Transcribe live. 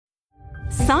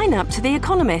Sign up to The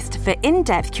Economist for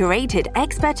in-depth curated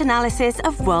expert analysis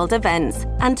of world events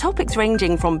and topics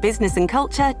ranging from business and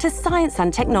culture to science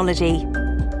and technology.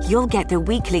 You'll get the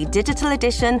weekly digital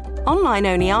edition,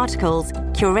 online-only articles,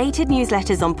 curated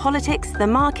newsletters on politics, the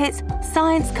markets,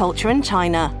 science, culture and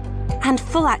China, and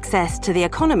full access to The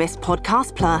Economist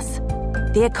Podcast Plus.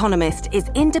 The Economist is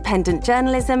independent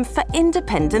journalism for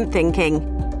independent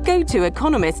thinking. Go to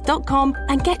economist.com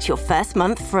and get your first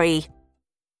month free.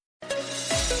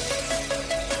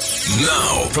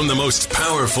 Now, from the most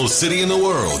powerful city in the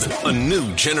world, a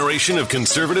new generation of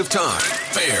conservative talk.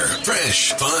 Fair,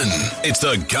 fresh, fun. It's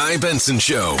the Guy Benson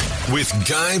Show with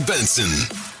Guy Benson.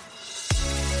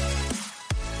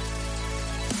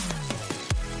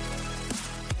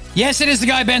 Yes, it is the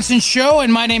Guy Benson Show,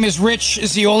 and my name is Rich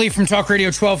Zeoli from Talk Radio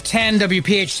 1210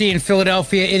 WPHT in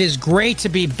Philadelphia. It is great to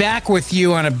be back with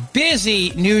you on a busy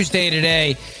news day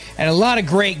today. And a lot of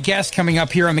great guests coming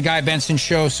up here on the Guy Benson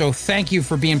Show, so thank you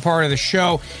for being part of the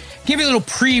show. Give you a little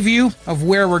preview of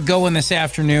where we're going this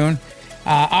afternoon.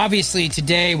 Obviously,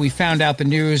 today we found out the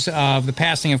news of the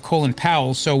passing of Colin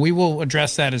Powell, so we will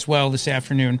address that as well this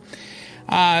afternoon.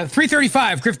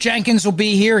 3:35, Griff Jenkins will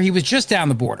be here. He was just down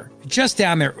the border, just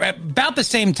down there, about the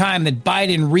same time that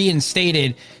Biden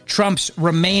reinstated Trump's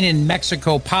Remain in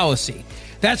Mexico policy.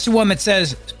 That's the one that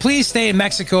says, please stay in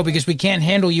Mexico because we can't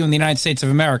handle you in the United States of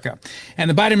America. And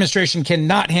the Biden administration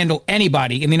cannot handle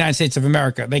anybody in the United States of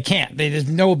America. They can't. There's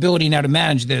no ability now to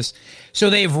manage this. So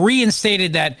they've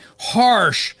reinstated that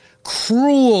harsh,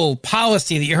 cruel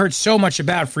policy that you heard so much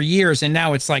about for years, and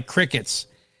now it's like crickets.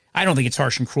 I don't think it's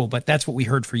harsh and cruel, but that's what we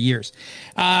heard for years.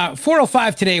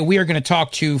 4:05 today, we are going to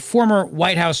talk to former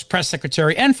White House press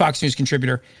secretary and Fox News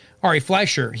contributor Ari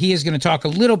Fleischer. He is going to talk a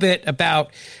little bit about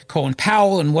Colin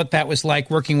Powell and what that was like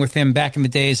working with him back in the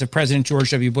days of President George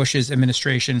W. Bush's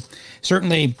administration.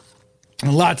 Certainly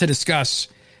a lot to discuss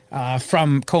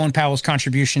from Colin Powell's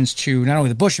contributions to not only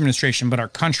the Bush administration, but our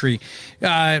country.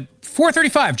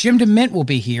 4:35, Jim DeMint will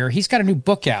be here. He's got a new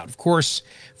book out. Of course,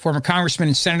 former congressman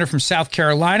and senator from South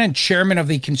Carolina and chairman of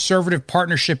the Conservative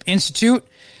Partnership Institute.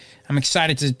 I'm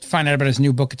excited to find out about his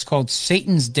new book. It's called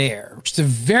Satan's Dare, which is a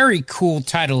very cool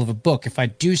title of a book, if I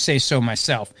do say so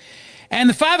myself. And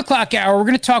the 5 o'clock hour, we're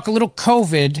going to talk a little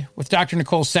COVID with Dr.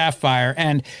 Nicole Saphier,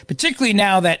 and particularly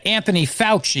now that Anthony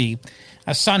Fauci,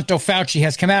 Santo Fauci,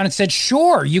 has come out and said,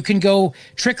 sure, you can go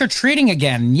trick-or-treating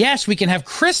again. Yes, we can have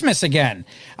Christmas again.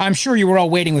 I'm sure you were all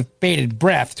waiting with bated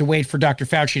breath to wait for Dr.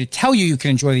 Fauci to tell you can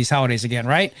enjoy these holidays again,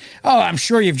 right? Oh, I'm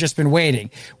sure you've just been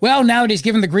waiting. Well, now that he's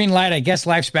given the green light, I guess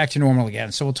life's back to normal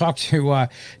again. So we'll talk to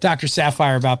Dr.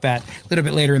 Saphier about that a little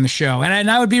bit later in the show.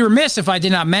 And I would be remiss if I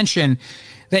did not mention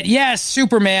that, yes,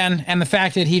 Superman and the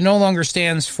fact that he no longer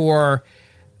stands for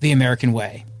the American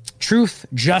way. Truth,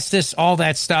 justice, all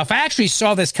that stuff. I actually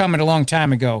saw this coming a long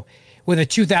time ago with a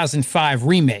 2005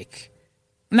 remake.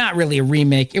 Not really a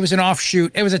remake. It was an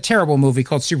offshoot. It was a terrible movie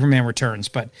called Superman Returns,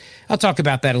 but I'll talk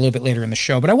about that a little bit later in the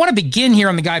show. But I want to begin here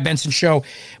on the Guy Benson Show,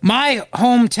 my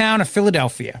hometown of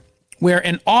Philadelphia, where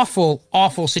an awful,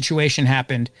 awful situation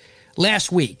happened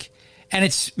last week. And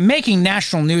it's making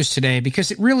national news today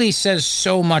because it really says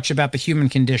so much about the human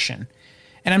condition.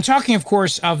 And I'm talking, of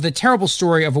course, of the terrible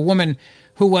story of a woman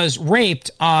who was raped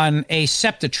on a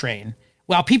SEPTA train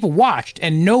while people watched,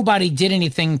 and nobody did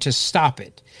anything to stop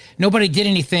it. Nobody did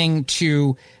anything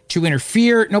to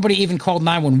interfere. Nobody even called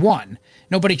 911.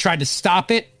 Nobody tried to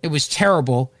stop it. It was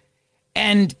terrible.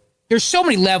 And there's so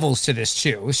many levels to this,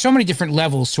 too. There's so many different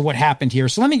levels to what happened here.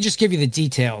 So let me just give you the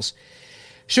details.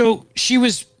 So she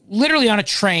was literally on a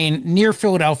train near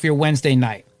Philadelphia Wednesday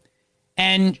night,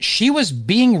 and she was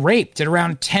being raped at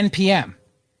around 10 p.m.,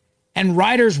 and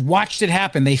riders watched it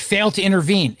happen. They failed to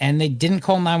intervene, and they didn't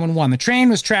call 911. The train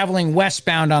was traveling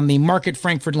westbound on the Market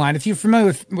Frankford line. If you're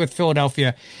familiar with Philadelphia,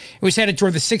 it was headed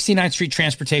toward the 69th Street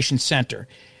Transportation Center.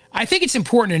 I think it's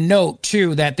important to note,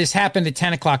 too, that this happened at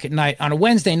 10 o'clock at night on a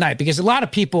Wednesday night because a lot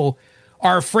of people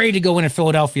are afraid to go into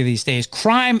Philadelphia these days.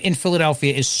 Crime in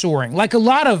Philadelphia is soaring, like a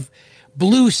lot of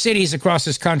blue cities across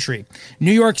this country.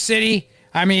 New York City,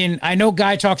 I mean, I know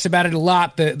Guy talks about it a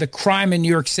lot. The crime in New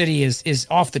York City is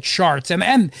off the charts.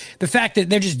 And the fact that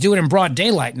they're just doing it in broad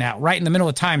daylight now, right in the middle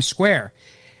of Times Square.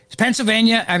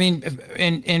 Pennsylvania, I mean,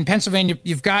 in Pennsylvania,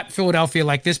 you've got Philadelphia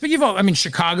like this, but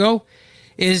Chicago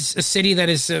is a city that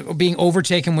is being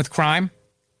overtaken with crime.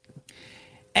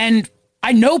 And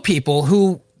I know people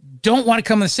who don't want to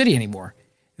come to the city anymore.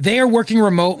 They are working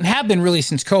remote and have been really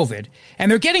since COVID,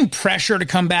 and they're getting pressure to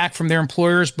come back from their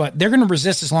employers, but they're going to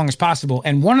resist as long as possible.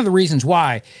 And one of the reasons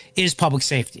why is public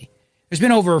safety. There's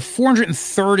been over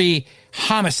 430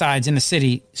 homicides in the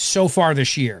city so far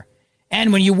this year.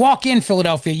 And when you walk in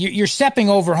Philadelphia, you're stepping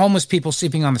over homeless people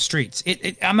sleeping on the streets.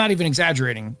 I'm not even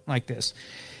exaggerating like this.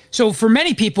 So for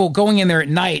many people, going in there at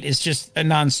night is just a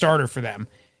non-starter for them.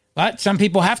 But some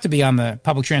people have to be on the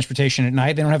public transportation at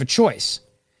night. They don't have a choice.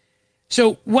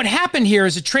 So what happened here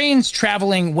is the train's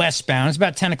traveling westbound. It's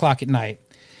about 10 o'clock at night.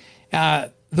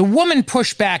 The woman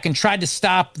pushed back and tried to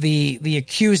stop the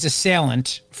accused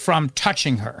assailant from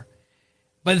touching her.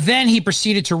 But then he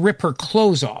proceeded to rip her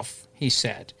clothes off, he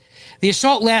said. The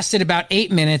assault lasted about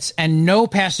 8 minutes, and no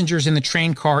passengers in the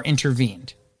train car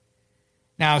intervened.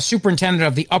 Now, superintendent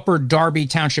of the Upper Darby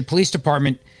Township Police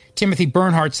Department, Timothy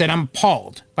Bernhardt, said, "I'm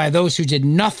appalled by those who did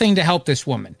nothing to help this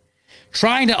woman,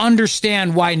 trying to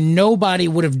understand why nobody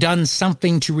would have done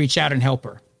something to reach out and help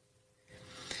her."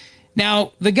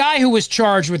 Now, the guy who was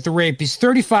charged with the rape, he's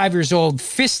 35 years old,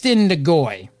 Fiston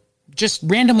Nagoy, just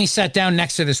randomly sat down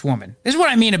next to this woman. This is what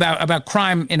I mean about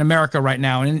crime in America right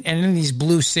now and in these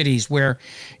blue cities where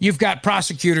you've got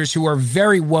prosecutors who are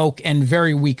very woke and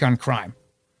very weak on crime.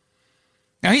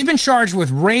 Now, he's been charged with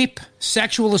rape,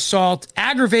 sexual assault,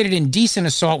 aggravated indecent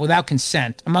assault without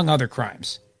consent, among other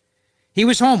crimes. He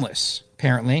was homeless,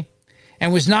 apparently,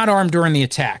 and was not armed during the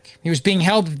attack. He was being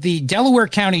held at the Delaware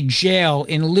County Jail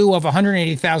in lieu of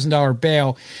 $180,000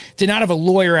 bail. Did not have a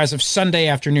lawyer as of Sunday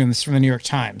afternoon. This is from the New York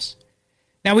Times.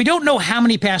 Now, we don't know how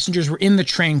many passengers were in the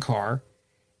train car,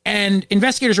 and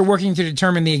investigators are working to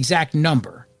determine the exact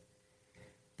number.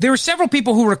 There were several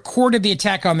people who recorded the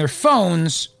attack on their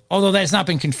phones, although that has not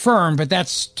been confirmed, but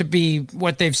that's to be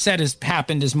what they've said has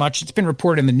happened as much. It's been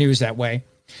reported in the news that way.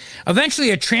 Eventually,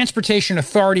 a Transportation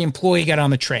Authority employee got on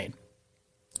the train,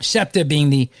 SEPTA being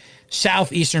the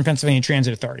Southeastern Pennsylvania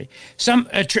Transit Authority.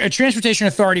 A Transportation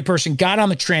Authority person got on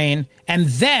the train and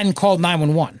then called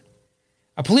 911.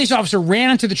 A police officer ran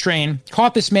onto the train,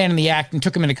 caught this man in the act, and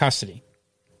took him into custody.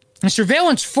 The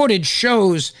surveillance footage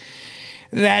shows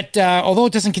that, although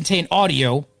it doesn't contain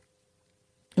audio,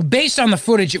 based on the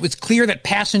footage, it was clear that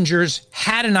passengers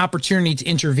had an opportunity to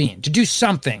intervene, to do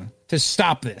something to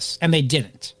stop this, and they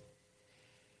didn't.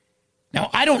 Now,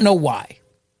 I don't know why.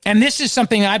 And this is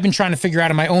something I've been trying to figure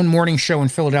out in my own morning show in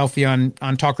Philadelphia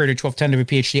on Talk Radio 1210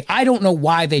 WPHT. I don't know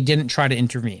why they didn't try to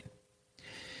intervene.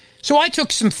 So I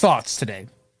took some thoughts today.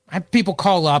 I had people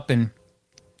call up and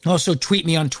also tweet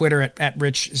me on Twitter at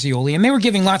Rich Zeoli, and they were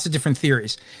giving lots of different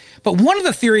theories. But one of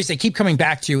the theories they keep coming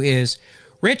back to is,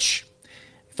 Rich,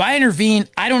 if I intervene,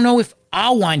 I don't know if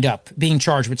I'll wind up being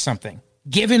charged with something,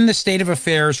 given the state of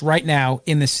affairs right now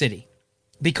in the city.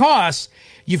 Because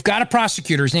you've got a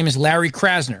prosecutor, his name is Larry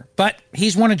Krasner, but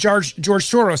he's one of George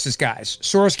Soros' guys.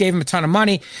 Soros gave him a ton of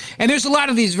money, and there's a lot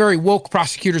of these very woke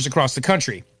prosecutors across the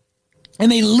country.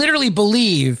 And they literally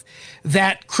believe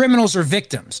that criminals are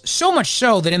victims. So much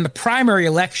so that in the primary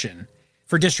election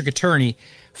for district attorney,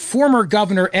 former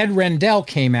Governor Ed Rendell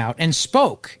came out and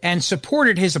spoke and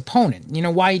supported his opponent. You know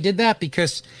why he did that?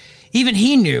 Because even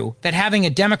he knew that having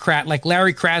a Democrat like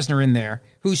Larry Krasner in there,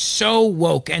 who's so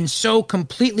woke and so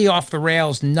completely off the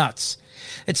rails nuts,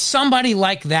 that somebody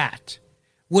like that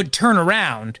would turn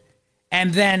around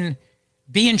and then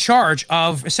be in charge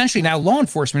of essentially now law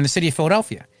enforcement in the city of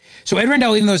Philadelphia. So Ed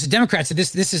Rendell, even though he's a Democrat, said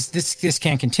this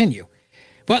can't continue.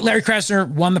 But Larry Krasner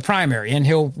won the primary, and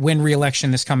he'll win re-election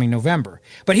this coming November.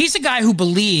 But he's a guy who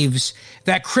believes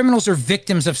that criminals are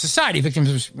victims of society,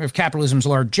 victims of capitalism's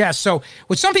largesse. So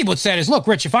what some people had said is, look,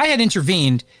 Rich, if I had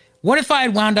intervened, what if I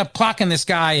had wound up clocking this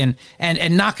guy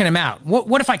and knocking him out?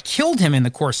 What if I killed him in the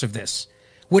course of this?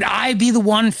 Would I be the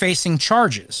one facing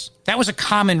charges? That was a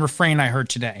common refrain I heard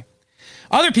today.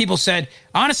 Other people said,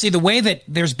 honestly, the way that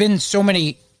there's been so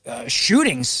many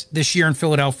shootings this year in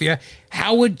Philadelphia,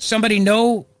 how would somebody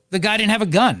know the guy didn't have a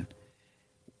gun?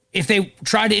 If they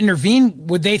tried to intervene,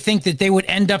 would they think that they would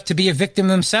end up to be a victim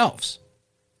themselves?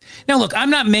 Now, look, I'm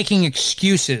not making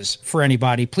excuses for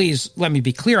anybody. Please let me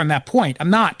be clear on that point. I'm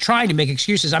not trying to make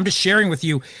excuses. I'm just sharing with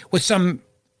you what some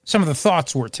of the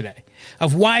thoughts were today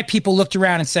of why people looked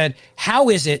around and said, how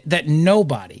is it that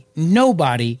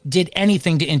nobody did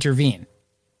anything to intervene?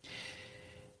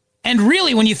 And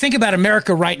really, when you think about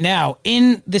America right now,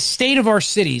 in the state of our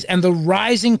cities and the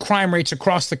rising crime rates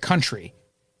across the country,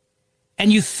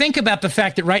 and you think about the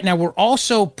fact that right now we're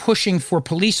also pushing for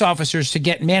police officers to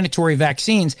get mandatory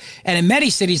vaccines, and in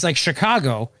many cities like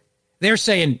Chicago, they're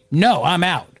saying, no, I'm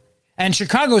out. And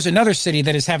Chicago is another city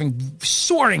that is having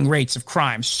soaring rates of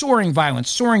crime, soaring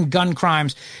violence, soaring gun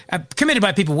crimes committed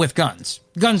by people with guns.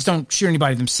 Guns don't shoot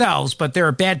anybody themselves, but there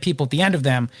are bad people at the end of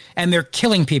them, and they're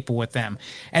killing people with them.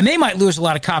 And they might lose a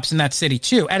lot of cops in that city,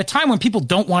 too, at a time when people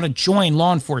don't want to join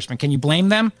law enforcement. Can you blame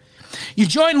them? You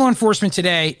join law enforcement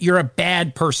today, you're a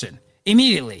bad person.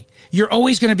 Immediately. you're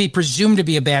always going to be presumed to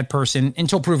be a bad person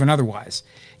until proven otherwise.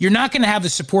 You're not going to have the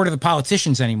support of the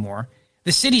politicians anymore.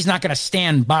 The city's not going to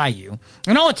stand by you.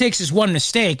 And all it takes is one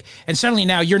mistake, and suddenly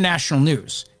now you're national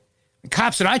news. The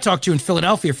cops that I talk to in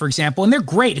Philadelphia, for example, and they're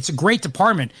great. It's a great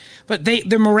department, but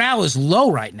their morale is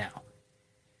low right now.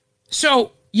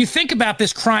 So you think about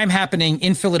this crime happening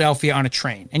in Philadelphia on a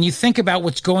train, and you think about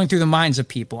what's going through the minds of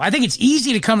people. I think it's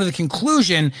easy to come to the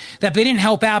conclusion that they didn't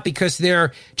help out because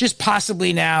they're just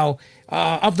possibly now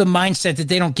of the mindset that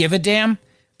they don't give a damn.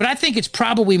 But I think it's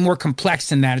probably more complex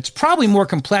than that. It's probably more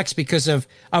complex because of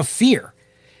fear.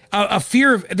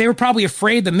 They were probably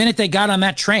afraid the minute they got on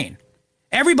that train.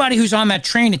 Everybody who's on that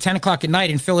train at 10 o'clock at night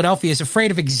in Philadelphia is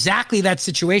afraid of exactly that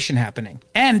situation happening.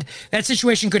 And that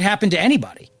situation could happen to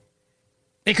anybody.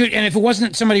 It could, and if it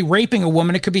wasn't somebody raping a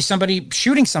woman, it could be somebody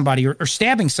shooting somebody or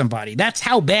stabbing somebody. That's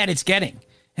how bad it's getting,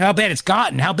 how bad it's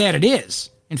gotten, how bad it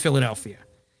is in Philadelphia.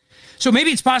 So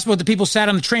maybe it's possible that people sat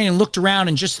on the train and looked around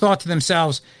and just thought to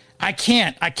themselves, I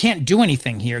can't do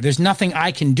anything here. There's nothing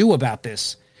I can do about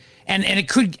this. And it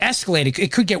could escalate.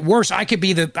 It could get worse. I could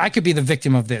be the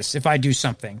victim of this if I do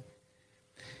something.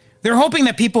 They're hoping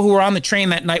that people who are on the train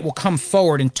that night will come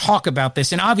forward and talk about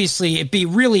this. And obviously, it'd be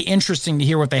really interesting to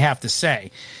hear what they have to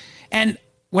say. And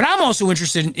what I'm also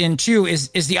interested in, too, is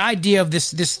the idea of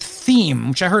this theme,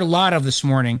 which I heard a lot of this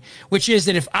morning, which is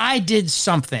that if I did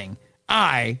something,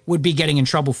 I would be getting in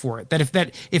trouble for it.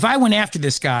 That if I went after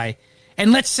this guy,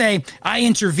 and let's say I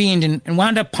intervened and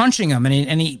wound up punching him,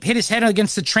 and he hit his head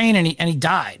against the train and he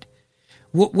died,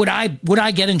 would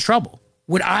I get in trouble?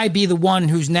 Would I be the one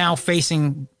who's now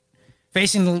facing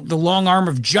the long arm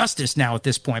of justice now at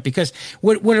this point? Because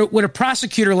would a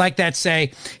prosecutor like that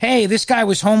say, hey, this guy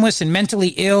was homeless and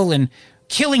mentally ill, and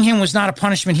killing him was not a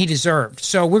punishment he deserved,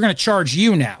 so we're going to charge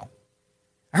you now?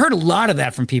 I heard a lot of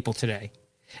that from people today.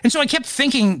 And so I kept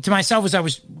thinking to myself as I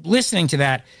was listening to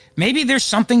that, maybe there's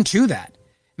something to that.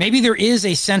 Maybe there is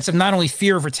a sense of not only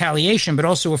fear of retaliation, but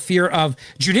also a fear of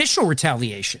judicial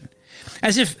retaliation.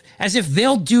 As if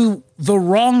they'll do the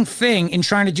wrong thing in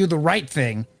trying to do the right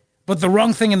thing, but the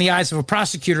wrong thing in the eyes of a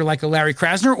prosecutor like a Larry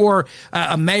Krasner or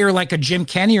a mayor like a Jim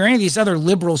Kenney or any of these other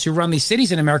liberals who run these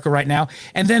cities in America right now,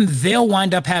 and then they'll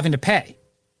wind up having to pay.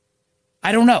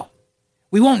 I don't know.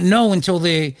 We won't know until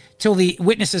the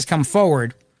witnesses come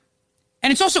forward.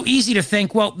 And it's also easy to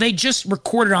think, well, they just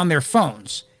recorded on their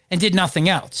phones and did nothing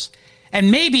else.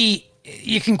 And maybe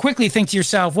you can quickly think to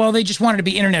yourself, well, they just wanted to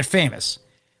be internet famous.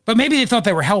 But maybe they thought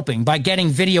they were helping by getting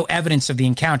video evidence of the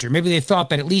encounter. Maybe they thought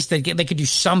that at least they could do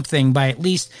something by at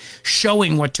least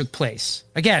showing what took place.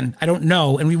 Again, I don't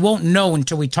know, and we won't know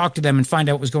until we talk to them and find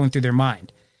out what was going through their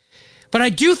mind. But I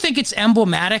do think it's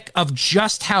emblematic of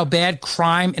just how bad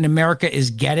crime in America is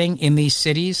getting in these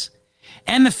cities,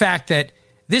 and the fact that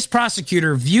this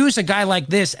prosecutor views a guy like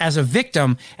this as a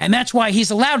victim, and that's why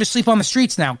he's allowed to sleep on the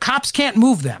streets now. Cops can't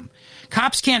move them.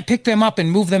 Cops can't pick them up and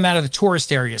move them out of the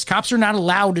tourist areas. Cops are not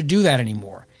allowed to do that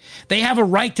anymore. They have a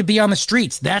right to be on the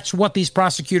streets. That's what these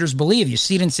prosecutors believe. You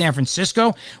see it in San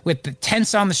Francisco with the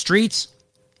tents on the streets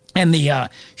and the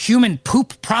human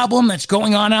poop problem that's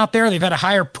going on out there. They've had to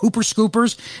hire pooper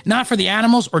scoopers, not for the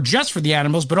animals or just for the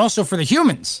animals, but also for the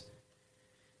humans.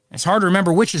 It's hard to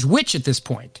remember which is which at this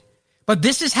point. But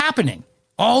this is happening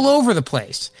all over the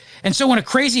place. And so when a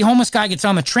crazy homeless guy gets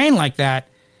on the train like that,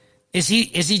 is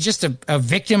he just a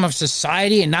victim of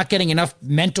society and not getting enough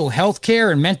mental health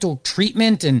care and mental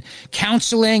treatment and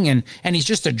counseling, and he's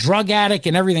just a drug addict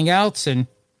and everything else? And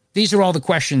these are all the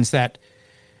questions that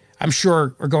I'm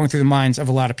sure are going through the minds of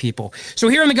a lot of people. So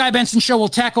here on the Guy Benson Show, we'll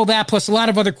tackle that plus a lot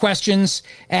of other questions.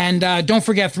 And don't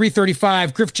forget,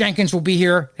 3:35, Griff Jenkins will be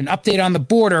here, an update on the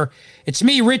border. It's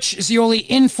me, Rich Zeoli,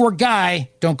 in for Guy.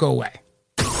 Don't go away.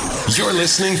 You're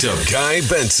listening to Guy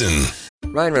Benson.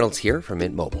 Ryan Reynolds here from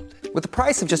Mint Mobile. With the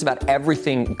price of just about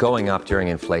everything going up during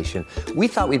inflation, we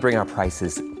thought we'd bring our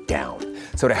prices down.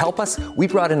 So to help us, we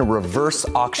brought in a reverse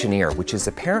auctioneer, which is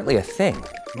apparently a thing.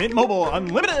 Mint Mobile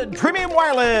Unlimited Premium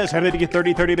Wireless. How to get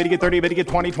 30, 30, how to get 30, how to get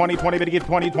 20, 20, 20, how to get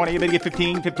 20, 20, how to get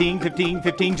 15, 15, 15,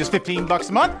 15, just $15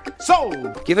 a month?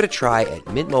 Sold! Give it a try at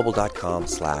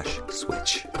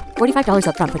mintmobile.com/switch. $45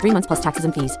 up front for 3 months plus taxes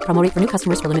and fees. Promo rate for new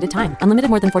customers for limited time. Unlimited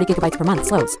more than 40 gigabytes per month.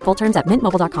 Slows full terms at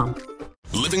mintmobile.com.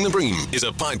 Living the Bream is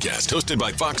a podcast hosted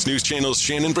by Fox News Channel's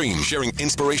Shannon Bream, sharing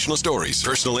inspirational stories,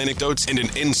 personal anecdotes, and an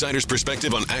insider's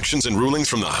perspective on actions and rulings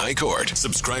from the High Court.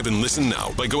 Subscribe and listen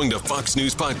now by going to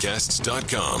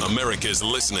foxnewspodcasts.com. America's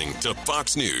listening to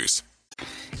Fox News.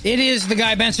 It is the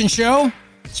Guy Benson Show.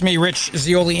 It's me, Rich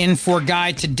Zeoli, in for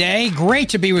Guy today. Great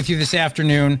to be with you this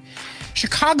afternoon.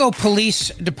 Chicago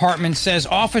Police Department says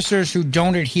officers who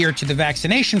don't adhere to the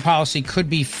vaccination policy could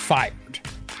be fired.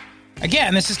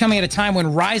 Again, this is coming at a time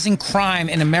when rising crime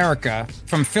in America,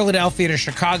 from Philadelphia to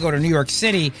Chicago to New York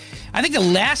City, I think the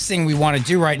last thing we want to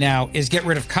do right now is get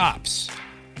rid of cops.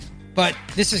 But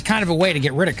this is kind of a way to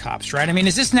get rid of cops, right? I mean,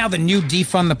 is this now the new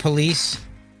defund the police?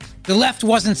 The left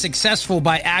wasn't successful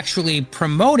by actually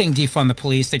promoting defund the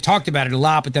police. They talked about it a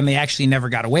lot, but then they actually never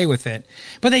got away with it.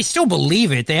 But they still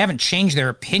believe it. They haven't changed their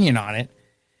opinion on it.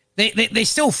 They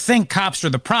still think cops are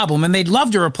the problem, and they'd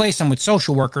love to replace them with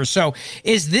social workers. So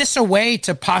is this a way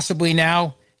to possibly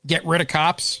now get rid of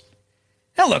cops?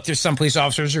 Now, look, there's some police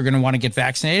officers who are going to want to get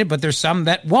vaccinated, but there's some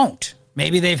that won't.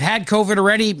 Maybe they've had COVID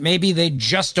already. Maybe they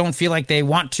just don't feel like they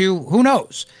want to. Who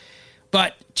knows?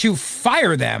 But to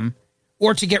fire them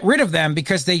or to get rid of them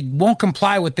because they won't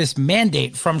comply with this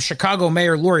mandate from Chicago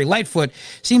Mayor Lori Lightfoot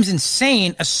seems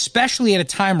insane, especially at a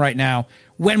time right now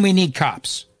when we need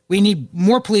cops. We need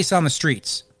more police on the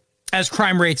streets as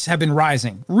crime rates have been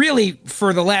rising, really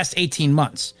for the last 18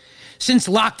 months. Since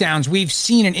lockdowns, we've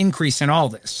seen an increase in all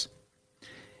this.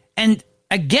 And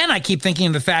again, I keep thinking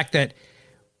of the fact that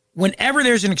whenever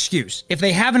there's an excuse, if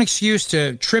they have an excuse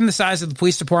to trim the size of the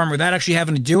police department without actually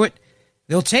having to do it,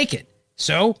 they'll take it.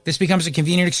 So this becomes a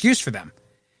convenient excuse for them.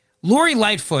 Lori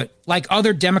Lightfoot, like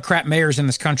other Democrat mayors in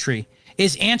this country,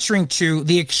 is answering to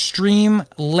the extreme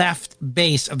left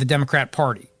base of the Democrat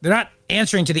Party. They're not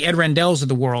answering to the Ed Rendells of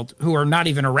the world, who are not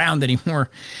even around anymore.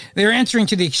 They're answering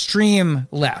to the extreme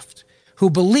left,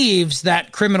 who believes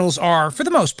that criminals are, for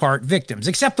the most part, victims,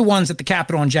 except the ones at the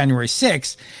Capitol on January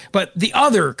 6th. But the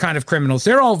other kind of criminals,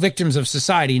 they're all victims of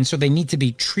society, and so they need to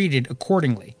be treated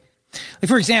accordingly. Like,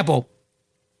 for example,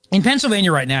 in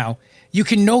Pennsylvania right now, you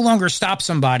can no longer stop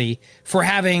somebody for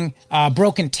having a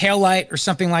broken taillight or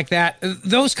something like that.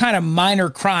 Those kind of minor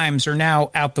crimes are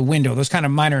now out the window. Those kind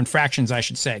of minor infractions, I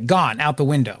should say, gone out the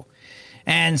window.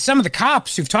 And some of the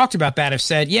cops who've talked about that have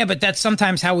said, yeah, but that's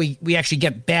sometimes how we actually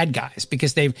get bad guys,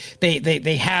 because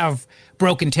they have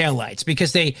broken taillights,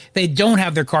 because they don't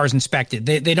have their cars inspected.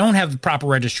 They don't have the proper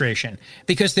registration,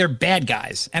 because they're bad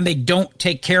guys and they don't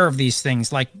take care of these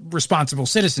things like responsible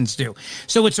citizens do.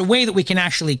 So it's a way that we can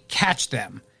actually catch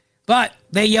them. But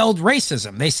they yelled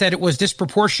racism. They said it was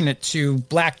disproportionate to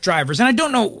black drivers. And I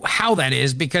don't know how that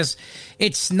is, because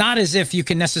it's not as if you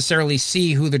can necessarily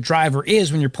see who the driver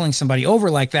is when you're pulling somebody over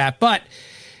like that. But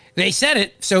they said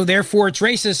it, so therefore it's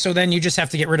racist. So then you just have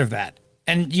to get rid of that.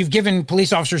 And you've given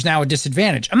police officers now a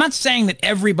disadvantage. I'm not saying that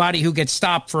everybody who gets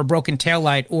stopped for a broken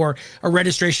taillight or a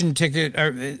registration ticket or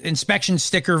inspection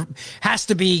sticker has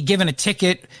to be given a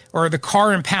ticket or the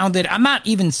car impounded. I'm not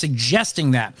even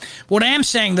suggesting that. What I am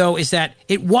saying, though, is that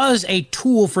it was a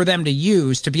tool for them to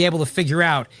use to be able to figure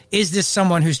out, is this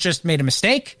someone who's just made a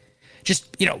mistake?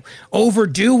 Just,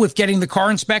 overdue with getting the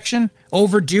car inspection,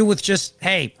 overdue with just,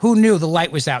 hey, who knew the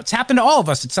light was out? It's happened to all of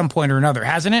us at some point or another,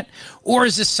 hasn't it? Or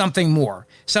is this something more?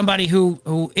 Somebody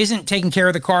who isn't taking care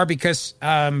of the car because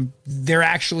they're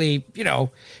actually,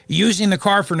 using the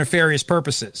car for nefarious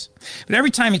purposes. But every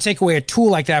time you take away a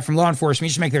tool like that from law enforcement, you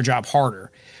just make their job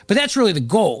harder. But that's really the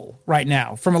goal right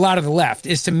now from a lot of the left,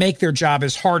 is to make their job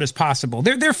as hard as possible.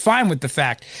 They're fine with the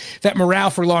fact that morale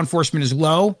for law enforcement is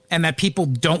low and that people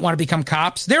don't want to become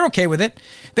cops. They're okay with it.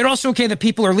 They're also okay that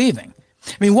people are leaving.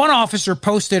 I mean, one officer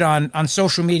posted on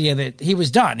social media that he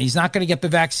was done. He's not going to get the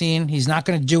vaccine. He's not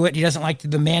going to do it. He doesn't like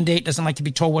the mandate, doesn't like to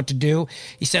be told what to do.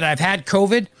 He said, I've had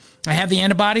COVID. I have the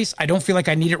antibodies. I don't feel like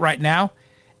I need it right now,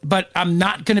 but I'm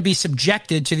not going to be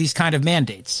subjected to these kind of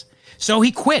mandates. So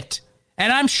he quit.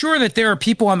 And I'm sure that there are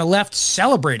people on the left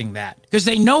celebrating that, because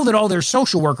they know that all their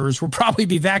social workers will probably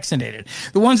be vaccinated.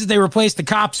 The ones that they replaced the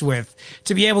cops with,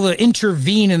 to be able to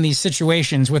intervene in these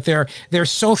situations with their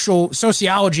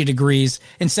sociology degrees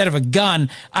instead of a gun.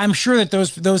 I'm sure that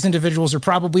those individuals are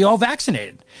probably all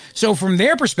vaccinated. So from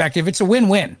their perspective, it's a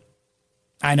win-win.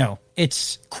 I know,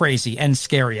 it's crazy and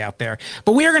scary out there.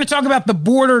 But we are going to talk about the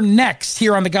border next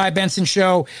here on The Guy Benson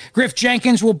Show. Griff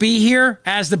Jenkins will be here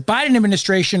as the Biden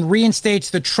administration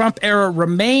reinstates the Trump-era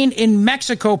Remain in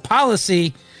Mexico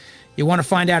policy. You want to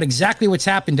find out exactly what's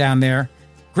happened down there.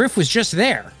 Griff was just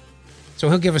there, so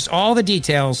he'll give us all the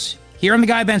details here on The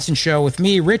Guy Benson Show with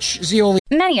me, Rich Zeoli.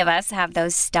 Many of us have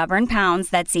those stubborn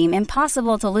pounds that seem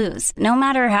impossible to lose, no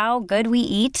matter how good we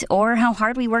eat or how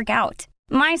hard we work out.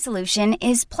 My solution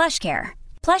is PlushCare.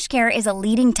 PlushCare is a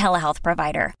leading telehealth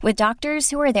provider with doctors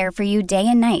who are there for you day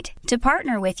and night to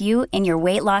partner with you in your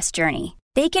weight loss journey.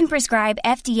 They can prescribe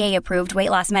FDA-approved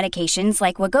weight loss medications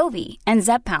like Wegovy and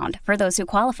Zepbound for those who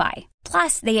qualify.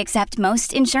 Plus, they accept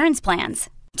most insurance plans.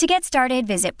 To get started,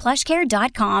 visit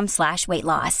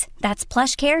plushcare.com/weightloss. That's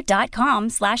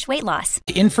plushcare.com/weightloss.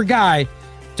 In for Guy,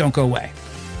 don't go away.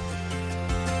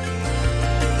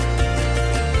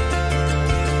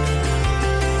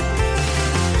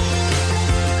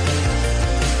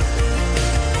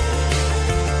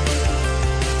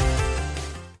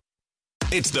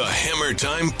 It's the Hammer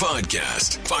Time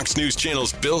Podcast. Fox News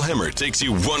Channel's Bill Hemmer takes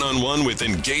you one-on-one with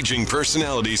engaging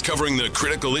personalities covering the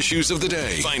critical issues of the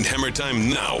day. Find Hammer Time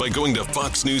now by going to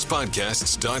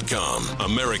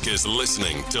foxnewspodcasts.com. America's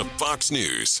listening to Fox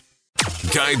News.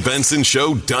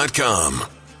 GuyBensonShow.com.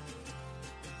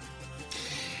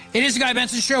 It is the Guy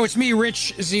Benson Show. It's me,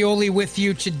 Rich Zeoli, with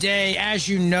you today. As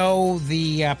you know,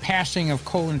 the passing of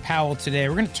Colin Powell today.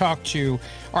 We're going to talk to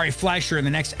Ari Fleischer in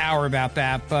the next hour about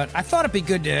that, but I thought it'd be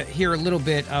good to hear a little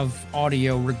bit of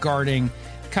audio regarding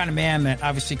the kind of man that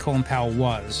obviously Colin Powell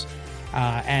was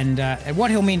and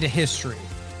what he'll mean to history.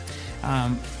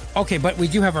 Okay, but we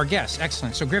do have our guest.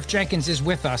 Excellent. So Griff Jenkins is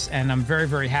with us, and I'm very,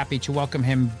 very happy to welcome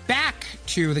him back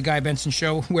to the Guy Benson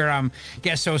Show, where I'm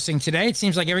guest hosting today. It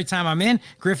seems like every time I'm in,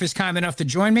 Griff is kind enough to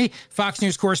join me. Fox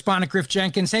News correspondent Griff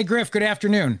Jenkins. Hey, Griff, good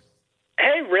afternoon.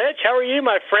 Hey, Rich. How are you,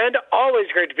 my friend? Always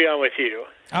great to be on with you.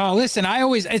 Oh, listen,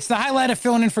 it's the highlight of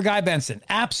filling in for Guy Benson.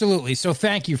 Absolutely. So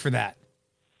thank you for that.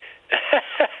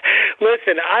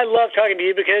 Listen, I love talking to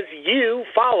you because you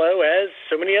follow, as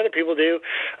so many other people do,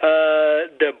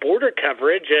 the border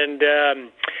coverage. And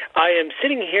I am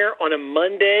sitting here on a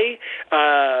Monday.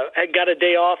 I got a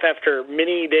day off after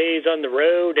many days on the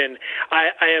road, and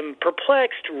I am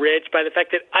perplexed, Rich, by the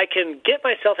fact that I can get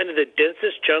myself into the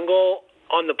densest jungle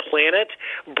on the planet,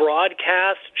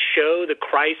 broadcast, show the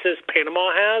crisis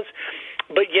Panama has,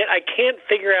 but yet I can't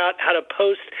figure out how to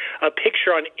post a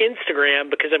picture on Instagram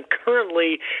because I'm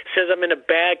currently says I'm in a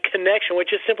bad connection,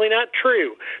 which is simply not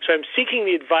true. So I'm seeking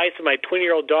the advice of my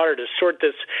 20-year-old daughter to sort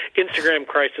this Instagram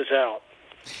crisis out.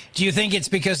 Do you think it's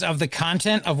because of the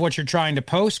content of what you're trying to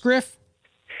post, Griff?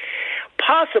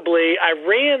 Possibly. I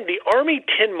ran the Army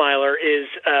 10-miler is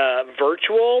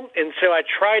virtual, and so I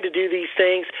try to do these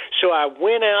things. So I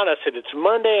went out. I said, it's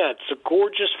Monday. It's a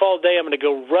gorgeous fall day. I'm going to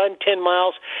go run 10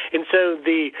 miles. And so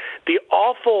the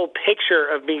awful picture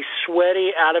of me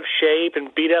sweaty, out of shape,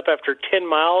 and beat up after 10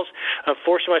 miles,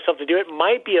 forcing myself to do it,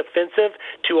 might be offensive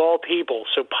to all people.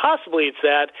 So possibly it's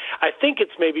that. I think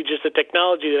it's maybe just the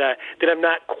technology that I'm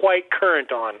not quite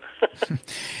current on.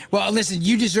 Well, listen,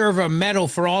 you deserve a medal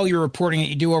for all your reporting that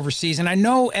you do overseas. And I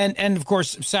know, and of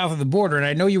course, south of the border, and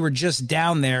I know you were just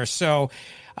down there. So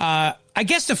I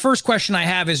guess the first question I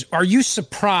have is, are you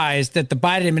surprised that the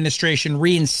Biden administration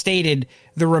reinstated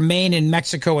the Remain in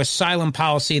Mexico asylum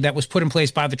policy that was put in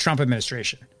place by the Trump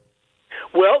administration?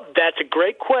 Well, that's a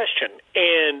great question.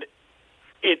 And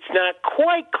it's not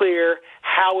quite clear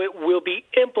how it will be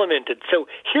implemented. So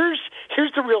here's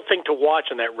the real thing to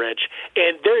watch on that, Rich.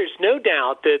 And there is no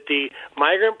doubt that the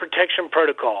migrant protection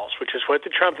protocols, which is what the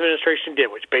Trump administration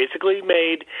did, which basically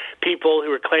made people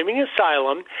who are claiming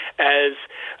asylum, as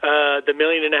the 1.5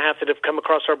 million that have come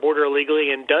across our border illegally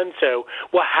and done so,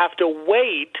 will have to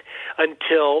wait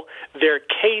until their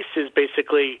case is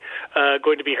basically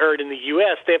going to be heard in the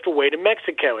U.S. They have to wait in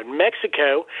Mexico. And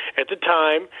Mexico, at the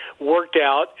time, worked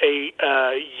out a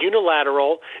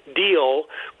unilateral deal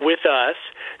with us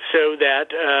so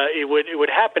that it would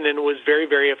happen, and it was very,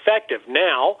 very effective.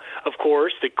 Now, of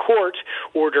course, the court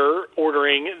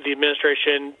ordering the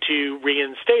administration to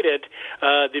reinstate it,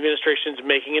 the administration is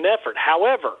making an effort.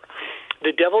 However,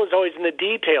 the devil is always in the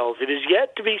details. It is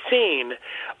yet to be seen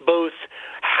both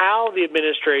how the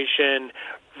administration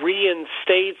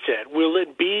reinstates it. Will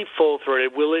it be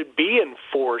full-throated? Will it be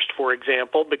enforced, for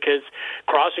example, because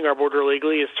crossing our border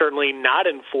illegally is certainly not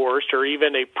enforced or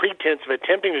even a pretense of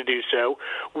attempting to do so?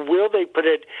 Will they put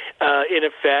it in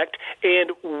effect?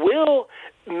 And will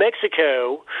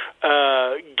Mexico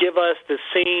give us the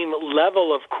same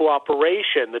level of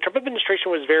cooperation? The Trump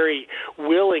administration was very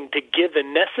willing to give the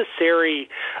necessary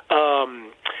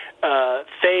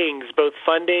things, both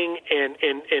funding and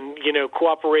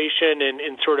cooperation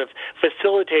and sort of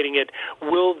facilitating it.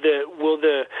 Will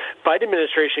the Biden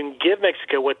administration give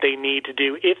Mexico what they need to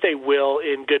do, if they will,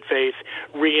 in good faith,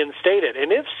 reinstate it?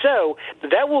 And if so,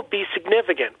 that will be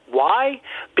significant. Why?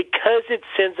 Because it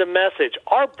sends a message.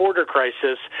 Our border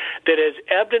crisis that has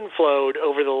ebbed and flowed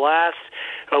over the last,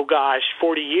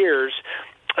 40 years,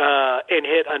 and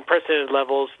hit unprecedented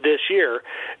levels this year,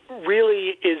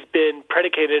 really has been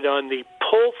predicated on the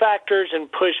pull factors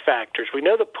and push factors. We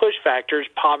know the push factors,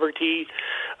 poverty,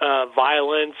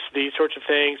 violence, these sorts of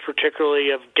things,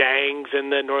 particularly of gangs in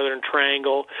the Northern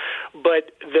Triangle.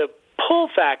 But the pull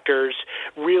factors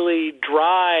really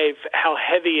drive how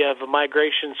heavy of a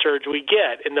migration surge we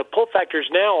get. And the pull factors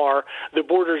now are the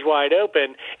border's wide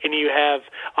open, and you have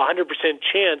 100%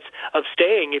 chance of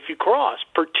staying if you cross,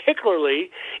 particularly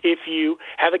if you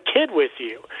have a kid with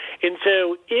you. And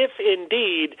so if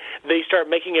indeed they start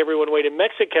making everyone way to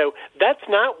Mexico, that's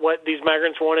not what these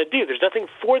migrants want to do. There's nothing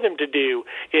for them to do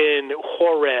in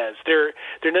Juarez. There's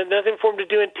nothing for them to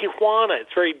do in Tijuana.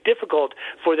 It's very difficult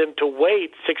for them to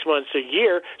wait 6 months, a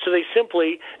year, so they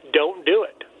simply don't do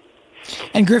it.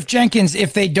 And Griff Jenkins,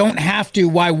 if they don't have to,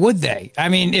 why would they? I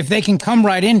mean, if they can come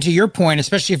right in, to your point,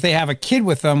 especially if they have a kid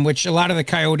with them, which a lot of the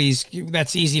coyotes,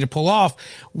 that's easy to pull off,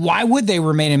 why would they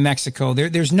remain in Mexico?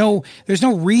 There's no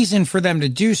reason for them to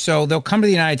do so. They'll come to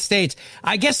the United States.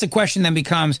 I guess the question then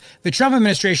becomes, the Trump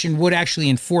administration would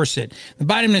actually enforce it. The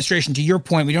Biden administration, to your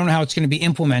point, we don't know how it's going to be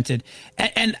implemented.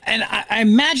 And I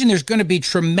imagine there's going to be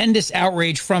tremendous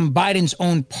outrage from Biden's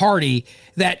own party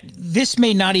that this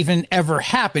may not even ever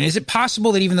happen. Is it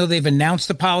possible that even though they've announced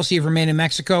the policy of remain in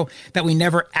Mexico, that we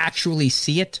never actually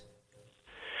see it?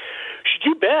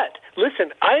 You bet.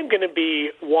 Listen, I'm going to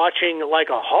be watching like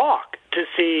a hawk to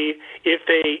see if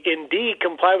they indeed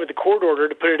comply with the court order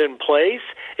to put it in place,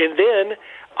 and then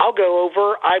I'll go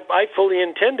over. I fully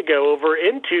intend to go over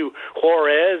into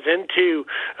Juarez, into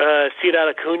Ciudad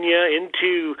Acuña,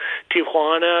 into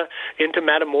Tijuana, into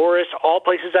Matamoros, all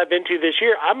places I've been to this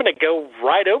year. I'm going to go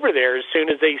right over there as soon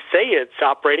as they say it's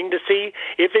operating to see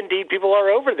if indeed people are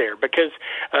over there, because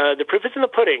the proof is in the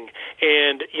pudding.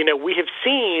 And, we have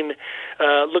seen,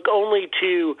 look only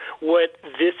to what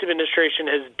this administration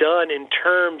has done in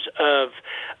terms of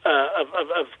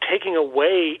taking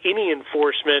away any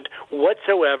enforcement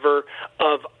whatsoever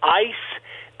of ICE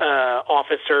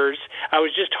officers. I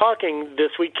was just talking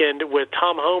this weekend with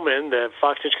Tom Homan, the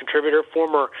Fox News contributor,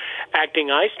 former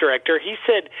acting ICE director. He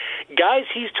said guys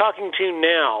he's talking to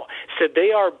now said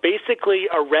they are basically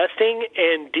arresting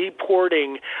and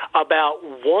deporting about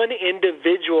one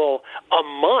individual a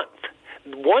month,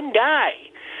 one guy.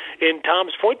 And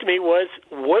Tom's point to me was,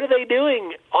 what are they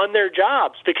doing on their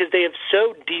jobs? Because they have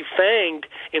so defanged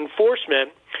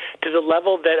enforcement to the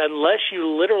level that unless you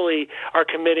literally are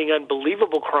committing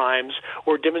unbelievable crimes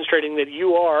or demonstrating that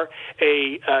you are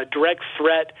a direct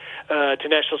threat to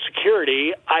national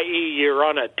security, i.e. you're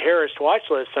on a terrorist watch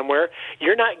list somewhere,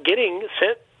 you're not getting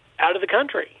sent out of the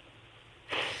country.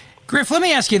 Griff, let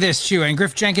me ask you this, too. And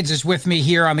Griff Jenkins is with me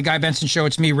here on The Guy Benson Show.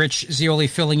 It's me, Rich Zeoli,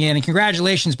 filling in. And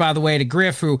congratulations, by the way, to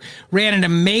Griff, who ran an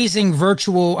amazing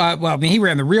virtual, he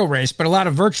ran the real race, but a lot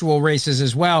of virtual races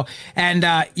as well. And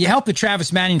you helped the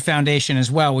Travis Manion Foundation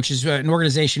as well, which is an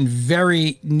organization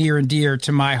very near and dear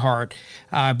to my heart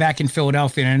back in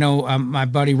Philadelphia. And I know my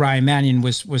buddy Ryan Manion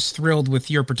was thrilled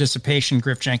with your participation,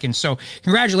 Griff Jenkins. So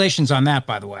congratulations on that,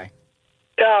 by the way.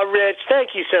 Rich,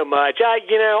 thank you so much.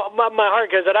 My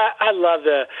heart goes out. I love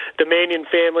the Manion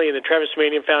family and the Travis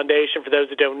Manion Foundation. For those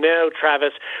that don't know,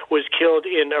 Travis was killed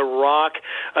in Iraq,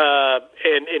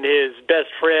 and his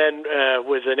best friend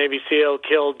was a Navy SEAL,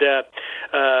 killed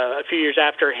a few years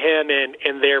after him,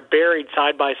 and they're buried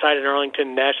side by side in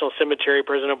Arlington National Cemetery.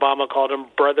 President Obama called them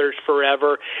brothers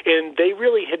forever, and they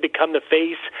really had become the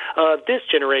face of this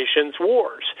generation's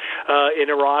wars in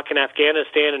Iraq and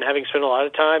Afghanistan, and having spent a lot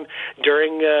of time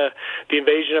during the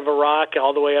invasion of Iraq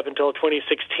all the way up until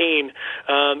 2016,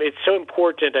 it's so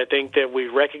important, I think, that we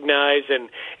recognize and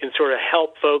sort of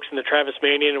help folks in the Travis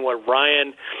Manion, and what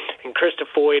Ryan and Krista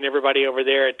Foy and everybody over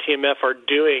there at TMF are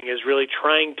doing is really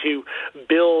trying to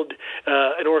build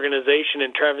an organization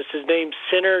in Travis's name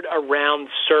centered around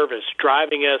service,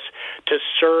 driving us to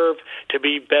serve, to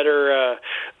be better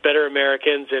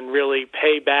Americans, and really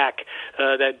pay back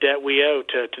that debt we owe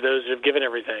to those that have given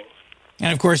everything.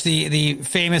 And, of course, the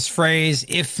famous phrase,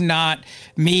 if not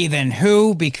me, then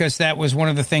who? Because that was one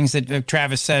of the things that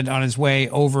Travis said on his way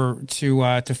over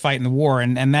to fight in the war.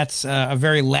 And that's a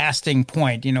very lasting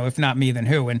point, if not me, then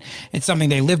who? And it's something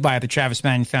they live by at the Travis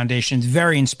Manion Foundation. It's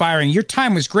very inspiring. Your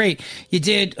time was great. You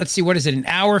did, let's see, what is it, an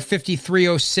hour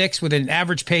 53:06 with an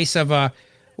average pace of,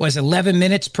 11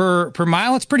 minutes per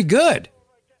mile? It's pretty good.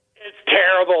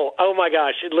 Terrible. Oh, my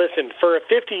gosh. Listen, for a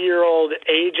 50-year-old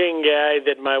aging guy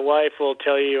that my wife will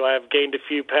tell you I've gained a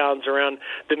few pounds around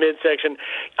the midsection,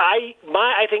 I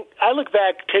think I look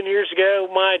back 10 years ago,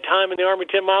 my time in the Army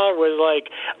 10-miler was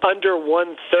like under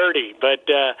 130. But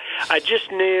I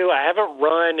just knew I haven't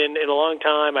run in a long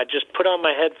time. I just put on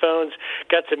my headphones,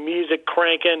 got some music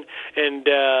cranking, and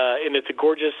it's a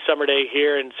gorgeous summer day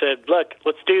here, and said, look,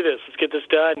 let's do this. Let's get this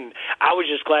done. And I was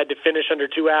just glad to finish under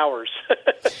 2 hours.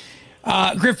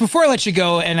 Griff, before I let you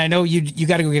go, and I know you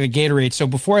got to go get a Gatorade, so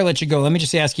before I let you go, let me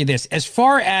just ask you this. As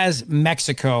far as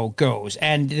Mexico goes,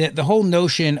 and the whole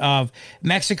notion of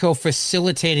Mexico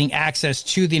facilitating access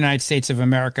to the United States of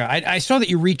America, I saw that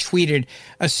you retweeted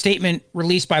a statement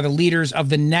released by the leaders of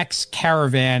the Next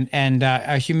Caravan and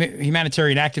a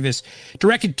humanitarian activist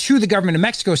directed to the government of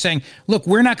Mexico saying, look,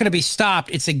 we're not going to be stopped.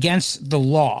 It's against the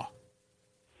law.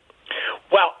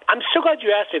 Well, I'm so glad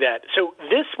you asked me that. So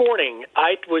this morning,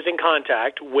 I was in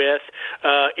contact with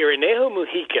Irineo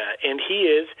Mujica, and he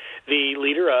is the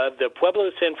leader of the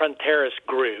Pueblos Sin Fronteras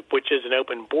group, which is an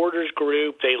open borders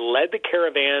group. They led the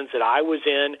caravans that I was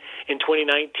in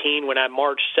 2019 when I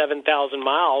marched 7,000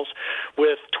 miles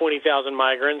with 20,000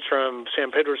 migrants from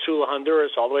San Pedro Sula,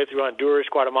 Honduras, all the way through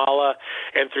Honduras, Guatemala,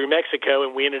 and through Mexico,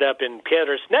 and we ended up in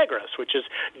Piedras Negras, which is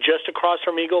just across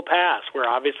from Eagle Pass, where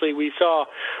obviously we saw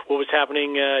what was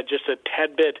happening just a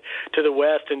tad bit to the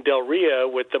west in Del Rio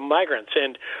with the migrants.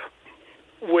 And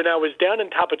when I was down in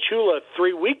Tapachula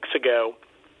 3 weeks ago,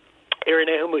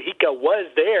 Irineo Mujica was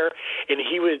there, and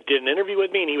he did an interview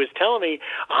with me, and he was telling me,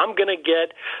 I'm going to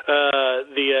get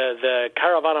the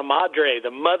Caravana Madre,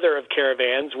 the mother of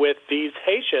caravans, with these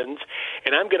Haitians,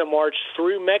 and I'm going to march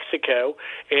through Mexico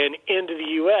and into the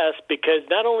U.S., because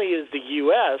not only is the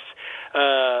U.S.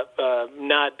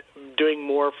 Not doing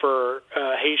more for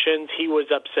Haitians, he was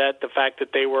upset the fact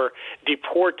that they were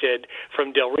deported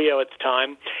from Del Rio at the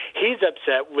time. He's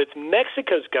upset with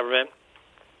Mexico's government,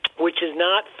 which is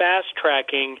not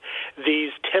fast-tracking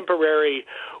these temporary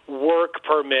work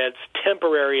permits,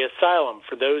 temporary asylum.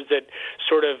 For those that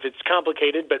sort of, it's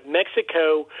complicated, but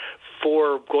Mexico,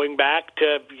 for going back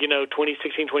to,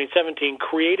 2016, 2017,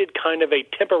 created kind of a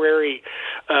temporary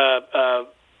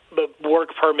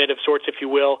work permit of sorts, if you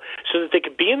will, so that they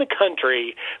could be in the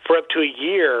country for up to a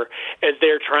year as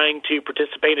they're trying to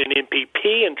participate in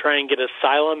MPP and try and get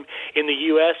asylum in the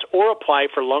U.S. or apply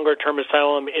for longer-term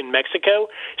asylum in Mexico,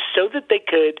 so that they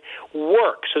could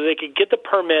work, so they could get the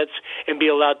permits and be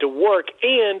allowed to work.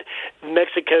 And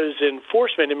Mexico's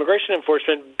immigration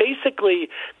enforcement, basically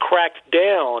cracked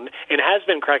down and has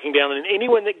been cracking down on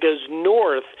anyone that goes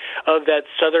north of that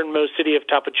southernmost city of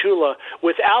Tapachula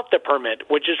without the permit,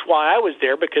 which is why I was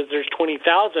there, because there's 20,000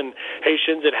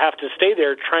 Haitians that have to stay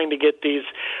there trying to get these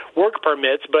work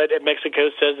permits. But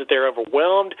Mexico says that they're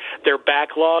overwhelmed. They're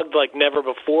backlogged like never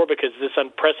before because of this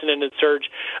unprecedented surge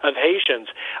of Haitians.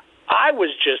 I was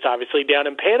just obviously down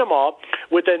in Panama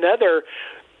with another,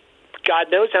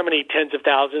 God knows how many tens of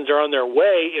thousands are on their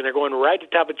way, and they're going right to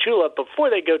Tapachula before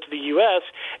they go to the U.S.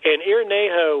 And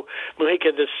Irineo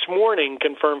Mujica this morning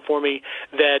confirmed for me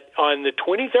that on the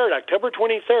 23rd, October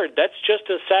 23rd, that's just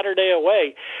a Saturday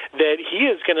away, that he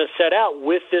is going to set out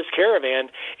with this caravan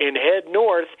and head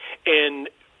north and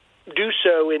do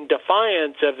so in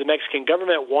defiance of the Mexican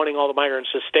government wanting all the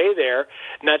migrants to stay there.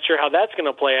 Not sure how that's going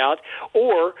to play out,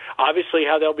 or obviously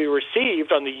how they'll be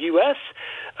received on the U.S.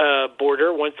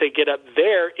 Border once they get up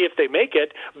there, if they make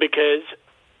it, because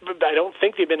I don't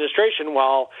think the administration,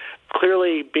 while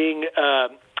clearly being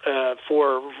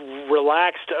for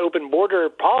relaxed open border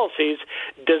policies,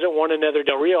 doesn't want another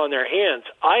Del Rio on their hands.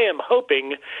 I am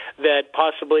hoping that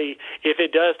possibly if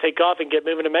it does take off and get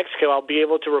moving to Mexico, I'll be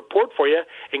able to report for you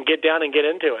and get down and get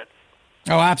into it.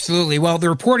 Oh, absolutely. Well, the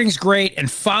reporting's great, and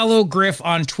follow Griff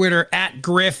on Twitter at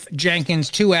Griff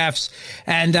Jenkins, 2 Fs.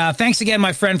 And thanks again,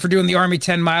 my friend, for doing the Army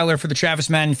 10 miler for the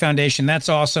Travis Manning Foundation. That's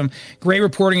awesome. Great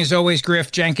reporting as always,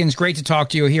 Griff Jenkins. Great to talk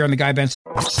to you here on the Guy Benson.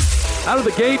 Out of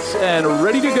the gates and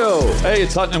ready to go. Hey,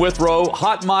 it's Hutton Withrow.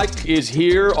 Hot Mike is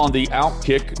here on the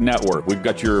Outkick Network. We've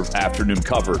got your afternoon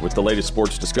covered with the latest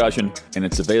sports discussion, and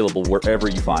it's available wherever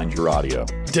you find your audio.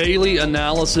 Daily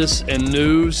analysis and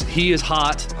news. He is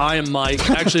hot. I am Mike.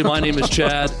 Actually, my name is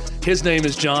Chad. His name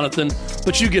is Jonathan,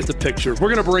 but you get the picture.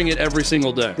 We're going to bring it every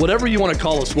single day. Whatever you want to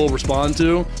call us, we'll respond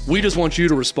to. We just want you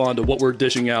to respond to what we're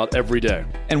dishing out every day.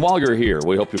 And while you're here,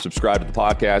 we hope you subscribe to the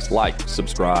podcast, like,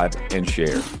 subscribe, and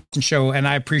share. Show, and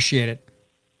I appreciate it.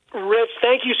 Rich,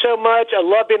 thank you so much. I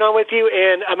love being on with you,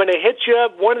 and I'm going to hit you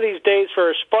up one of these days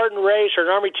for a Spartan race or an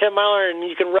Army 10 miler, and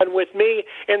you can run with me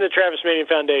and the Travis Manning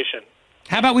Foundation.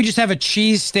 How about we just have a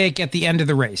cheesesteak at the end of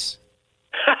the race?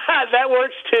 That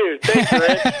works too. Thanks,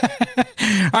 Rich.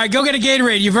 All right, go get a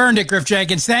Gatorade. You've earned it, Griff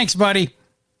Jenkins. Thanks, buddy.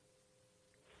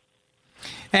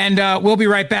 And we'll be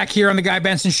right back here on The Guy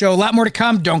Benson Show. A lot more to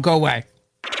come. Don't go away.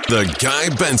 The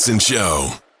Guy Benson Show.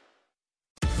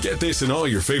 Get this and all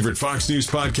your favorite Fox News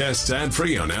podcasts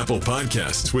ad-free on Apple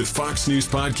Podcasts with Fox News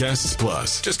Podcasts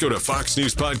Plus. Just go to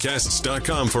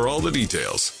foxnewspodcasts.com for all the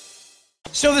details.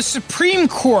 So the Supreme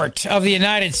Court of the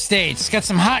United States got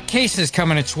some hot cases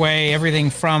coming its way, everything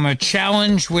from a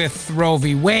challenge with Roe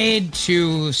v. Wade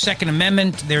to Second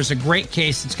Amendment. There's a great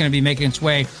case that's going to be making its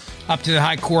way up to the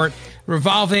High Court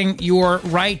revolving your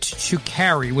right to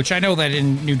carry, which I know that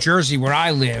in New Jersey, where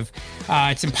I live,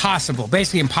 it's impossible,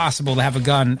 basically impossible to have a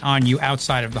gun on you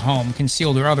outside of the home,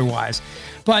 concealed or otherwise.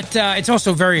 But it's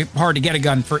also very hard to get a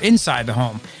gun for inside the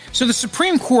home. So the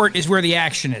Supreme Court is where the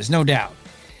action is, no doubt.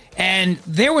 And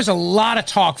there was a lot of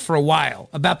talk for a while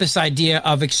about this idea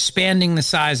of expanding the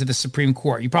size of the Supreme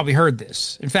Court. You probably heard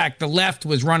this. In fact, the left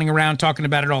was running around talking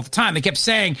about it all the time. They kept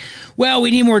saying, well, we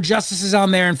need more justices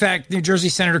on there. In fact, New Jersey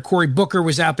Senator Cory Booker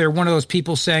was out there, one of those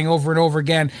people saying over and over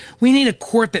again, we need a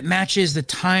court that matches the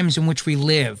times in which we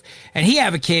live. And he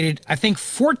advocated, I think,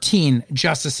 14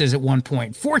 justices at one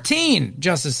point. 14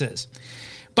 justices.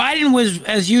 Biden was,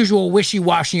 as usual,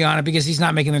 wishy-washy on it because he's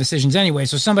not making the decisions anyway,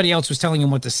 so somebody else was telling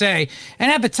him what to say. And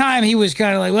at the time, he was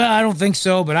kind of like, well, I don't think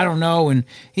so, but I don't know, and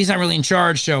he's not really in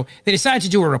charge. So they decided to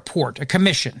do a report, a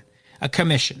commission,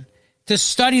 to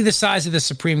study the size of the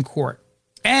Supreme Court.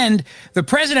 And the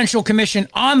Presidential Commission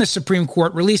on the Supreme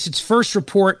Court released its first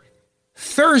report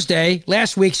Thursday,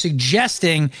 last week,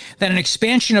 suggesting that an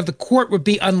expansion of the court would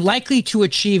be unlikely to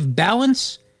achieve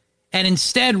balance and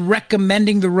instead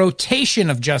recommending the rotation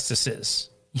of justices.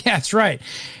 Yeah, that's right.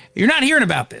 You're not hearing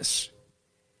about this.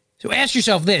 So ask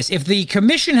yourself this. If the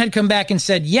commission had come back and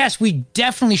said, yes, we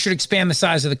definitely should expand the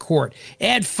size of the court,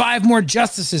 add 5 more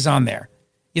justices on there,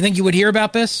 you think you would hear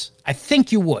about this? I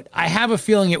think you would. I have a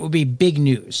feeling it would be big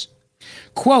news.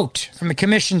 Quote from the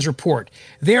commission's report,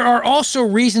 there are also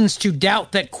reasons to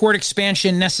doubt that court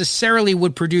expansion necessarily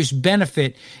would produce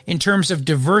benefit in terms of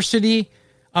diversity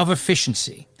of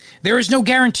efficiency. There is no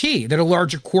guarantee that a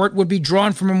larger court would be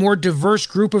drawn from a more diverse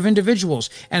group of individuals,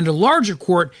 and a larger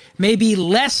court may be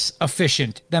less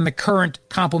efficient than the current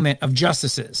complement of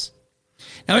justices.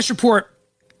 Now, this report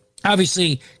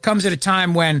obviously comes at a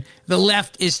time when the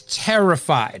left is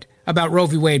terrified about Roe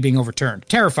v. Wade being overturned,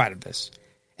 terrified of this.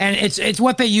 And it's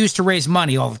what they use to raise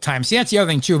money all the time. See, that's the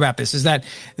other thing, too, about this, is that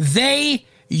they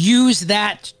use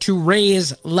that to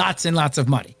raise lots and lots of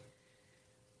money.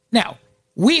 Now,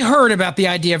 we heard about the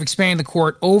idea of expanding the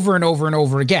court over and over and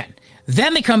over again.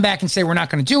 Then they come back and say, we're not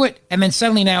going to do it. And then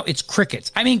suddenly now it's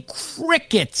crickets. I mean,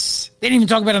 crickets. They didn't even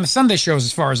talk about it on the Sunday shows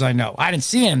as far as I know. I didn't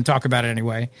see them talk about it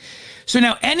anyway. So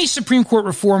now any Supreme Court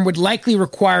reform would likely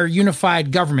require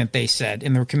unified government, they said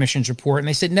in the commission's report. And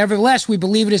they said, nevertheless, we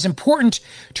believe it is important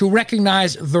to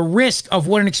recognize the risk of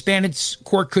what an expanded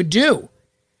court could do.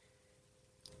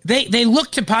 They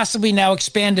look to possibly now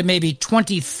expand to maybe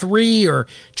 23 or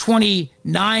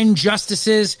 29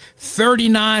 justices,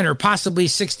 39 or possibly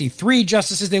 63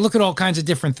 justices. They look at all kinds of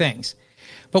different things.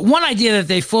 But one idea that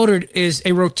they floated is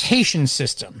a rotation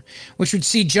system, which would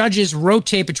see judges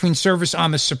rotate between service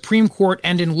on the Supreme Court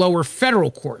and in lower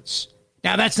federal courts.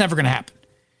 Now, that's never going to happen.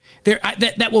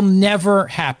 That will never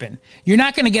happen. You're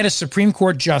not going to get a Supreme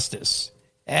Court justice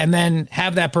and then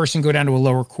have that person go down to a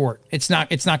lower court. It's not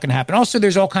going to happen. Also,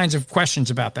 there's all kinds of questions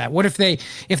about that. What if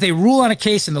they rule on a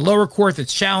case in the lower court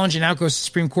that's challenged and now it goes to the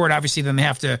Supreme Court? Obviously, then they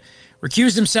have to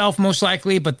recuse themselves most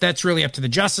likely, but that's really up to the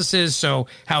justices. So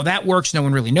how that works, no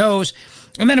one really knows.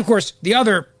 And then, of course, the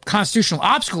other constitutional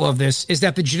obstacle of this is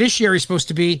that the judiciary is supposed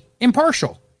to be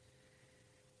impartial.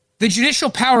 The judicial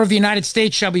power of the United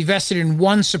States shall be vested in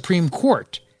one Supreme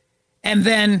Court and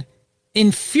then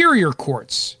inferior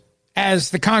courts,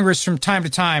 as the Congress from time to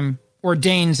time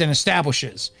ordains and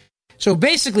establishes. So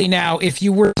basically now, if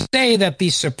you were to say that the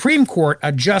Supreme Court,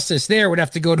 a justice there, would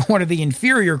have to go to one of the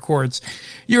inferior courts,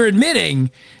 you're admitting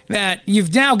that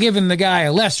you've now given the guy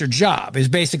a lesser job, is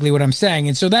basically what I'm saying.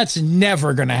 And so that's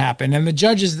never going to happen. And the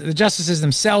justices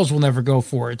themselves will never go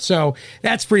for it. So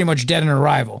that's pretty much dead on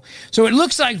arrival. So it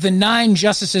looks like the 9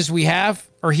 justices we have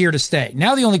are here to stay.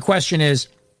 Now the only question is,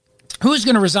 who's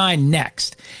going to resign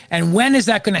next? And when is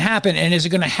that going to happen? And is it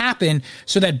going to happen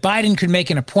so that Biden could make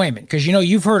an appointment? Because,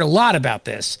 you've heard a lot about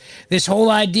this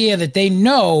whole idea that they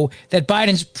know that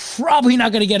Biden's probably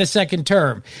not going to get a second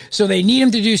term. So they need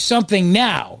him to do something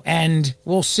now. And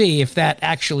we'll see if that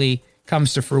actually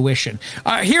comes to fruition.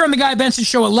 Here on the Guy Benson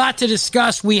Show, a lot to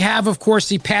discuss. We have, of course,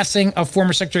 the passing of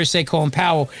former Secretary of State Colin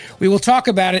Powell. We will talk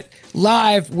about it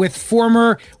live with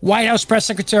former White House press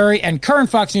secretary and current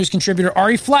Fox News contributor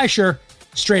Ari Fleischer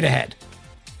straight ahead.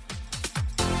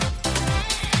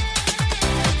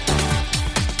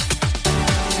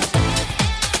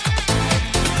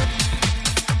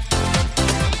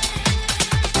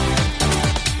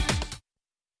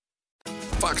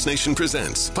 Fox Nation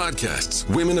Presents podcasts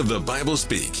Women of the Bible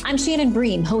Speak. I'm Shannon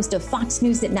Bream, host of Fox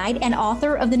News at Night and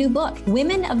author of the new book,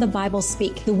 Women of the Bible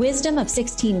Speak, the wisdom of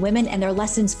 16 women and their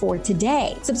lessons for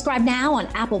today. Subscribe now on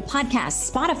Apple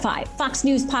Podcasts, Spotify,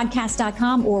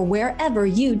 FoxNewsPodcast.com, or wherever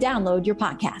you download your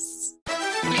podcasts.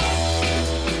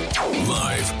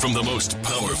 Live from the most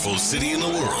powerful city in the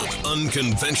world,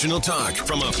 unconventional talk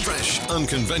from a fresh,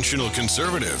 unconventional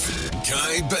conservative,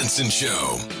 Guy Benson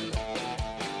Show.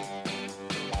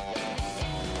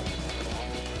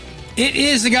 It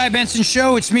is the Guy Benson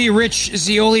Show. It's me, Rich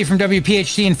Zeoli from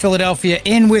WPHT in Philadelphia,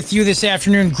 in with you this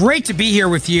afternoon. Great to be here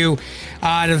with you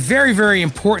on a very, very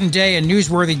important day, a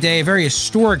newsworthy day, a very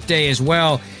historic day as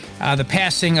well, the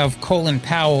passing of Colin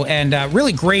Powell, and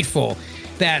really grateful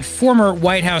that former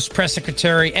White House press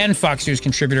secretary and Fox News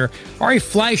contributor Ari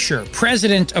Fleischer,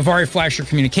 president of Ari Fleischer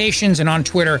Communications and on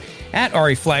Twitter at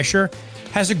Ari Fleischer,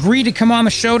 has agreed to come on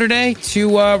the show today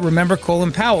to remember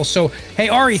Colin Powell. So, hey,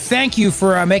 Ari, thank you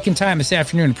for making time this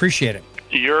afternoon. Appreciate it.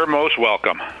 You're most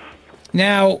welcome.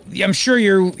 Now, I'm sure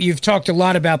you've talked a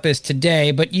lot about this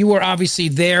today, but you were obviously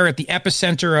there at the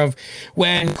epicenter of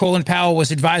when Colin Powell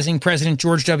was advising President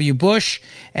George W. Bush.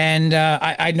 And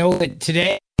I know that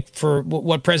today, for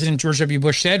what President George W.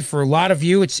 Bush said, for a lot of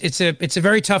you, it's a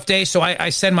very tough day. So I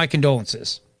send my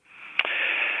condolences.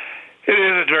 It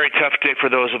is a very tough day for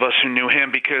those of us who knew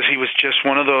him because he was just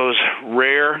one of those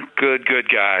rare, good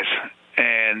guys.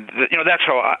 And, that's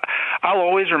how I'll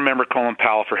always remember Colin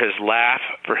Powell for his laugh,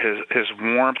 for his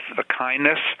warmth, the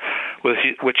kindness with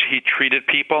which he treated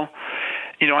people.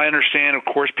 I understand, of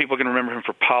course, people can remember him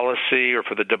for policy or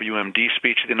for the WMD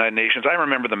speech at the United Nations. I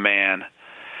remember the man.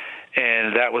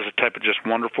 And that was the type of just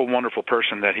wonderful, wonderful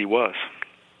person that he was.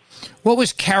 What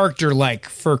was character like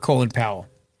for Colin Powell?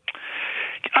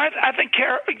 I think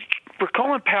for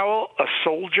Colin Powell, a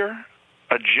soldier,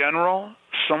 a general,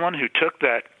 someone who took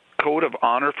that code of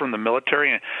honor from the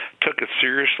military and took it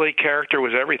seriously, character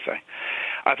was everything.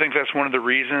 I think that's one of the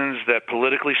reasons that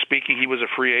politically speaking, he was a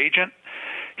free agent.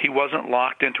 He wasn't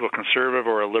locked into a conservative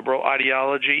or a liberal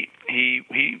ideology. He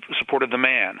supported the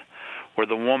man or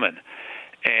the woman.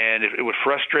 And it would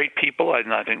frustrate people. I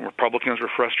think Republicans were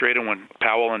frustrated when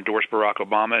Powell endorsed Barack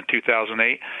Obama in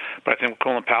 2008. But I think what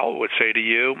Colin Powell would say to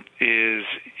you is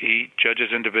he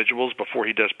judges individuals before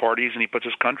he does parties, and he puts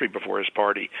his country before his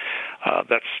party.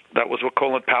 That was what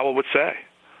Colin Powell would say.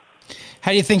 How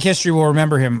do you think history will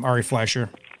remember him, Ari Fleischer?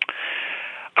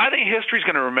 I think history is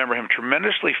going to remember him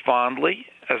tremendously fondly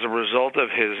as a result of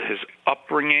his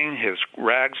upbringing, his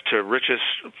rags to riches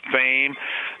fame,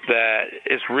 that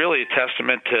is really a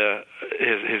testament to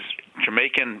his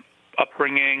Jamaican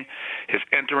upbringing, his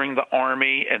entering the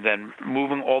Army, and then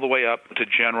moving all the way up to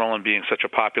general and being such a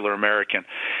popular American.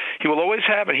 He will always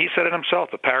have, and he said it himself,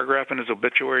 a paragraph in his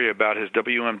obituary about his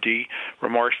WMD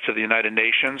remarks to the United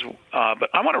Nations. But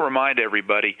I want to remind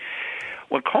everybody,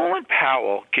 when Colin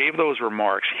Powell gave those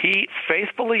remarks, he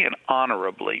faithfully and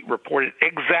honorably reported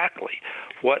exactly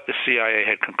what the CIA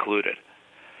had concluded.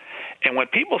 And when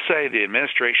people say the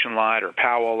administration lied or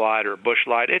Powell lied or Bush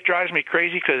lied, it drives me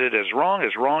crazy because it is wrong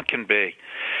as wrong can be.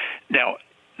 Now,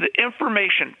 the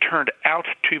information turned out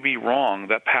to be wrong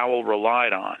that Powell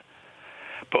relied on,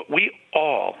 but we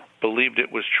all believed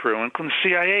it was true, and the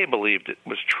CIA believed it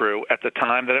was true at the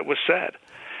time that it was said.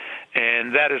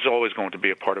 And that is always going to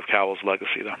be a part of Powell's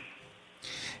legacy, though.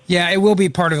 Yeah, it will be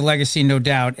part of the legacy, no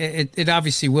doubt. It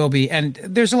obviously will be. And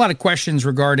there's a lot of questions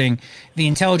regarding the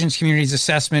intelligence community's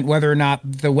assessment, whether or not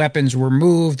the weapons were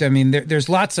moved. I mean, there's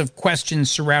lots of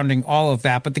questions surrounding all of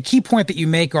that. But the key point that you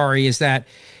make, Ari, is that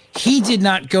he did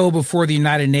not go before the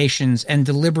United Nations and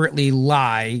deliberately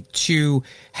lie to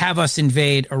have us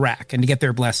invade Iraq and to get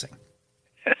their blessing.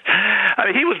 I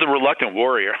mean, he was the reluctant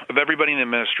warrior. Of everybody in the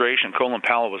administration, Colin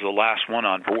Powell was the last one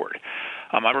on board.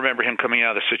 I remember him coming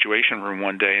out of the Situation Room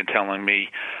one day and telling me,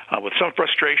 with some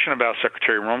frustration about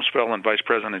Secretary Rumsfeld and Vice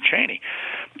President Cheney,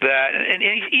 that, and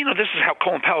this is how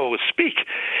Colin Powell would speak.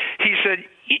 He said,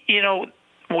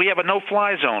 we have a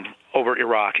no-fly zone over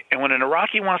Iraq, and when an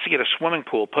Iraqi wants to get a swimming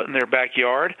pool put in their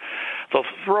backyard, they'll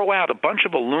throw out a bunch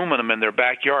of aluminum in their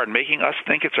backyard, making us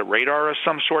think it's a radar of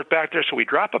some sort back there, so we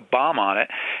drop a bomb on it,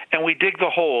 and we dig the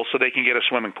hole so they can get a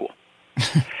swimming pool.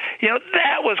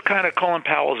 That was kind of Colin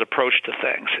Powell's approach to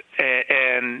things,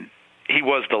 and he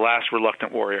was the last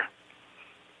reluctant warrior.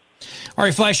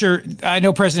 Ari Fleischer, I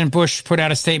know President Bush put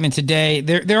out a statement today.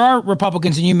 There are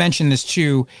Republicans, and you mentioned this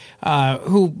too,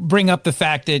 who bring up the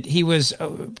fact that he was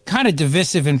kind of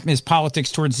divisive in his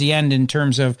politics towards the end in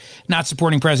terms of not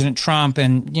supporting President Trump.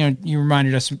 And, you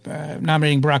reminded us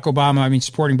nominating Barack Obama,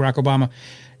 supporting Barack Obama.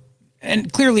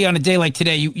 And clearly on a day like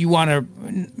today, you want to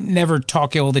never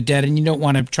talk ill of the dead, and you don't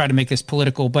want to try to make this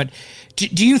political, but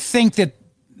do you think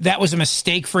that was a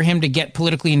mistake for him to get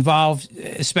politically involved,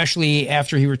 especially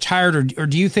after he retired, or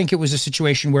do you think it was a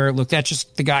situation where, look, that's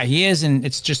just the guy he is, and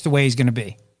it's just the way he's going to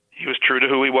be? He was true to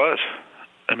who he was.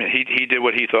 I mean, he did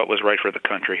what he thought was right for the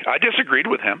country. I disagreed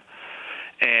with him,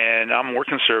 and I'm more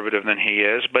conservative than he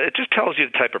is, but it just tells you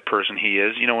the type of person he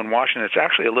is. You know, in Washington, it's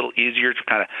actually a little easier to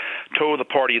kind of toe the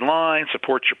party line,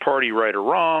 support your party right or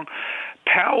wrong.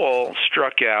 Powell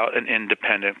struck out an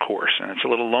independent course, and it's a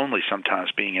little lonely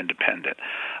sometimes being independent,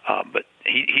 but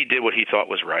he did what he thought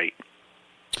was right.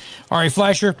 Ari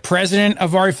Fleischer, president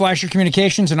of Ari Fleischer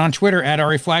Communications, and on Twitter at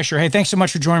Ari Fleischer. Hey, thanks so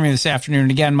much for joining me this afternoon.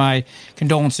 And again, my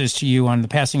condolences to you on the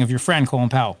passing of your friend, Colin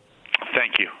Powell.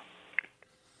 Thank you.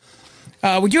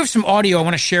 We do have some audio I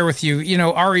want to share with you. You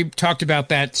know, Ari talked about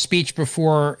that speech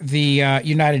before the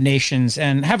United Nations,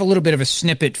 and have a little bit of a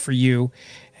snippet for you.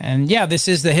 And yeah, this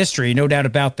is the history, no doubt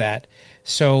about that.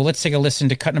 So let's take a listen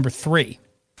to cut number 3.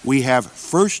 We have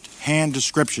first-hand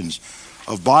descriptions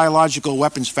of biological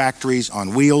weapons factories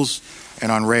on wheels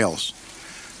and on rails.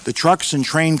 The trucks and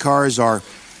train cars are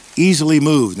easily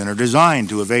moved and are designed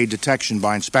to evade detection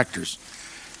by inspectors.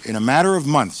 In a matter of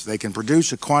months, they can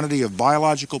produce a quantity of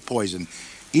biological poison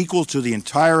equal to the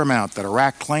entire amount that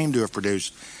Iraq claimed to have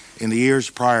produced in the years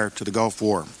prior to the Gulf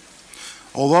War.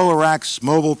 Although Iraq's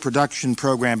mobile production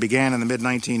program began in the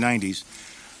mid-1990s,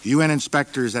 UN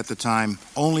inspectors at the time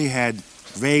only had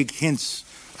vague hints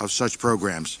of such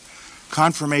programs.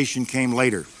 Confirmation came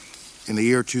later, in the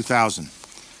year 2000.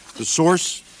 The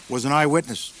source was an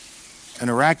eyewitness, an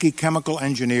Iraqi chemical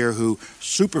engineer who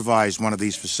supervised one of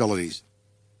these facilities.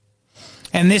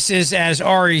 And this is, as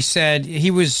Ari said,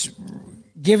 he was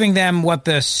giving them what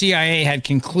the CIA had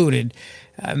concluded.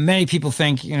 Many people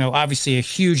think, you know, obviously a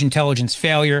huge intelligence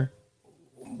failure.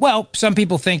 Well, some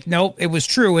people think, no, it was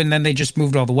true, and then they just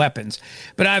moved all the weapons.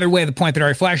 But either way, the point that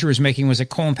Ari Fleischer was making was that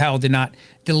Colin Powell did not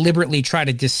deliberately try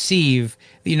to deceive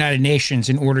the United Nations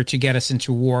in order to get us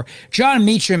into war. John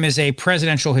Meacham is a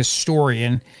presidential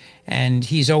historian, and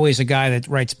he's always a guy that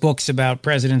writes books about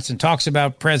presidents and talks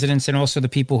about presidents and also the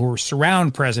people who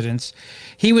surround presidents.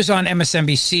 He was on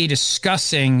MSNBC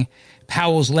discussing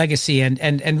Powell's legacy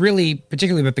and really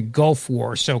particularly about the Gulf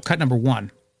War. So cut number 1.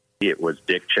 It was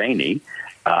Dick Cheney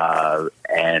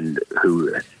and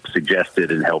who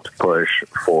suggested and helped push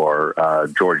for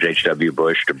George H.W.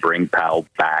 Bush to bring Powell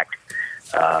back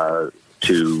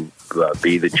to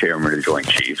be the chairman of the Joint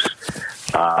Chiefs.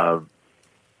 That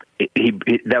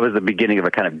was the beginning of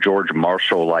a kind of George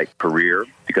Marshall-like career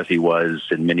because he was,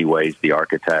 in many ways, the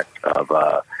architect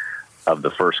of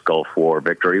the first Gulf War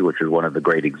victory, which is one of the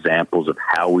great examples of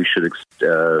how we should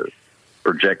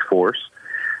project force.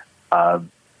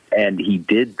 And he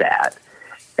did that.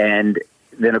 And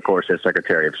then, of course, as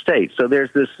Secretary of State. So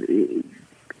there's this,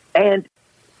 and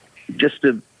just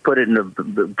to put it in a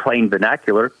plain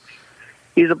vernacular,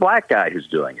 he's a black guy who's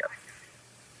doing it.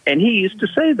 And he used to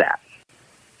say that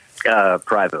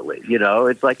privately. You know,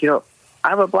 it's like, you know,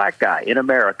 I'm a black guy in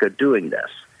America doing this.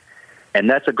 And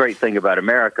that's a great thing about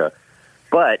America.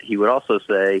 But he would also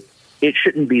say it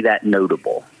shouldn't be that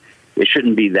notable. It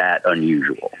shouldn't be that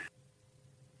unusual.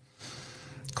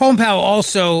 Colin Powell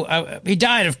also, he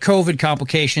died of COVID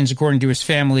complications, according to his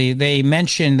family. They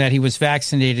mentioned that he was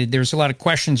vaccinated. There's a lot of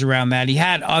questions around that. He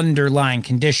had underlying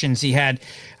conditions. He had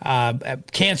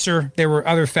cancer. There were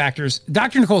other factors.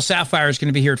 Dr. Nicole Saphier is going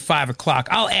to be here at 5 o'clock.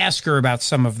 I'll ask her about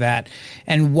some of that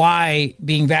and why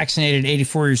being vaccinated at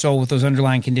 84 years old with those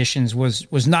underlying conditions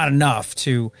was not enough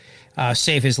to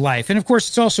save his life. And, of course,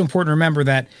 it's also important to remember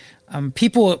that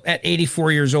people at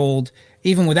 84 years old,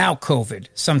 even without COVID,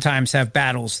 sometimes have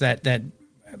battles that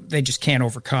they just can't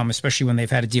overcome, especially when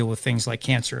they've had to deal with things like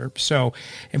cancer. So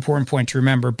important point to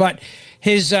remember. But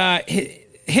his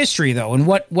history, though, and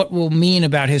what will mean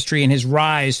about history and his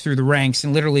rise through the ranks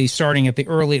and literally starting at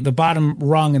the bottom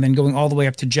rung and then going all the way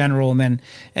up to general and then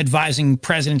advising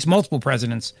presidents, multiple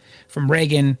presidents, from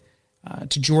Reagan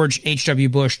to George H.W.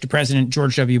 Bush to President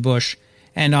George W. Bush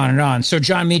and on and on. So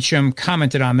John Meacham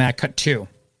commented on that, cut 2.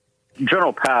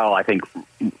 General Powell, I think,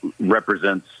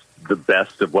 represents the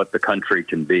best of what the country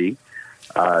can be.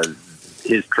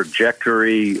 His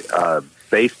trajectory,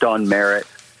 based on merit,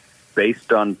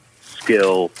 based on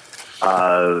skill,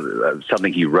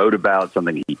 something he wrote about,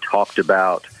 something he talked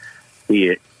about.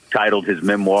 He titled his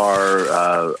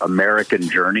memoir American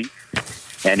Journey.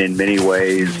 And in many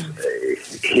ways,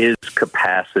 his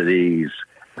capacities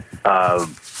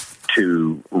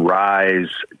to rise,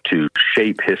 to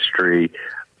shape history,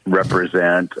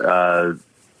 represent the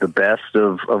best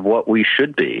of what we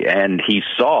should be. And he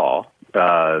saw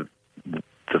that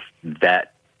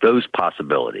those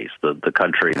possibilities, the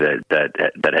country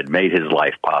that had made his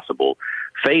life possible,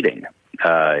 fading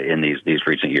in these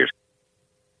recent years.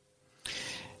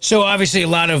 So obviously a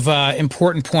lot of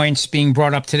important points being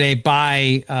brought up today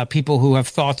by people who have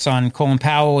thoughts on Colin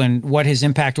Powell and what his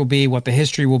impact will be, what the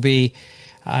history will be,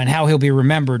 and how he'll be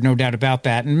remembered, no doubt about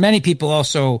that. And many people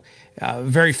also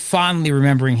very fondly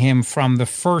remembering him from the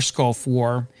first Gulf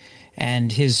War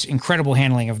and his incredible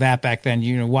handling of that back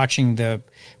then, watching the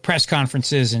press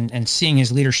conferences and seeing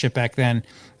his leadership back then.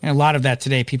 And a lot of that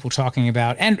today, people talking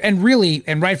about, and really,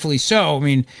 and rightfully so, I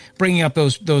mean, bringing up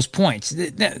those points.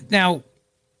 Now,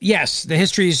 yes, the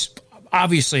history is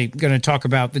obviously going to talk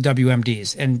about the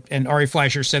WMDs, and Ari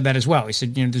Fleischer said that as well. He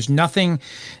said, there's nothing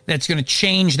that's going to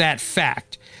change that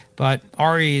fact. But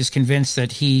Ari is convinced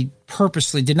that he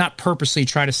did not purposely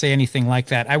try to say anything like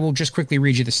that. I will just quickly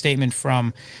read you the statement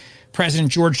from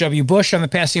President George W. Bush on the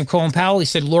passing of Colin Powell. He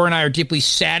said, Laura and I are deeply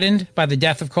saddened by the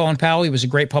death of Colin Powell. He was a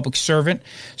great public servant,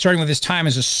 starting with his time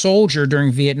as a soldier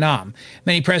during Vietnam.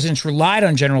 Many presidents relied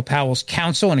on General Powell's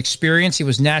counsel and experience. He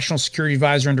was National Security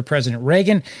Advisor under President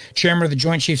Reagan, Chairman of the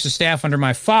Joint Chiefs of Staff under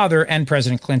my father and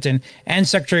President Clinton, and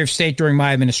Secretary of State during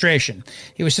my administration.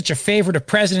 He was such a favorite of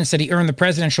presidents that he earned the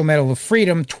Presidential Medal of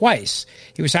Freedom twice.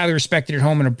 He was highly respected at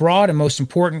home and abroad, and most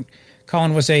important,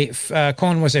 Colin was a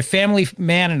family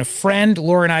man and a friend.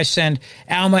 Laura and I send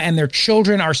Alma and their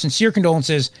children our sincere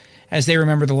condolences as they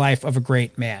remember the life of a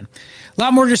great man. A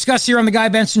lot more to discuss here on The Guy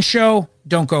Benson Show.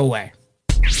 Don't go away.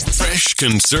 Fresh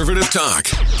conservative talk.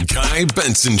 Guy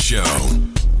Benson Show.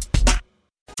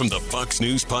 From the Fox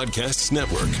News Podcasts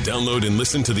Network, download and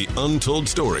listen to The Untold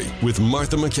Story with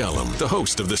Martha McCallum. The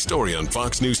host of The Story on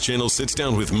Fox News Channel sits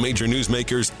down with major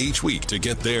newsmakers each week to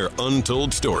get their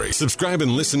untold story. Subscribe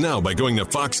and listen now by going to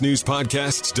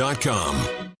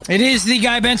foxnewspodcasts.com. It is The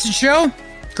Guy Benson Show.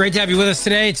 Great to have you with us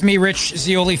today. It's me, Rich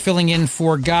Zeoli, filling in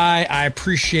for Guy. I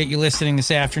appreciate you listening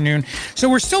this afternoon. So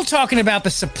we're still talking about the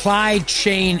supply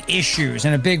chain issues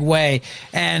in a big way,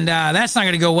 and that's not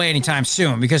going to go away anytime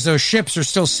soon because those ships are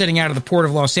still sitting out of the port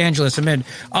of Los Angeles amid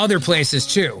other places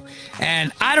too.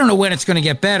 And I don't know when it's going to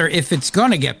get better, if it's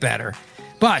going to get better.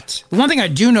 But the one thing I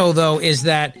do know, though, is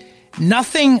that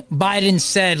nothing Biden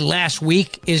said last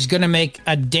week is going to make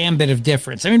a damn bit of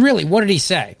difference. I mean, really, what did he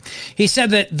say? He said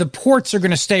that the ports are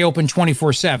going to stay open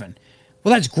 24/7.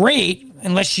 Well, that's great,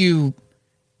 unless you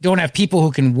don't have people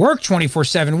who can work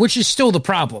 24/7, which is still the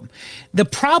problem. The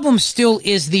problem still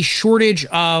is the shortage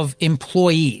of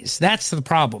employees. That's the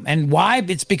problem. And why?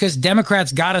 It's because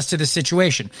Democrats got us to this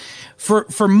situation. For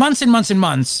months and months and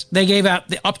months, they gave out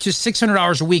up to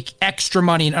 $600 a week extra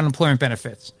money in unemployment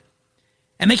benefits.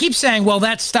 And they keep saying, well,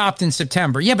 that stopped in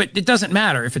September. Yeah, but it doesn't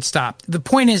matter if it stopped. The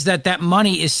point is that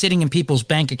money is sitting in people's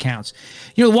bank accounts.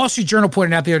 The Wall Street Journal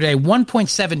pointed out the other day,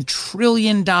 $1.7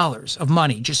 trillion of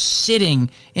money just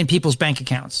sitting in people's bank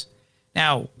accounts.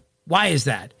 Now, why is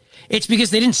that? It's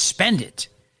because they didn't spend it.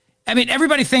 I mean,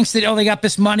 everybody thinks that, they got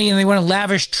this money and they went on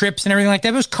lavish trips and everything like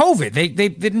that. It was COVID. They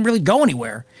didn't really go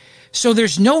anywhere. So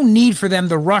there's no need for them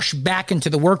to rush back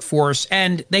into the workforce,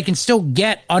 and they can still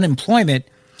get unemployment.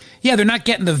 Yeah, they're not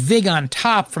getting the VIG on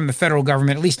top from the federal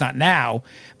government, at least not now,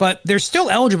 but they're still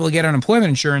eligible to get unemployment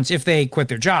insurance if they quit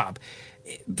their job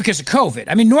because of COVID.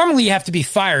 I mean, normally you have to be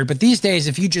fired, but these days,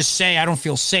 if you just say, I don't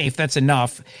feel safe, that's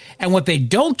enough. And what they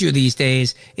don't do these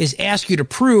days is ask you to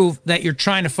prove that you're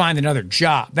trying to find another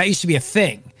job. That used to be a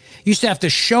thing. You used to have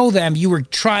to show them you were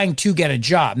trying to get a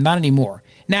job. Not anymore.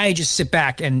 Now you just sit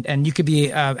back and you could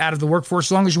be out of the workforce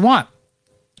as long as you want.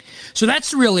 So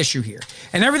that's the real issue here.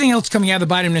 And everything else coming out of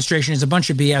the Biden administration is a bunch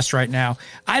of BS right now.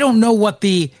 I don't know what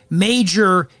the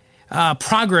major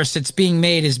progress that's being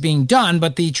made is being done,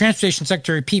 but the Transportation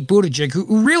Secretary, Pete Buttigieg,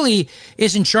 who really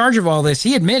is in charge of all this,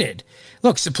 he admitted,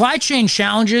 look, supply chain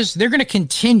challenges, they're going to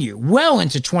continue well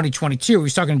into 2022. He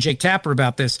was talking to Jake Tapper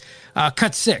about this.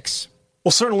 Cut 6.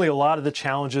 Well, certainly a lot of the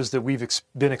challenges that we've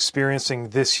been experiencing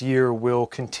this year will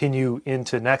continue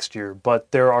into next year, but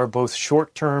there are both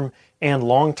short-term and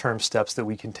long-term steps that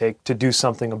we can take to do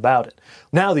something about it.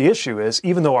 Now the issue is,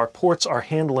 even though our ports are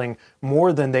handling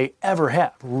more than they ever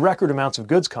have, record amounts of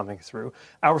goods coming through,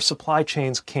 our supply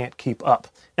chains can't keep up.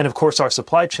 And of course, our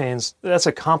supply chains, that's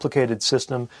a complicated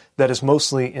system that is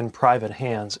mostly in private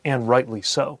hands, and rightly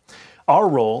so. Our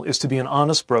role is to be an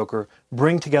honest broker,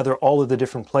 bring together all of the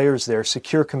different players there,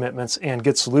 secure commitments, and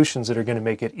get solutions that are going to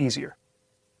make it easier.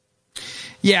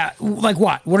 Yeah, like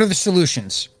what? What are the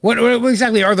solutions? What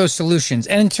exactly are those solutions?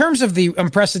 And in terms of the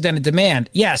unprecedented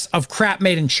demand, yes, of crap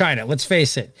made in China, let's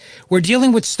face it. We're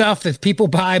dealing with stuff that people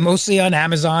buy mostly on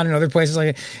Amazon and other places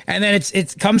like that. And then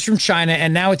it comes from China,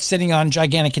 and now it's sitting on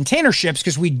gigantic container ships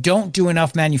because we don't do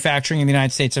enough manufacturing in the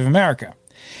United States of America.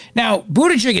 Now,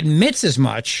 Buttigieg admits as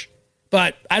much,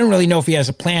 but I don't really know if he has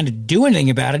a plan to do anything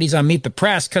about it. He's on Meet the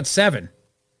Press, cut 7.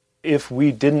 If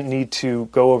we didn't need to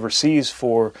go overseas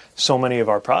for so many of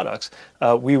our products,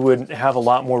 we would have a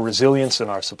lot more resilience in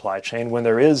our supply chain when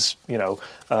there is,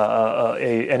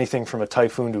 anything from a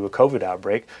typhoon to a COVID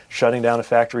outbreak, shutting down a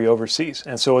factory overseas.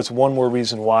 And so it's one more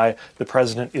reason why the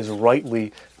president is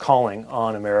rightly calling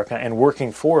on America and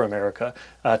working for America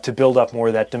to build up more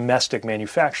of that domestic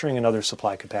manufacturing and other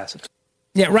supply capacity.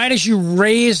 Yeah, right as you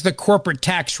raise the corporate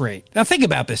tax rate. Now think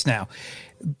about this now.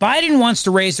 Biden wants to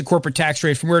raise the corporate tax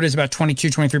rate from where it is about 22,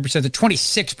 23% to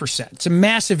 26%. It's a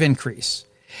massive increase.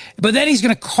 But then he's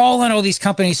going to call on all these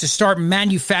companies to start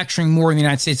manufacturing more in the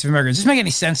United States of America. Does this make any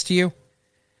sense to you?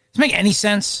 Does this make any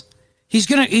sense? He's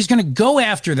gonna go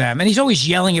after them, and he's always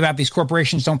yelling about these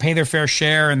corporations don't pay their fair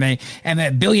share, and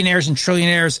the billionaires and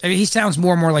trillionaires. I mean, he sounds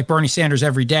more and more like Bernie Sanders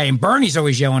every day, and Bernie's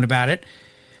always yelling about it.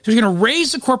 So he's going to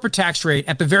raise the corporate tax rate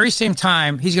at the very same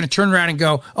time. He's going to turn around and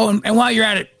go, oh, and while you're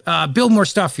at it, build more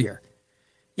stuff here.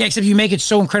 Yeah, except you make it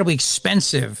so incredibly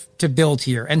expensive to build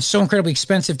here and so incredibly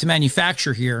expensive to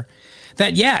manufacture here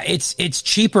that, yeah, it's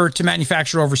cheaper to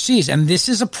manufacture overseas. And this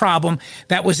is a problem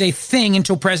that was a thing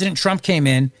until President Trump came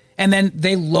in, and then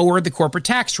they lowered the corporate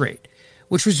tax rate,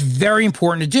 which was very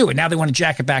important to do. And now they want to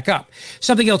jack it back up.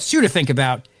 Something else, too, to think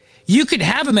about. You could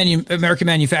have American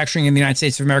manufacturing in the United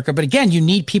States of America, but again, you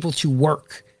need people to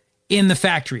work in the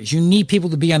factories. You need people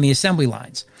to be on the assembly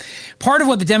lines. Part of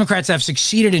what the Democrats have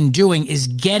succeeded in doing is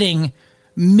getting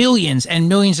millions and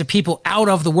millions of people out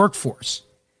of the workforce.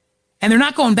 And they're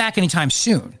not going back anytime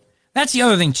soon. That's the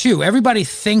other thing, too. Everybody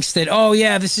thinks that, oh,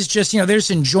 yeah, this is just, they're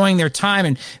just enjoying their time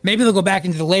and maybe they'll go back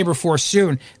into the labor force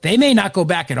soon. They may not go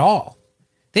back at all.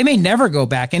 They may never go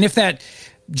back. And if that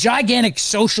gigantic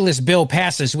socialist bill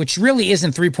passes, which really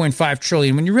isn't $3.5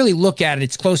 trillion. When you really look at it,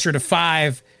 it's closer to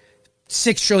 $5-6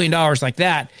 trillion like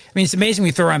that. I mean, it's amazing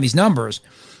we throw around these numbers,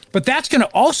 but that's going to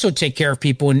also take care of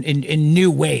people in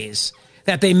new ways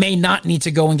that they may not need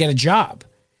to go and get a job.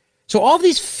 So all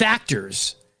these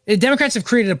factors, the Democrats have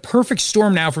created a perfect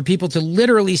storm now for people to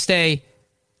literally stay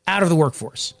out of the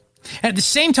workforce. At the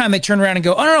same time, they turn around and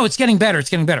go, oh, no, it's getting better. It's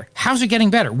getting better. How's it getting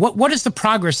better? What is the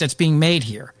progress that's being made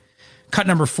here? Cut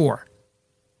number 4.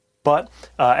 But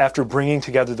after bringing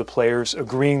together the players,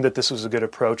 agreeing that this was a good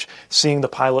approach, seeing the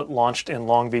pilot launched in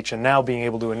Long Beach, and now being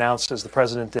able to announce, as the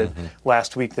president did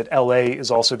last week, that L.A.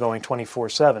 is also going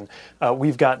 24/7,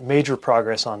 we've got major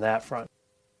progress on that front.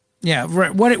 Yeah,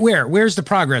 right. Where's the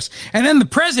progress? And then the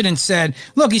president said,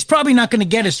 look, he's probably not going to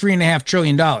get his $3.5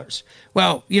 trillion.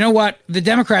 Well, you know what? The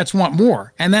Democrats want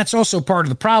more. And that's also part of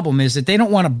the problem is that they don't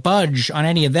want to budge on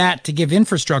any of that to give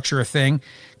infrastructure a thing.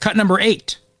 Cut number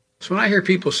 8. So when I hear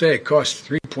people say it costs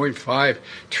 $3.5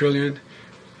 trillion, and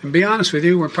to be honest with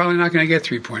you, we're probably not going to get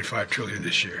 $3.5 trillion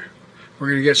this year. We're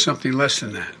going to get something less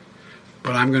than that.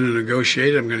 But I'm going to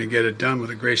negotiate it. I'm going to get it done with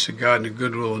the grace of God and the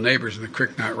goodwill of neighbors, and the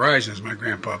creek not rise, as my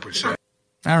grandpa would say.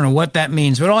 I don't know what that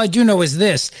means, but all I do know is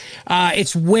this.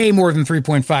 It's way more than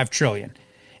 $3.5 trillion.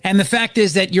 And the fact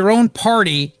is that your own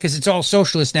party, because it's all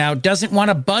socialist now, doesn't want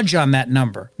to budge on that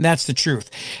number. That's the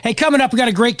truth. Hey, coming up, we got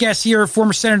a great guest here.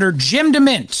 Former Senator Jim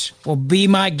DeMint will be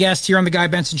my guest here on The Guy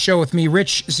Benson Show with me.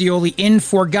 Rich Zeoli in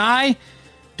for Guy.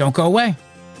 Don't go away.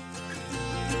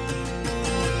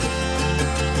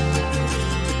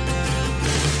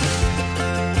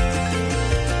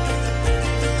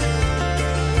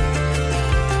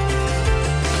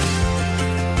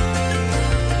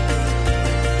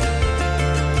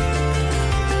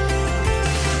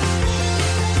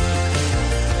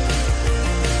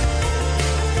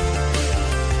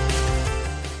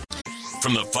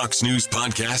 From the Fox News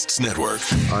Podcasts Network.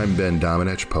 I'm Ben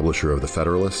Domenech, publisher of The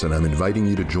Federalist, and I'm inviting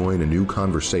you to join a new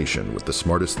conversation with the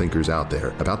smartest thinkers out there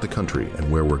about the country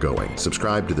and where we're going.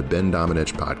 Subscribe to the Ben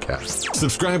Domenech Podcast.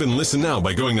 Subscribe and listen now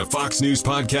by going to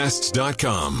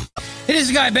foxnewspodcasts.com. It is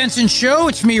the Guy Benson Show.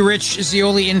 It's me, Rich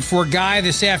Zeoli, in for Guy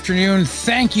this afternoon.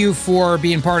 Thank you for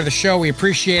being part of the show. We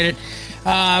appreciate it.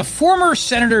 Former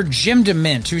Senator Jim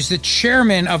DeMint, who's the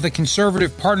chairman of the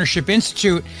Conservative Partnership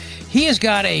Institute, he has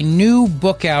got a new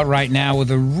book out right now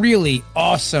with a really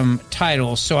awesome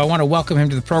title. So I want to welcome him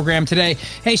to the program today.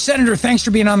 Hey, Senator, thanks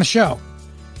for being on the show.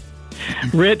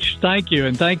 Rich, thank you.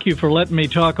 And thank you for letting me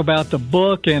talk about the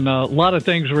book and a lot of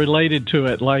things related to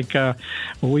it. Like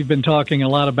we've been talking a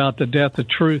lot about the death of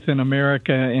truth in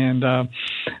America. And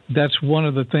that's one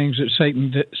of the things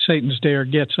that Satan's Dare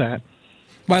gets at.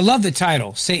 Well, I love the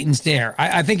title, Satan's Dare.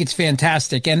 I think it's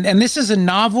fantastic. And this is a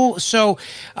novel. So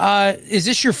is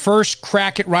this your first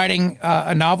crack at writing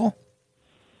a novel?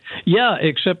 Yeah,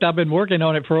 except I've been working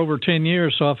on it for over 10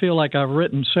 years, so I feel like I've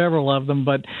written several of them.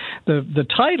 But the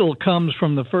title comes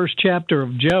from the first chapter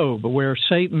of Job, where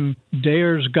Satan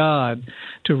dares God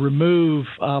to remove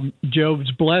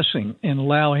Job's blessing and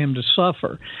allow him to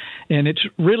suffer. And it's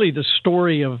really the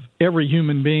story of every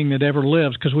human being that ever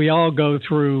lives, because we all go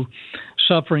through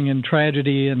suffering and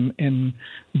tragedy and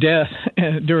death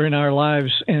during our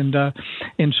lives, and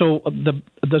so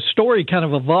the story kind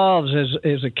of evolves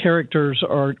as the characters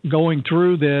are going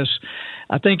through this.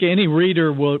 I think any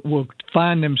reader will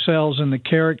find themselves in the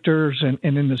characters and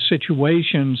in the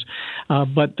situations,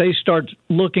 but they start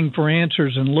looking for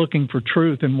answers and looking for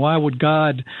truth. And why would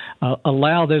God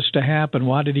allow this to happen?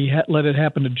 Why did He let it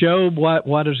happen to Job?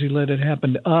 Why does He let it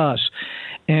happen to us?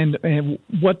 And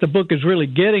what the book is really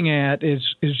getting at is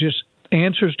just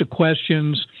answers to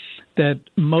questions that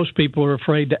most people are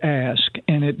afraid to ask.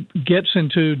 And it gets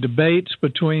into debates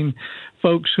between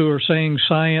folks who are saying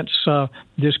science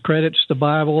discredits the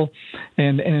Bible,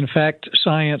 and in fact,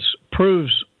 science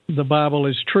proves the Bible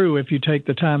is true if you take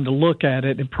the time to look at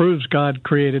it. It proves God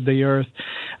created the earth,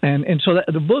 and so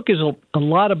the book is a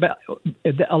lot of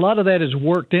that is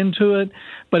worked into it,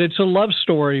 but it's a love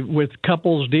story with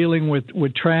couples dealing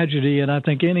with tragedy, and I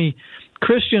think any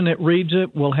Christian that reads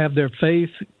it will have their faith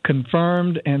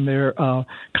confirmed and their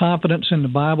confidence in the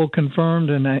Bible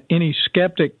confirmed, and any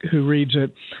skeptic who reads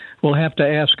it will have to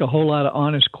ask a whole lot of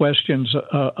honest questions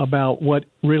about what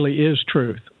really is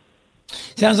truth.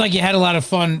 Sounds like you had a lot of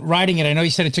fun writing it. I know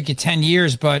you said it took you 10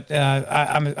 years, but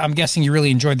I'm guessing you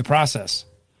really enjoyed the process.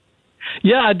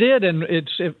 Yeah, I did, and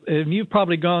and you've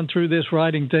probably gone through this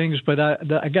writing things, but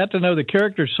I got to know the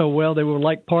characters so well. They were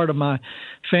like part of my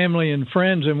family and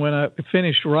friends, and when I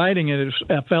finished writing it,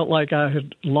 I felt like I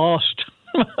had lost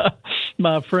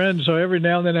my friends, so every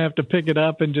now and then I have to pick it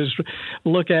up and just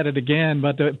look at it again.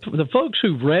 But the folks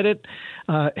who've read it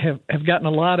have gotten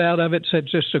a lot out of it. So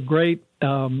it's just a great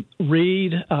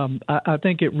read. I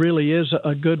think it really is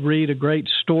a good read, a great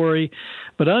story.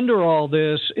 But under all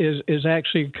this is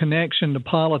actually a connection to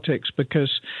politics,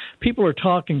 because people are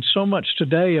talking so much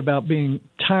today about being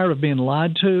tired of being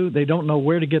lied to. They don't know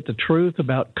where to get the truth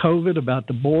about COVID, about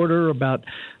the border, about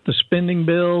the spending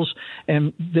bills.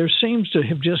 And there seems to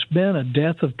have just been a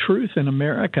death of truth in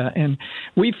America. And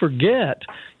we forget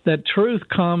that truth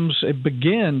it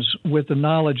begins with the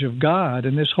knowledge of God,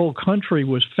 and this whole country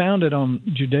was founded on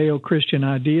Judeo-Christian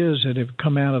ideas that have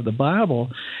come out of the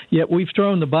Bible, yet we've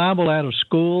thrown the Bible out of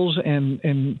schools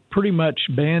and pretty much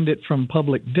banned it from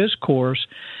public discourse.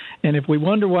 And if we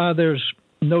wonder why there's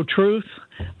no truth,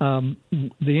 the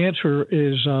answer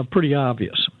is pretty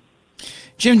obvious.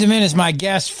 Jim DeMint is my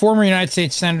guest, former United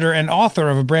States Senator and author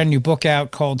of a brand new book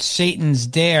out called Satan's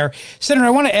Dare. Senator,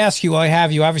 I want to ask you while I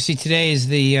have you, obviously today is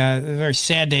the very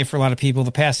sad day for a lot of people,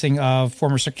 the passing of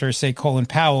former Secretary of State Colin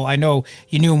Powell. I know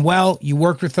you knew him well, you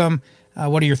worked with him.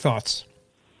 What are your thoughts?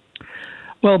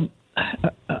 Well,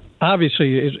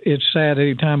 obviously it's sad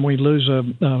anytime we lose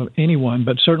anyone,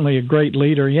 but certainly a great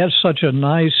leader. He has such a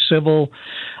nice, civil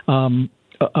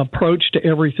approach to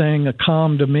everything, a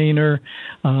calm demeanor.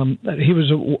 He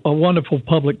was a wonderful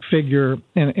public figure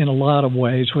in a lot of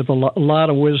ways, with a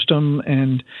lot of wisdom,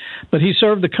 but he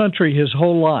served the country his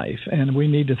whole life, and we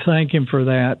need to thank him for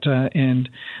that.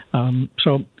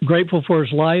 So grateful for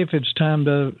his life. It's time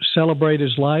to celebrate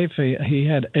his life. He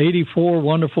had 84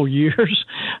 wonderful years,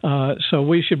 so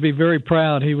we should be very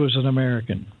proud he was an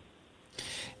American.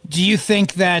 Do you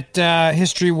think that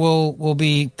history will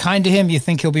be kind to him? Do you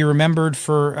think he'll be remembered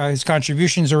for his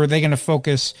contributions, or are they going to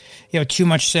focus, too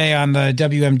much, say, on the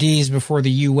WMDs before the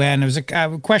UN? It was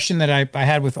a question that I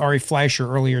had with Ari Fleischer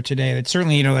earlier today. That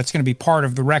certainly, that's going to be part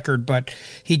of the record, but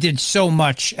he did so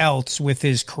much else with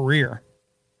his career.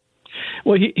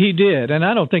 Well, he did, and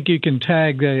I don't think you can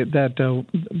tag that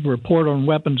report on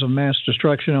weapons of mass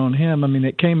destruction on him. I mean,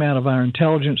 it came out of our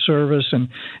intelligence service, and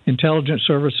intelligence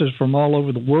services from all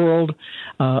over the world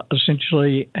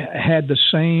essentially had the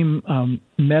same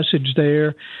message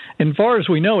there. And as far as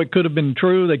we know, it could have been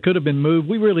true. They could have been moved.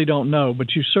 We really don't know,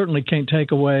 but you certainly can't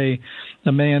take away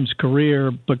the man's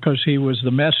career because he was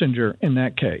the messenger in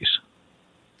that case.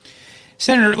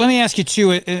 Senator, let me ask you,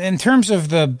 too, in terms of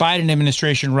the Biden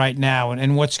administration right now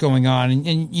and what's going on,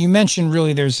 and you mentioned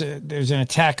really there's an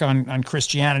attack on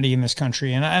Christianity in this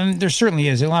country, and there certainly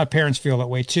is. A lot of parents feel that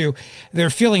way, too. They're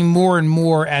feeling more and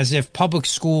more as if public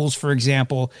schools, for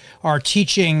example, are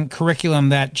teaching curriculum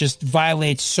that just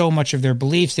violates so much of their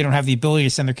beliefs. They don't have the ability to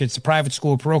send their kids to private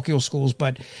school, parochial schools,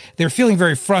 but they're feeling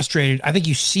very frustrated. I think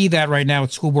you see that right now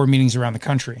at school board meetings around the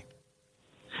country.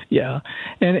 Yeah,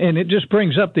 and it just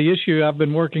brings up the issue I've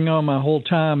been working on my whole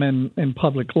time in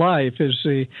public life is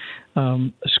the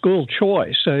school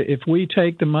choice. If we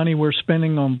take the money we're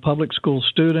spending on public school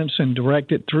students and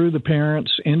direct it through the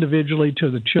parents individually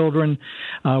to the children,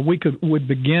 we would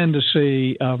begin to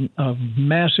see a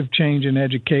massive change in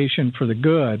education for the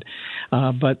good.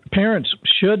 But parents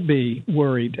should be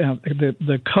worried.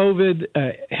 The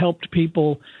COVID helped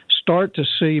people start to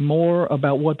see more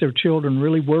about what their children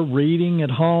really were reading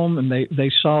at home, and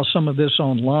they saw some of this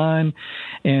online,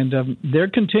 and they're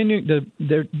continuing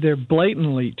they're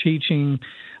blatantly teaching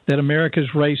that America's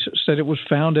racist, that it was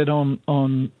founded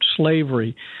on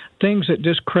slavery, things that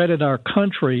discredit our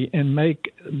country and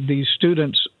make these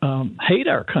students hate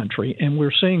our country, and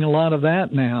we're seeing a lot of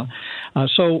that now.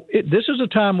 So this is a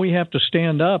time we have to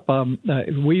stand up.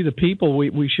 We, the people,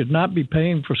 we should not be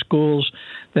paying for schools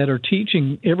that are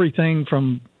teaching everything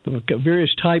from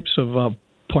various types of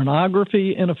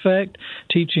pornography, in effect,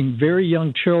 teaching very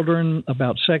young children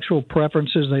about sexual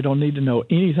preferences they don't need to know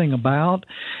anything about,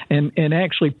 and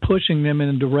actually pushing them in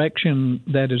a direction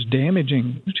that is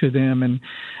damaging to them.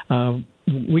 And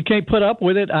we can't put up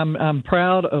with it. I'm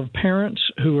proud of parents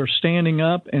who are standing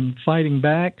up and fighting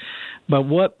back. But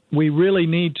what we really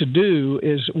need to do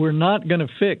is we're not going to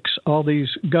fix all these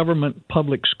government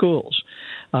public schools.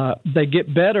 They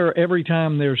get better every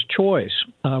time there's choice.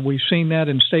 We've seen that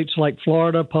in states like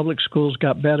Florida. Public schools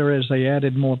got better as they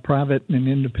added more private and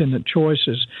independent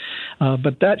choices.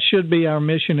 But that should be our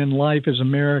mission in life as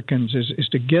Americans, is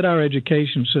to get our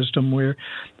education system where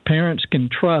parents can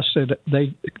trust that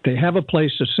they have a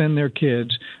place to send their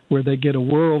kids where they get a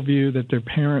worldview that their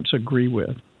parents agree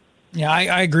with. Yeah,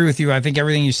 I agree with you. I think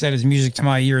everything you said is music to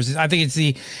my ears. I think it's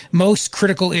the most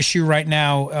critical issue right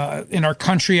now in our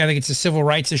country. I think it's a civil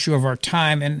rights issue of our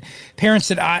time. And parents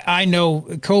that I know,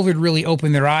 COVID really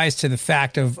opened their eyes to the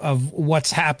fact of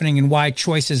what's happening and why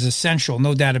choice is essential.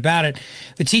 No doubt about it.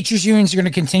 The teachers' unions are going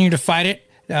to continue to fight it.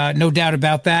 No doubt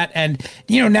about that. And,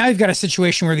 now you've got a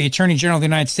situation where the Attorney General of the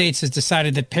United States has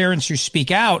decided that parents who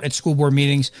speak out at school board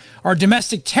meetings are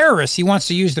domestic terrorists. He wants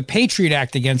to use the Patriot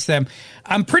Act against them.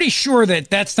 I'm pretty sure that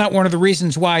that's not one of the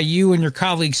reasons why you and your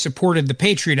colleagues supported the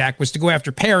Patriot Act, was to go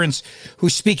after parents who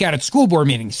speak out at school board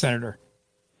meetings, Senator.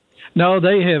 No,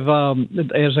 they have,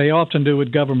 as they often do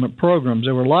with government programs,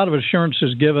 there were a lot of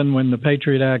assurances given when the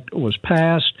Patriot Act was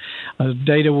passed.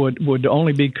 Data would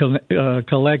only be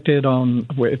collected on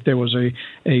if there was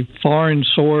a foreign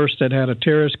source that had a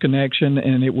terrorist connection,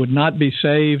 and it would not be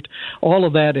saved. All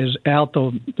of that is out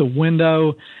the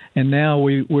window, and now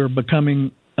we're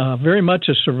becoming very much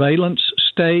a surveillance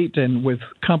state, and with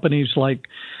companies like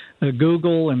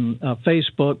Google and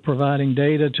Facebook providing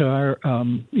data to our,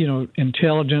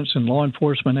 intelligence and law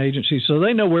enforcement agencies, so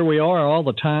they know where we are all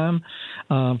the time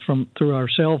through our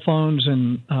cell phones,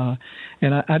 and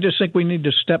I just think we need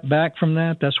to step back from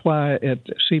that. That's why at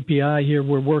CPI here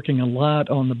we're working a lot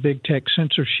on the big tech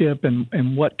censorship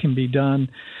and what can be done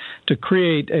to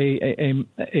create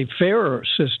a fairer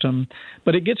system.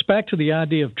 But it gets back to the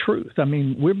idea of truth. I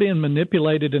mean, we're being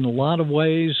manipulated in a lot of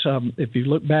ways. If you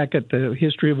look back at the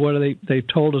history of what they've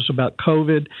told us about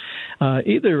COVID,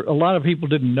 either a lot of people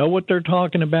didn't know what they're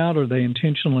talking about or they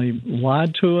intentionally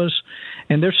lied to us,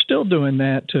 and they're still doing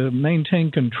that to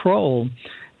maintain control.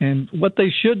 And what they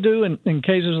should do in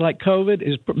cases like COVID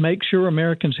is make sure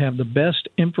Americans have the best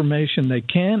information they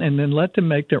can, and then let them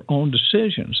make their own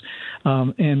decisions.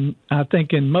 And I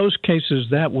think in most cases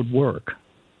that would work.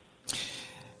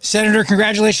 Senator,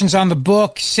 congratulations on the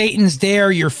book, Satan's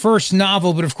Dare, your first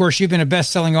novel, but of course you've been a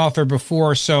best-selling author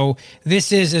before, so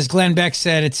this is, as Glenn Beck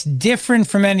said, it's different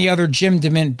from any other Jim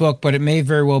DeMint book, but it may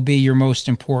very well be your most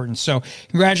important. So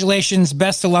congratulations,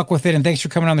 best of luck with it, and thanks for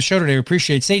coming on the show today. We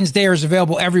appreciate it. Satan's Dare is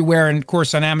available everywhere, and of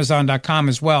course on Amazon.com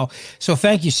as well. So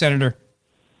thank you, Senator.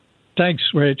 Thanks,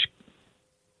 Rich.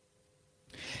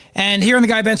 And here on the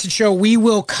Guy Benson Show, we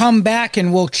will come back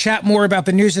and we'll chat more about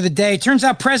the news of the day. Turns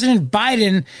out President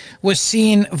Biden was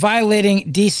seen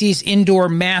violating D.C.'s indoor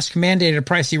mask mandate at a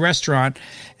pricey restaurant.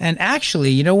 And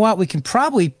actually, you know what? We can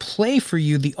probably play for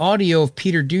you the audio of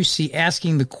Peter Doocy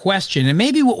asking the question. And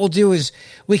maybe what we'll do is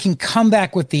we can come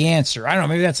back with the answer. I don't know.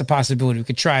 Maybe that's a possibility. We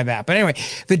could try that. But anyway,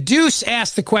 the Deuce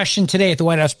asked the question today at the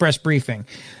White House press briefing.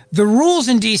 The rules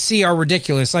in D.C. are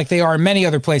ridiculous, like they are in many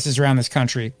other places around this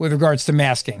country with regards to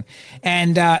masking.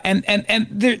 And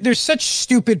there's such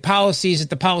stupid policies that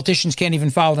the politicians can't even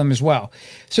follow them as well.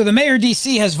 So the mayor of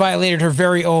D.C. has violated her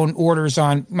very own orders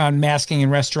on masking in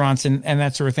restaurants and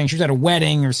that sort of thing. She was at a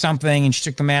wedding or something and she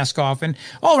took the mask off. And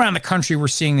all around the country, we're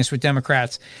seeing this with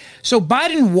Democrats. So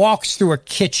Biden walks through a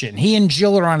kitchen. He and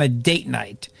Jill are on a date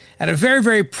night. at a very,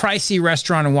 very pricey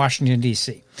restaurant in Washington,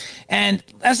 D.C. And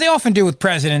as they often do with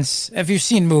presidents, if you've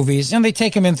seen movies, they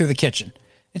take them in through the kitchen.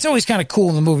 It's always kind of cool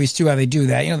in the movies, too, how they do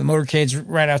that. The motorcade's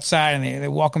right outside, and they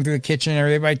walk them through the kitchen, and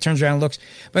everybody turns around and looks.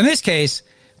 But in this case,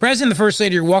 President and the First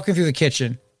Lady are walking through the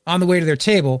kitchen on the way to their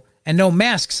table, and no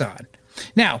masks on.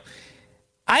 Now,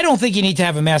 I don't think you need to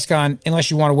have a mask on unless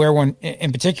you want to wear one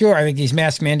in particular. I think these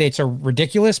mask mandates are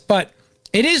ridiculous, but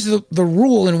it is the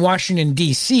rule in Washington,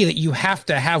 D.C. that you have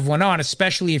to have one on,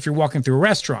 especially if you're walking through a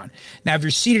restaurant. Now, if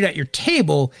you're seated at your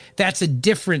table, that's a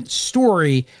different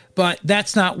story, but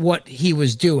that's not what he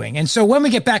was doing. And so when we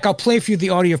get back, I'll play for you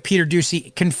the audio of Peter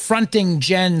Doocy confronting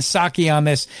Jen Psaki on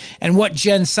this and what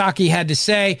Jen Psaki had to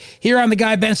say here on The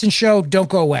Guy Benson Show. Don't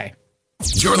go away.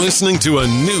 You're listening to a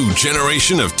new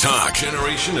generation of talk.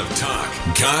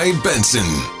 Guy Benson.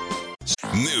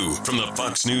 New from the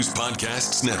Fox News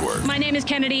Podcasts Network. My name is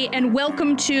Kennedy, and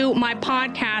welcome to my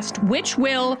podcast, which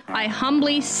will, I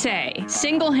humbly say,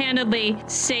 single-handedly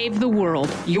save the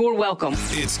world. You're welcome.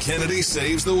 It's Kennedy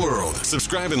Saves the World.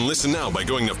 Subscribe and listen now by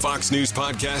going to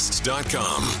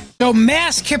foxnewspodcasts.com. So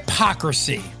mask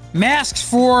hypocrisy. Masks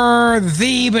for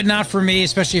thee, but not for me,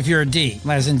 especially if you're a D,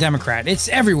 as in Democrat. It's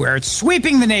everywhere. It's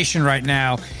sweeping the nation right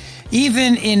now.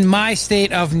 Even in my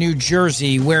state of New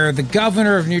Jersey, where the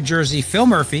governor of New Jersey, Phil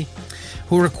Murphy,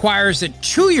 who requires that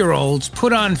 2-year-olds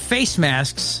put on face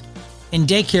masks in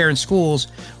daycare and schools,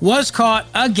 was caught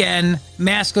again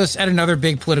maskless at another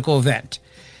big political event.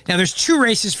 Now, there's 2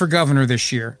 races for governor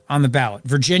this year on the ballot,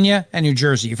 Virginia and New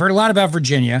Jersey. You've heard a lot about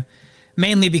Virginia,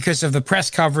 mainly because of the press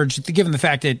coverage, given the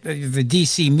fact that the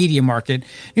D.C. media market.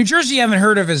 New Jersey, you haven't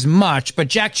heard of as much, but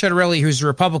Jack Ciattarelli, who's a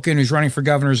Republican, who's running for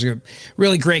governor, is a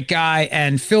really great guy,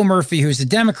 and Phil Murphy, who's a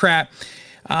Democrat,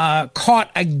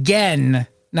 caught again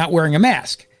not wearing a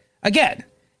mask. Again,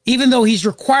 even though he's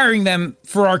requiring them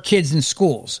for our kids in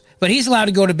schools. But he's allowed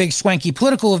to go to big swanky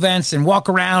political events and walk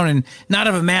around and not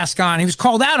have a mask on. He was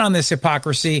called out on this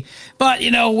hypocrisy, but,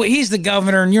 he's the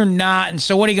governor and you're not, and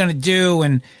so what are you going to do?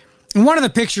 And in one of the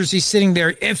pictures, he's sitting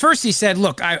there. At first, he said,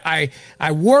 look, I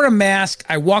wore a mask.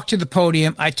 I walked to the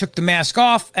podium. I took the mask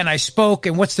off and I spoke.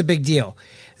 And what's the big deal?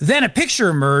 Then a picture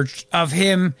emerged of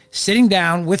him sitting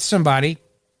down with somebody,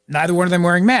 neither one of them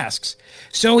wearing masks.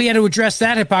 So he had to address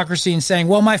that hypocrisy and saying,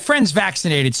 well, my friend's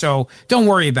vaccinated, so don't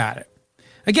worry about it.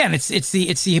 Again, it's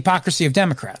the hypocrisy of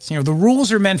Democrats. The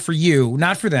rules are meant for you,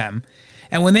 not for them.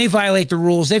 And when they violate the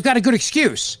rules, they've got a good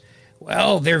excuse.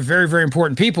 Well, they're very, very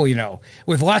important people,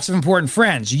 with lots of important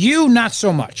friends. You, not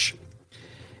so much.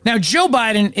 Now, Joe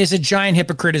Biden is a giant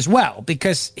hypocrite as well,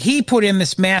 because he put in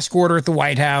this mask order at the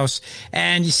White House,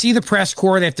 and you see the press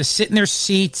corps, they have to sit in their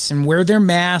seats and wear their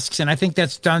masks, and I think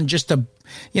that's done just a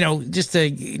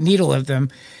needle of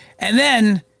them. And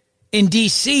then in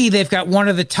D.C., they've got one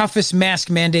of the toughest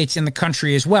mask mandates in the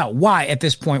country as well. Why, at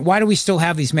this point? Why do we still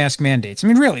have these mask mandates? I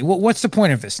mean, really, what's the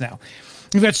point of this now?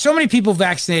 We've got so many people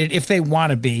vaccinated if they want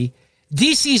to be.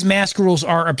 DC's mask rules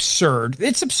are absurd.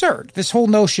 It's absurd. This whole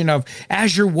notion of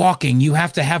as you're walking, you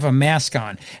have to have a mask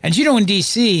on. And in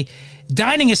DC,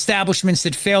 dining establishments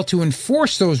that fail to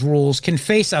enforce those rules can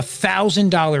face a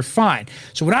 $1,000 fine.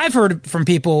 So what I've heard from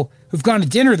people who've gone to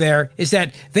dinner there is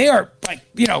that they are like,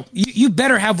 you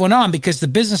better have one on because the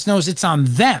business knows it's on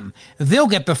them. They'll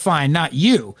get the fine, not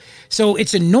you. So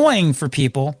it's annoying for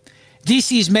people.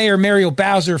 DC's Mayor Muriel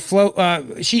Bowser,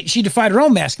 she defied her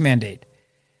own mask mandate.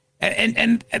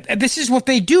 And this is what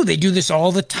they do. They do this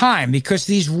all the time because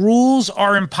these rules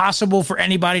are impossible for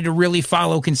anybody to really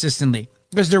follow consistently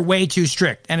because they're way too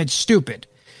strict, and it's stupid.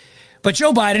 But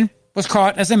Joe Biden was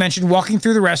caught, as I mentioned, walking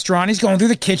through the restaurant. He's going through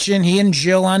the kitchen, he and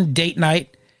Jill on date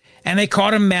night, and they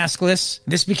caught him maskless.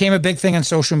 This became a big thing on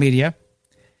social media.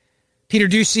 Peter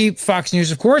Doocy, Fox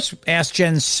News, of course, asked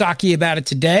Jen Psaki about it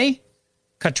today.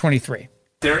 Cut 23.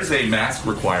 There is a mask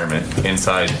requirement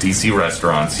inside D.C.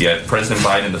 restaurants, yet President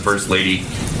Biden and the First Lady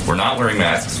were not wearing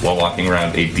masks while walking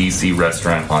around a D.C.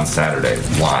 restaurant on Saturday.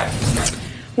 Why?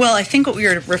 Well, I think what we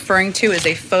were referring to is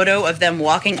a photo of them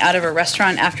walking out of a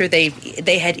restaurant after they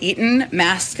had eaten,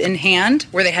 masks in hand,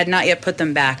 where they had not yet put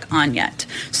them back on yet.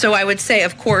 So I would say,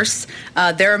 of course,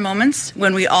 there are moments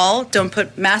when we all don't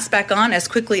put masks back on as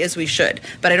quickly as we should.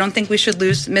 But I don't think we should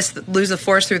lose the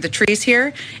forest through the trees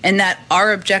here, and that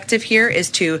our objective here is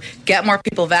to get more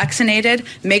people vaccinated,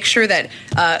 make sure that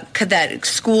that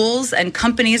schools and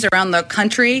companies around the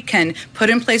country can put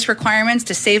in place requirements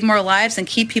to save more lives and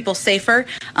keep people safer.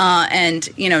 And,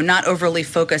 not overly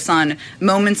focus on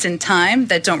moments in time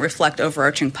that don't reflect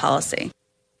overarching policy.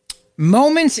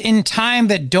 Moments in time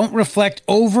that don't reflect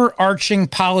overarching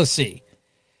policy.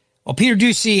 Well, Peter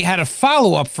Doocy had a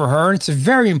follow-up for her, and it's a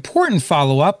very important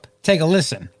follow-up. Take a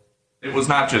listen. It was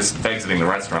not just exiting the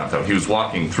restaurant, though. He was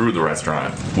walking through the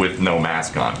restaurant with no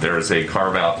mask on. There is a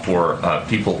carve-out for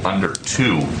people under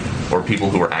 2 or people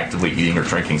who are actively eating or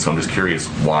drinking. So I'm just curious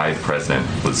why the president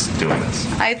was doing this.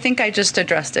 I think I just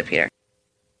addressed it, Peter.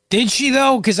 Did she,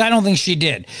 though? Because I don't think she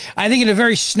did. I think in a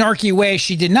very snarky way,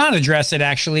 she did not address it,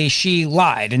 actually. She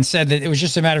lied and said that it was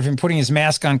just a matter of him putting his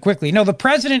mask on quickly. No, the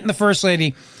president and the first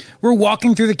lady were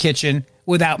walking through the kitchen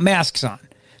without masks on.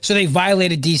 So they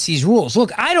violated DC's rules.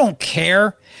 Look, I don't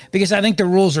care because I think the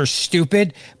rules are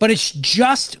stupid, but it's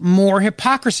just more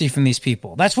hypocrisy from these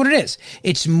people. That's what it is.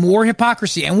 It's more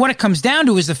hypocrisy. And what it comes down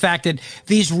to is the fact that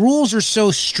these rules are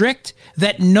so strict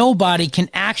that nobody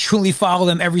can actually follow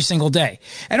them every single day.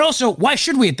 And also, why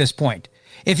should we at this point?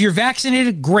 If you're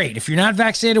vaccinated, great. If you're not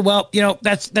vaccinated, well,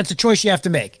 that's a choice you have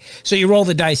to make. So you roll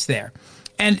the dice there.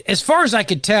 And as far as I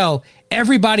could tell,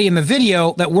 everybody in the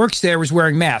video that works there was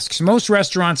wearing masks. Most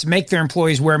restaurants make their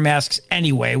employees wear masks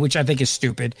anyway, which I think is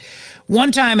stupid.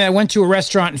 One time I went to a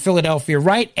restaurant in Philadelphia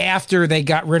right after they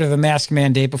got rid of the mask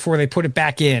mandate, before they put it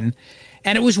back in.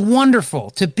 And it was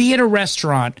wonderful to be at a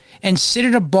restaurant and sit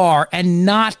at a bar and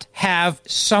not have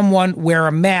someone wear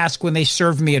a mask when they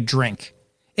served me a drink.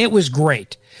 It was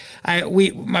great.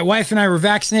 My wife and I were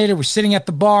vaccinated. We're sitting at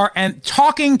the bar and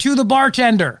talking to the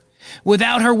bartender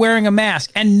without her wearing a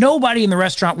mask. And nobody in the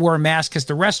restaurant wore a mask because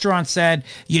the restaurant said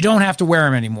you don't have to wear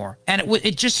them anymore. And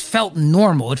it just felt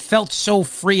normal. It felt so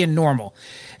free and normal.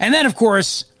 And then, of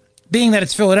course, being that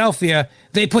it's Philadelphia,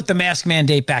 they put the mask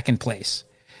mandate back in place.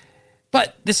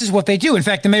 But this is what they do. In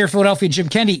fact, the mayor of Philadelphia, Jim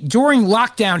Kennedy, during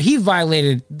lockdown, he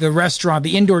violated the restaurant,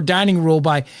 the indoor dining rule,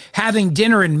 by having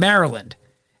dinner in Maryland.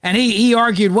 And he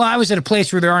argued, well, I was at a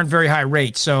place where there aren't very high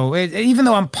rates. So even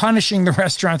though I'm punishing the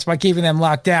restaurants by keeping them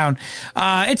locked down,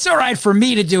 it's all right for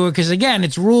me to do it because, again,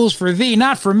 it's rules for thee,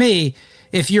 not for me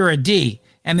if you're a D.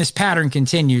 And this pattern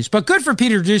continues. But good for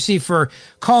Peter Doocy for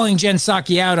calling Jen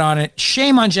Psaki out on it.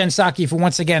 Shame on Jen Psaki for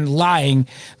once again lying.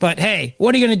 But hey,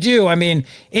 what are you going to do? I mean,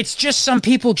 it's just some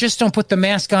people just don't put the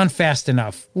mask on fast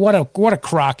enough. What a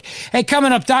crock. Hey,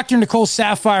 coming up, Dr. Nicole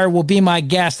Saphier will be my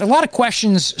guest. A lot of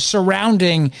questions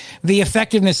surrounding the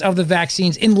effectiveness of the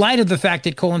vaccines in light of the fact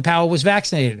that Colin Powell was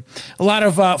vaccinated. A lot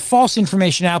of false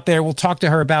information out there. We'll talk to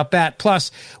her about that.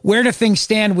 Plus, where do things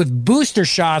stand with booster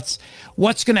shots?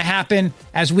 What's going to happen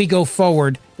as we go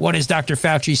forward? What is Dr.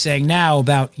 Fauci saying now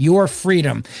about your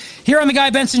freedom? Here on The Guy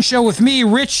Benson Show with me,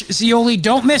 Rich Zeoli.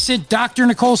 Don't miss it. Dr.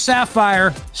 Nicole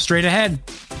Saphier, straight ahead.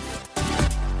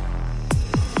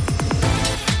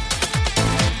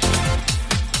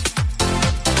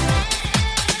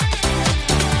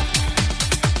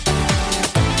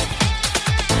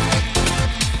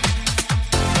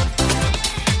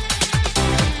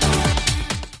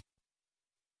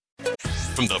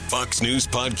 From the Fox News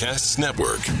Podcasts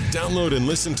Network. Download and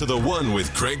listen to The One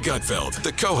with Craig Gutfeld,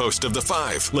 the co-host of The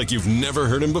Five, like you've never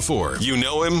heard him before. You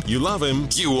know him, you love him,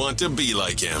 you want to be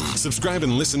like him. Subscribe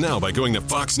and listen now by going to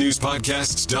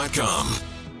foxnewspodcasts.com.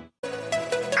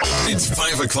 It's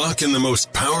 5 o'clock in the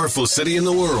most powerful city in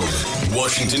the world,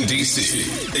 Washington, D.C.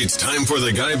 It's time for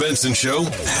the Guy Benson Show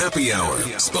Happy Hour,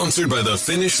 sponsored by the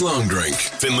Finnish Long Drink.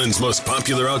 Finland's most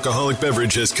popular alcoholic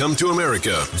beverage has come to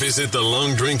America. Visit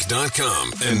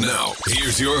thelongdrink.com. And now,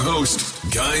 here's your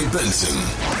host, Guy Benson.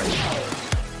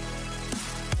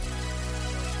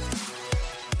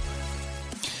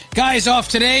 Guys, off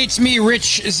today. It's me,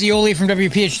 Rich Zeoli from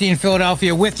WPHT in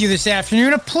Philadelphia, with you this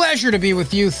afternoon. A pleasure to be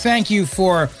with you. Thank you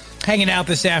for hanging out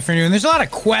this afternoon. There's a lot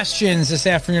of questions this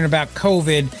afternoon about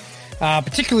COVID,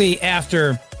 particularly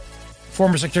after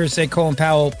former Secretary of State Colin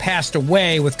Powell passed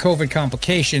away with COVID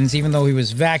complications, even though he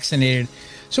was vaccinated.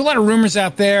 So a lot of rumors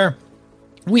out there.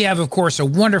 We have, of course, a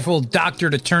wonderful doctor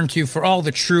to turn to for all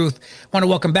the truth. I want to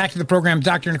welcome back to the program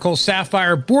Dr. Nicole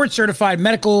Saphier, board-certified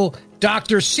medical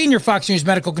doctor, senior Fox News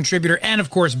medical contributor, and,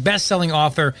 of course, best-selling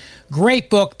author.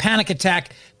 Great book, Panic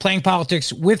Attack, Playing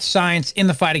Politics with Science in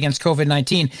the Fight Against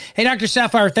COVID-19. Hey, Dr.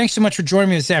 Saphier, thanks so much for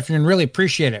joining me this afternoon. Really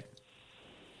appreciate it.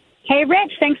 Hey,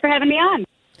 Rich, thanks for having me on.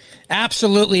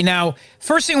 Absolutely. Now,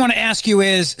 first thing I want to ask you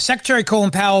is Secretary Colin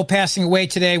Powell passing away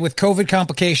today with COVID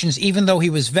complications, even though he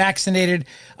was vaccinated.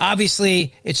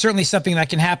 Obviously, it's certainly something that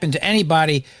can happen to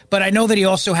anybody, but I know that he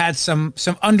also had some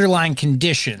underlying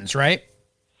conditions, right?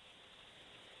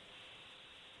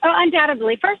 Oh,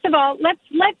 undoubtedly. First of all, let's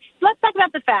talk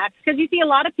about the facts, because you see a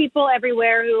lot of people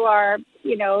everywhere who are,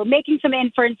 making some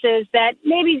inferences that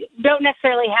maybe don't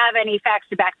necessarily have any facts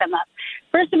to back them up.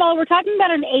 First of all, we're talking about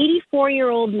an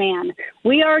 84-year-old man.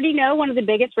 We already know one of the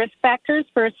biggest risk factors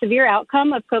for a severe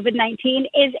outcome of COVID-19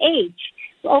 is age.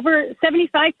 over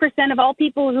 75% of all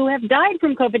people who have died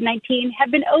from COVID-19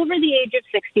 have been over the age of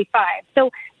 65. So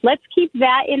let's keep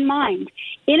that in mind.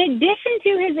 In addition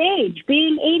to his age,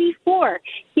 being 84,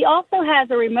 he also has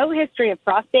a remote history of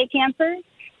prostate cancer,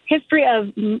 history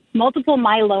of multiple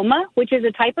myeloma, which is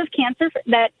a type of cancer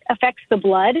that affects the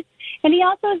blood, and he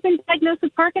also has been diagnosed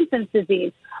with Parkinson's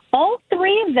disease. All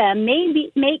three of them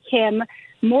may make him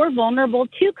more vulnerable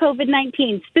to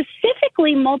COVID-19,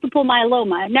 specifically multiple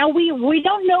myeloma. Now, we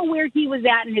don't know where he was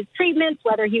at in his treatments,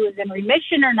 whether he was in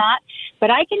remission or not, but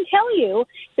I can tell you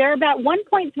there are about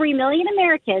 1.3 million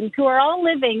Americans who are all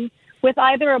living with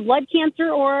either a blood cancer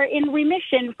or in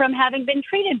remission from having been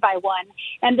treated by one.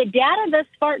 And the data thus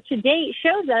far to date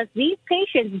shows us these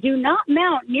patients do not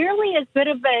mount nearly as good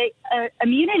of a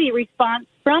immunity response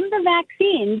from the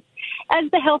vaccines as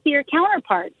the healthier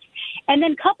counterparts. And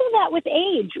then couple that with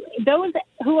age. Those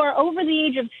who are over the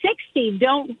age of 60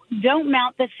 don't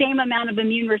mount the same amount of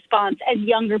immune response as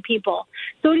younger people.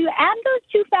 So when you add those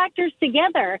two factors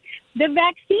together, the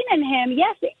vaccine in him,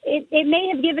 yes, it may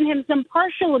have given him some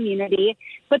partial immunity,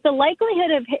 but the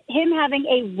likelihood of him having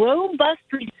a robust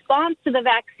response to the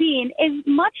vaccine is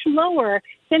much lower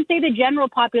than, say, the general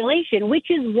population, which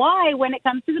is why when it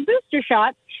comes to the booster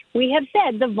shots, we have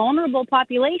said the vulnerable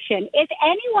population, if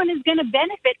anyone is going to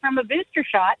benefit from a booster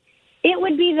shot, it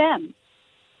would be them.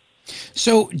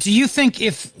 So do you think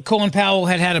if Colin Powell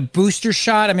had had a booster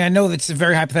shot, I mean, I know that's a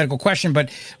very hypothetical question,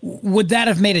 but would that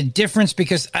have made a difference?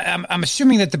 Because I'm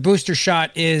assuming that the booster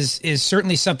shot is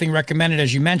certainly something recommended,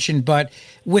 as you mentioned, but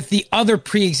with the other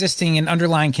pre-existing and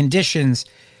underlying conditions,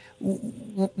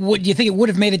 do you think it would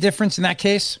have made a difference in that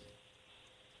case?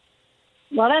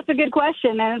 Well, that's a good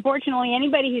question. And unfortunately,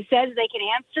 anybody who says they can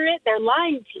answer it, they're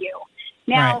lying to you.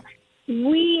 Now,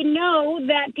 We know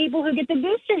that people who get the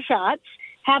booster shots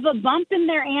have a bump in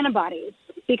their antibodies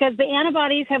because the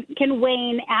antibodies can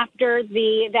wane after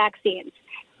the vaccines.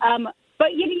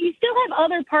 But you still have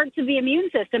other parts of the immune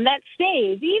system that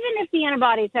stays, even if the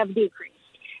antibodies have decreased.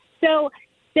 So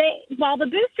while the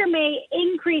booster may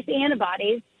increase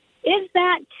antibodies, is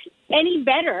that any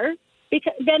better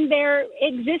than their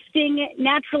existing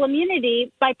natural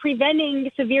immunity by preventing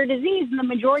severe disease in the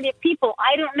majority of people?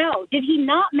 I don't know. Did he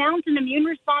not mount an immune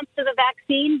response to the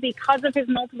vaccine because of his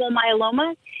multiple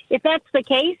myeloma? If that's the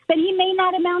case, then he may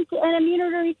not amount an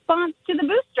immunity response to the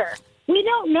booster. We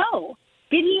don't know.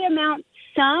 Did he amount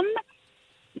some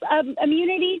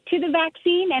immunity to the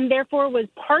vaccine and therefore was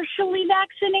partially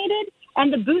vaccinated,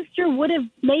 and the booster would have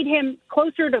made him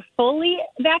closer to fully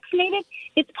vaccinated?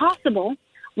 It's possible.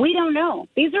 We don't know.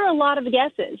 These are a lot of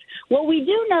guesses. What we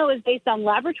do know is based on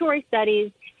laboratory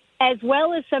studies as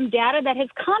well as some data that has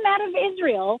come out of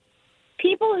Israel,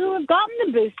 people who have gotten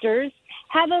the boosters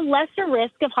have a lesser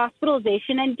risk of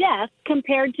hospitalization and death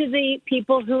compared to the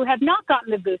people who have not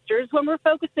gotten the boosters when we're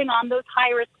focusing on those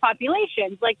high-risk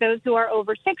populations, like those who are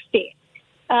over 60.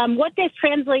 What this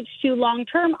translates to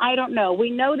long-term, I don't know. We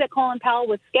know that Colin Powell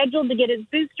was scheduled to get his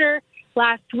booster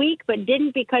last week, but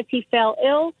didn't because he fell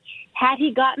ill. Had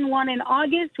he gotten one in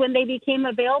August when they became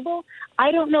available,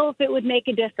 I don't know if it would make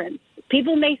a difference.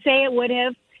 People may say it would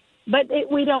have, but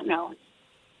we don't know.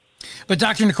 But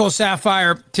Dr. Nicole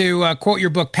Saphier, to quote your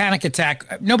book, Panic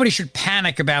Attack, nobody should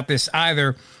panic about this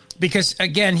either because,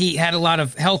 again, he had a lot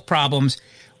of health problems.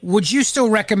 Would you still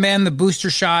recommend the booster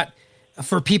shot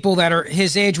for people that are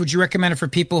his age? Would you recommend it for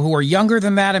people who are younger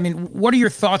than that? I mean, what are your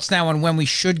thoughts now on when we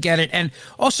should get it? And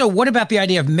also, what about the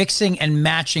idea of mixing and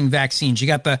matching vaccines? You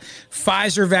got the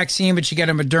Pfizer vaccine, but you get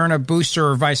a Moderna booster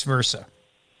or vice versa.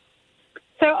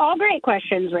 So all great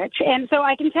questions, Rich. And so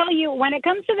I can tell you when it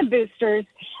comes to the boosters,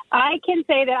 I can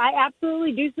say that I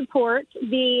absolutely do support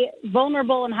the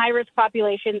vulnerable and high-risk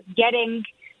populations getting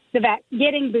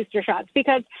booster shots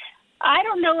because I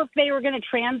don't know if they were going to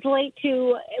translate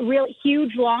to real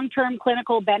huge long-term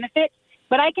clinical benefit,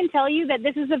 but I can tell you that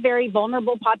this is a very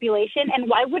vulnerable population, and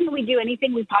why wouldn't we do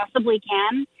anything we possibly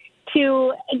can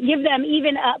to give them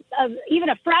even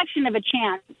a fraction of a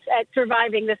chance at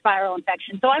surviving this viral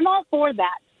infection? So I'm all for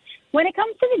that. When it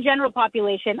comes to the general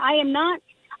population, I'm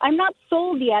not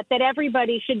sold yet that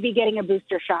everybody should be getting a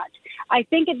booster shot. I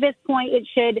think at this point it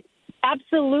should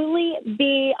absolutely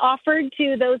be offered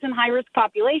to those in high-risk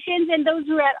populations and those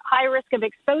who are at high risk of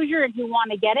exposure and who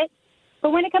want to get it. But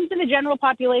when it comes to the general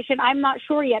population, I'm not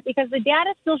sure yet because the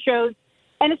data still shows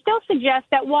and it still suggests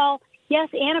that while, yes,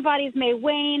 antibodies may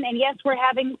wane and, yes, we're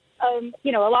having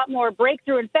a lot more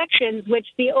breakthrough infections, which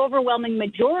the overwhelming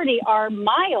majority are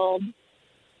mild,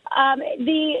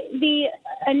 the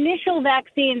initial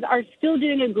vaccines are still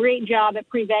doing a great job at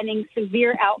preventing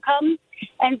severe outcomes.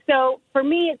 And so for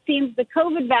me, it seems the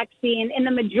COVID vaccine in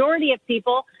the majority of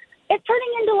people It's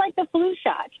turning into like the flu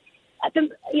shot.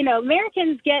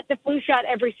 Americans get the flu shot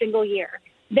every single year.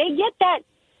 They get that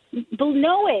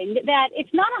knowing that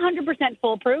it's not 100%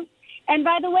 foolproof. And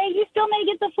by the way, you still may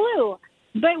get the flu.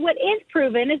 But what is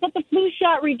proven is that the flu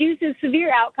shot reduces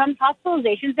severe outcomes,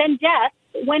 hospitalizations, and deaths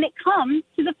when it comes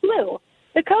to the flu.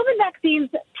 The COVID vaccine's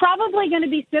probably going to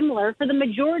be similar for the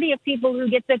majority of people who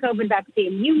get the COVID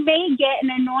vaccine. You may get an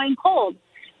annoying cold,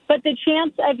 but the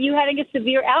chance of you having a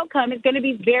severe outcome is going to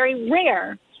be very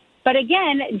rare. But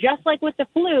again, just like with the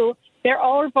flu, there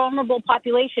are vulnerable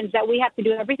populations that we have to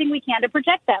do everything we can to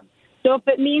protect them. So if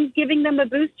it means giving them a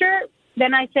booster,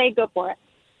 then I say go for it.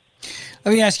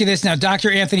 Let me ask you this now.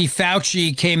 Dr. Anthony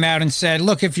Fauci came out and said,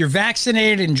 look, if you're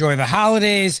vaccinated, enjoy the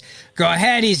holidays. Go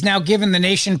ahead. He's now given the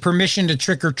nation permission to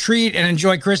trick or treat and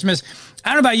enjoy Christmas. I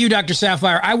don't know about you, Dr.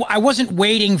 Saphier. I wasn't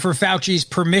waiting for Fauci's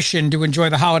permission to enjoy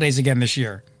the holidays again this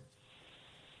year.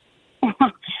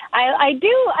 I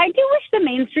do wish the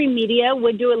mainstream media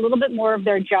would do a little bit more of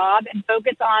their job and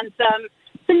focus on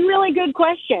some really good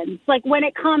questions, like when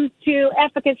it comes to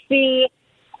efficacy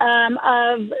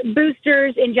of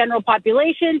boosters in general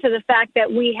population, to the fact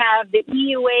that we have the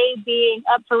EUA being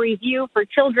up for review for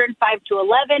children 5 to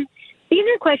 11. These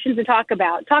are questions to talk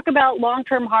about. Talk about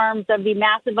long-term harms of the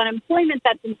massive unemployment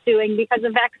that's ensuing because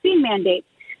of vaccine mandates.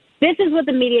 This is what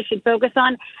the media should focus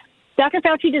on. Dr.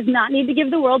 Fauci does not need to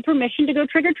give the world permission to go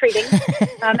trick-or-treating.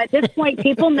 At this point,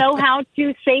 people know how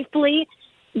to safely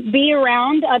be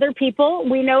around other people.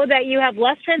 We know that you have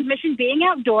less transmission being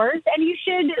outdoors, and you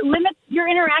should limit your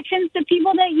interactions to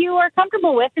people that you are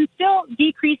comfortable with and still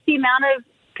decrease the amount of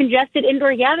congested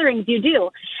indoor gatherings you do.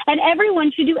 And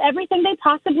everyone should do everything they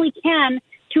possibly can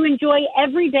to enjoy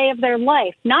every day of their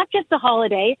life, not just the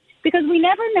holiday, because we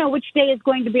never know which day is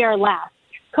going to be our last.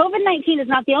 COVID-19 is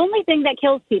not the only thing that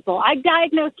kills people. I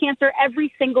diagnose cancer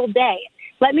every single day.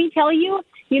 Let me tell you,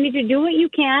 you need to do what you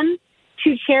can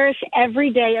to cherish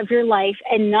every day of your life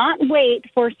and not wait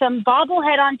for some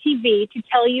bobblehead on TV to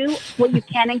tell you what you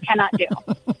can and cannot do.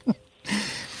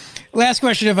 Last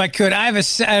question, if I could.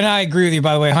 And I agree with you,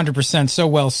 by the way, 100%. So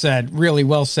well said. Really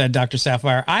well said, Dr.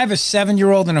 Saphier. I have a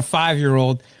 7-year-old and a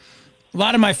 5-year-old. A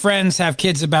lot of my friends have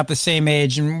kids about the same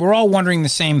age, and we're all wondering the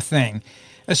same thing.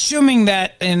 Assuming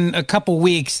that in a couple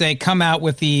weeks they come out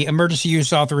with the emergency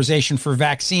use authorization for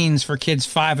vaccines for kids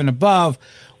 5 and above,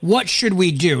 what should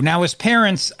we do? Now, as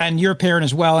parents, and you're a parent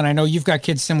as well, and I know you've got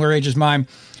kids similar age as mine,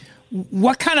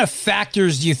 what kind of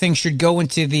factors do you think should go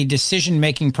into the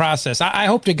decision-making process? I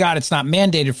hope to God it's not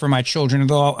mandated for my children,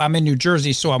 although I'm in New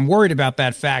Jersey, so I'm worried about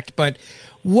that fact. But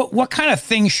what kind of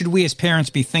things should we as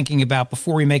parents be thinking about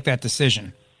before we make that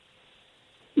decision?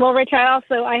 Well, Rich, I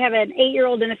have an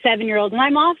 8-year-old and a 7-year-old, and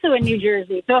I'm also in New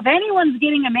Jersey. So if anyone's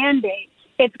getting a mandate,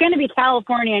 it's going to be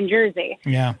California and Jersey.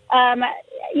 Yeah.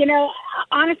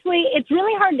 Honestly, it's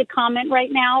really hard to comment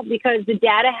right now because the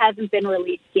data hasn't been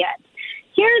released yet.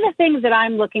 Here are the things that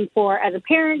I'm looking for as a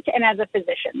parent and as a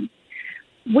physician.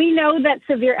 We know that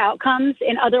severe outcomes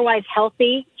in otherwise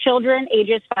healthy children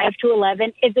ages 5 to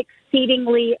 11 is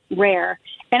exceedingly rare.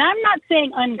 And I'm not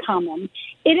saying uncommon.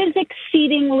 It is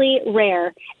exceedingly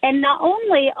rare. And not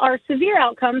only are severe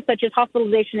outcomes such as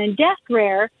hospitalization and death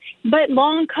rare, but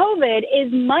long COVID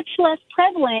is much less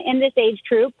prevalent in this age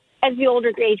group as the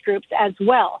older age groups as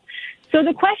well. So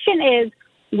the question is,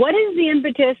 what is the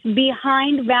impetus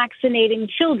behind vaccinating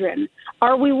children?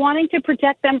 Are we wanting to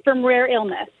protect them from rare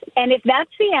illness? And if that's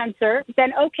the answer,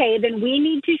 then okay, then we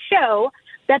need to show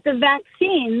that the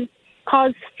vaccines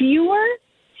cause fewer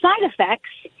side effects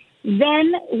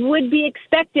than would be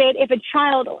expected if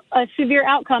a severe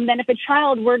outcome than if a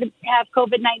child were to have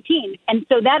COVID-19. And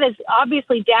so that is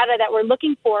obviously data that we're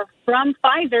looking for from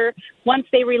Pfizer once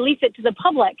they release it to the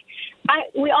public.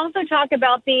 We also talk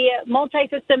about the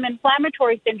multisystem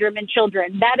inflammatory syndrome in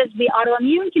children. That is the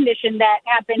autoimmune condition that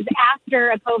happens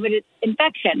after a COVID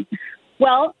infection.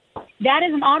 Well, that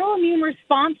is an autoimmune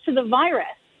response to the virus.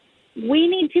 We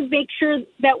need to make sure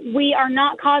that we are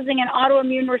not causing an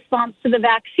autoimmune response to the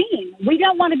vaccine. We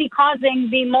don't want to be causing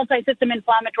the multisystem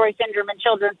inflammatory syndrome in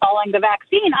children following the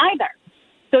vaccine either.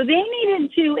 So they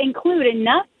needed to include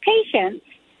enough patients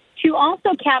to also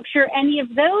capture any of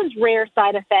those rare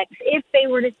side effects if they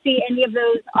were to see any of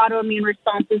those autoimmune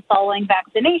responses following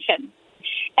vaccination.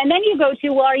 And then you go to,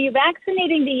 well, are you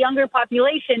vaccinating the younger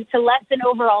population to lessen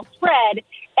overall spread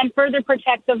and further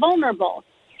protect the vulnerable?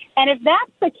 And if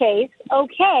that's the case,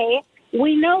 okay,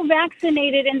 we know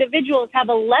vaccinated individuals have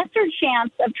a lesser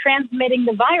chance of transmitting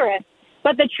the virus,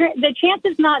 but the chance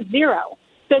is not zero.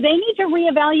 So they need to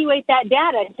reevaluate that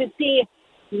data to see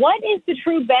what is the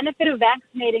true benefit of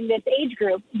vaccinating this age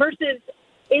group versus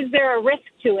is there a risk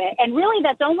to it? And really,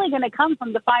 that's only going to come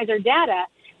from the Pfizer data.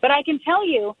 But I can tell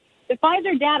you, the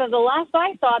Pfizer data, the last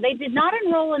I saw, they did not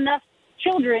enroll enough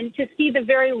children to see the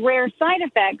very rare side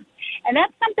effects. And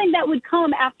that's something that would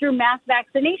come after mass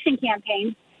vaccination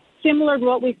campaigns, similar to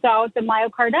what we saw with the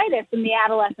myocarditis in the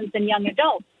adolescents and young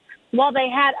adults. While they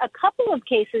had a couple of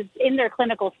cases in their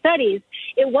clinical studies,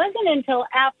 it wasn't until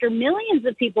after millions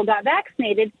of people got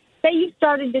vaccinated that you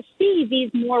started to see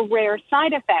these more rare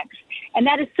side effects. And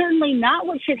that is certainly not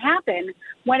what should happen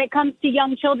when it comes to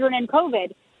young children and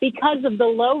COVID, because of the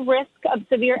low risk of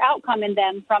severe outcome in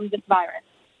them from this virus.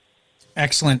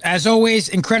 Excellent. As always,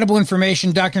 incredible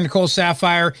information. Dr. Nicole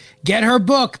Saphier, get her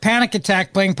book, Panic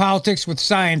Attack, Playing Politics with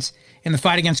Science in the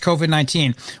Fight Against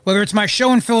COVID-19. Whether it's my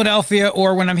show in Philadelphia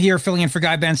or when I'm here filling in for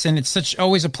Guy Benson, it's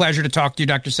always a pleasure to talk to you,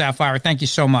 Dr. Saphier. Thank you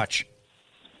so much.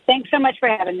 Thanks so much for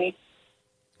having me.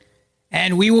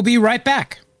 And we will be right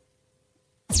back.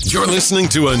 You're listening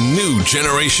to a new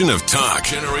generation of talk.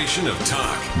 Generation of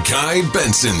talk. Guy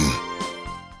Benson.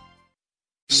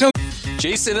 So,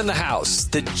 Jason in the House,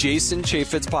 the Jason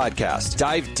Chaffetz podcast.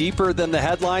 Dive deeper than the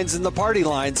headlines and the party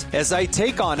lines as I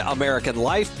take on American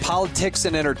life, politics,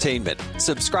 and entertainment.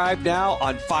 Subscribe now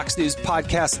on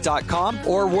foxnewspodcast.com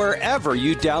or wherever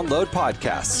you download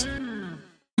podcasts.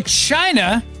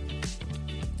 China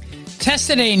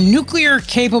tested a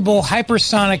nuclear-capable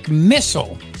hypersonic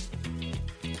missile.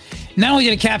 Not only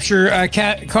did it catch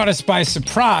us by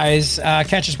surprise,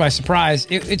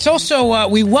 it's also,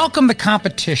 we welcome the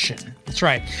competition. That's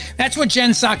right. That's what Jen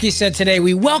Psaki said today.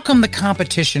 We welcome the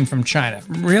competition from China.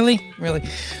 Really? Really?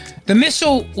 The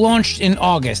missile launched in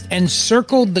August and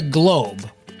circled the globe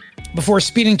before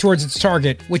speeding towards its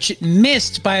target, which it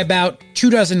missed by about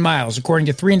 24 miles, according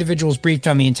to 3 individuals briefed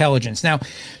on the intelligence. Now,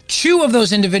 2 of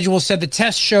those individuals said the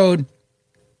test showed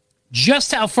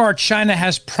just how far China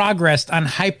has progressed on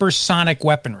hypersonic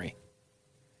weaponry.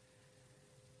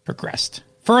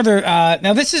 Further,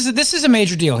 now this is a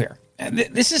major deal here.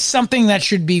 This is something that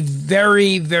should be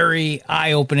very, very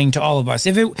eye-opening to all of us.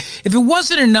 If it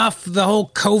wasn't enough, the whole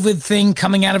COVID thing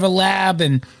coming out of a lab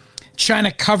and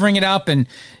China covering it up and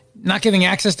not giving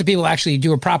access to people to actually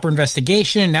do a proper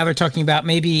investigation. Now they're talking about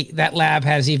maybe that lab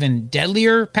has even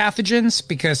deadlier pathogens,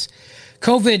 because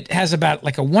COVID has about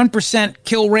like a 1%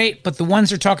 kill rate, but the ones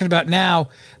they're talking about now,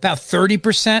 about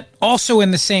 30%, also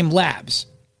in the same labs.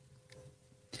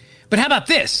 But how about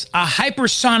this? A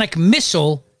hypersonic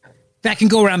missile that can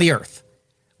go around the Earth.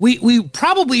 We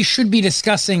probably should be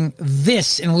discussing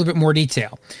this in a little bit more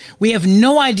detail. We have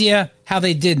no idea how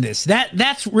they did this.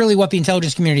 That's really what the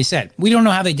intelligence community said. We don't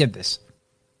know how they did this.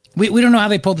 We don't know how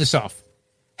they pulled this off.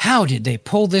 How did they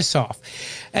pull this off?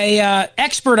 A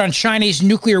expert on Chinese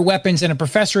nuclear weapons and a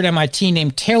professor at MIT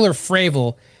named Taylor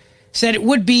Fravel said it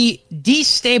would be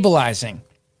destabilizing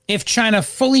if China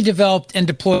fully developed and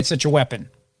deployed such a weapon.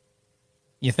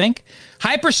 You think?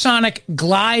 Hypersonic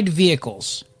glide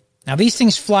vehicles. Now, these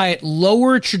things fly at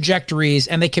lower trajectories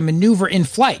and they can maneuver in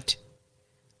flight,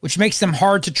 which makes them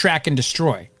hard to track and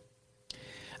destroy.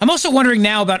 I'm also wondering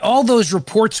now about all those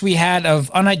reports we had of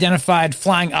unidentified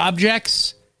flying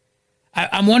objects.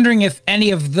 I'm wondering if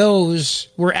any of those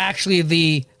were actually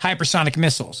the hypersonic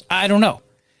missiles. I don't know.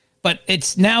 But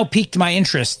it's now piqued my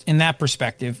interest in that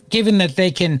perspective, given that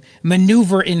they can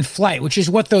maneuver in flight, which is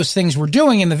what those things were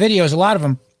doing in the videos, a lot of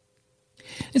them.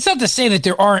 It's not to say that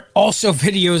there aren't also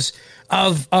videos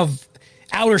of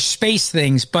outer space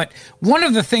things, but one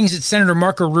of the things that Senator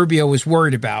Marco Rubio was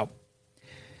worried about,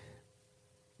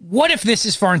 what if this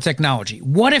is foreign technology?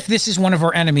 What if this is one of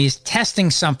our enemies testing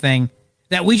something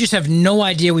that we just have no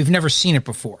idea, we've never seen it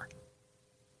before?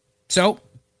 So,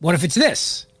 what if it's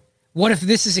this? What if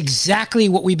this is exactly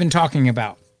what we've been talking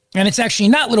about? And it's actually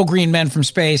not little green men from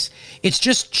space, it's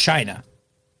just China.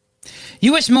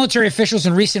 U.S. military officials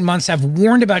in recent months have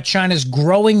warned about China's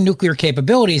growing nuclear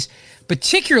capabilities,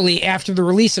 particularly after the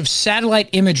release of satellite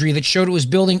imagery that showed it was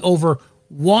building over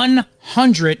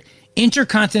 100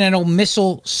 intercontinental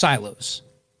missile silos.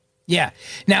 Yeah.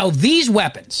 Now, these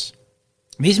weapons,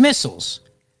 these missiles,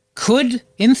 could,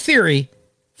 in theory,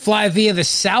 fly via the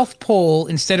South Pole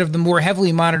instead of the more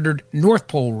heavily monitored North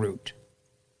Pole route.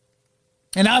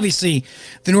 And obviously,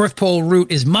 the North Pole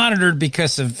route is monitored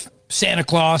because of Santa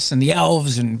Claus and the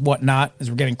elves and whatnot. As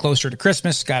we're getting closer to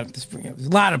Christmas, got a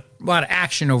lot of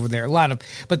action over there.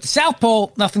 But the South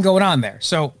Pole, nothing going on there.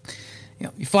 So,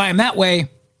 you fly them that way,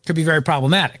 could be very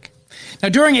problematic. Now,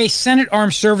 during a Senate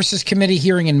Armed Services Committee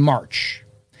hearing in March,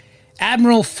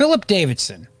 Admiral Philip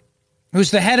Davidson,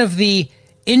 who's the head of the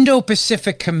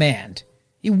Indo-Pacific Command,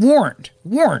 he warned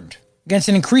against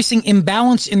an increasing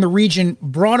imbalance in the region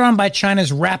brought on by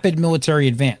China's rapid military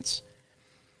advance.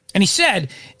 And he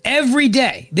said, every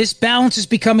day, this balance is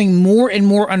becoming more and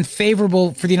more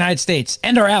unfavorable for the United States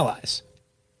and our allies.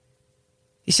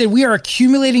 He said, we are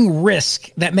accumulating risk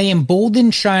that may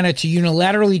embolden China to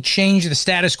unilaterally change the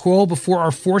status quo before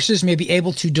our forces may be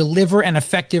able to deliver an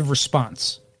effective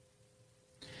response.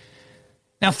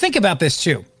 Now, think about this,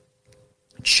 too.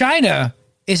 China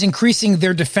is increasing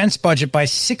their defense budget by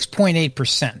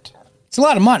 6.8%. It's a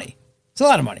lot of money. It's a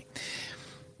lot of money.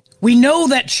 We know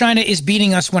that China is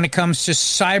beating us when it comes to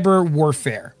cyber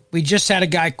warfare. We just had a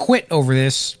guy quit over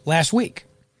this last week.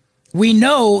 We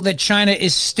know that China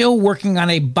is still working on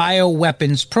a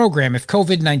bioweapons program. If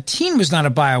COVID-19 was not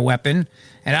a bioweapon,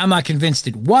 and I'm not convinced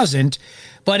it wasn't,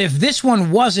 but if this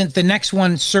one wasn't, the next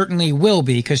one certainly will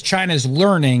be, because China's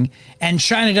learning, and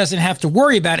China doesn't have to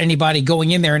worry about anybody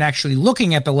going in there and actually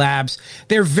looking at the labs.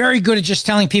 They're very good at just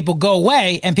telling people go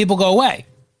away, and people go away.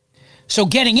 So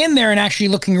getting in there and actually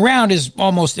looking around is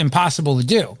almost impossible to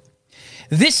do.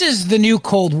 This is the new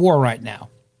Cold War right now.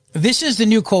 This is the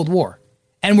new Cold War.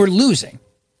 And we're losing.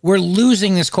 We're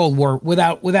losing this Cold War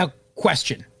without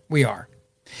question. We are.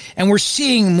 And we're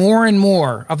seeing more and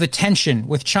more of the tension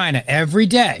with China every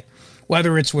day,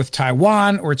 whether it's with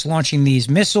Taiwan or it's launching these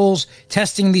missiles,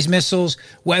 testing these missiles,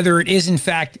 whether it is in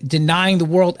fact denying the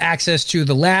world access to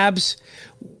the labs.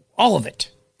 All of it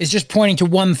is just pointing to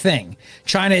one thing.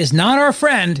 China is not our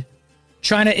friend.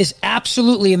 China is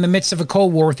absolutely in the midst of a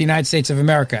Cold War with the United States of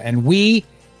America, and we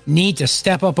need to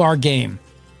step up our game.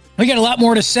 We got a lot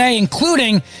more to say,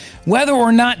 including whether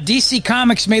or not DC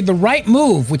Comics made the right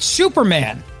move with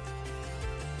Superman.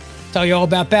 Tell you all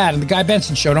about that on The Guy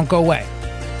Benson Show. Don't go away.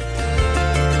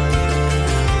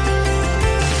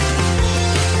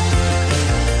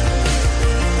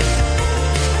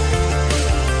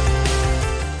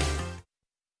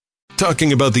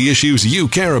 Talking about the issues you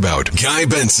care about. Guy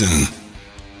Benson.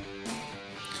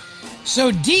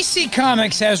 So DC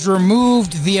Comics has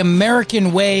removed the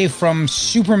American way from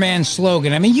Superman's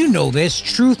slogan. I mean, you know this.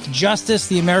 Truth, justice,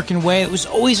 the American way. It was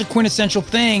always a quintessential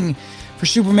thing for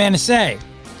Superman to say.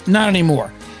 Not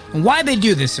anymore. And why they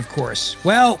do this, of course?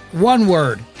 Well, one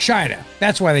word, China.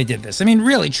 That's why they did this. I mean,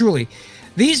 really, truly.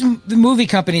 The movie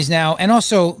companies now, and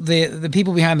also the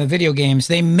people behind the video games,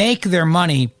 they make their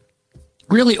money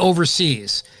really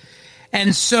overseas.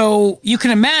 And so you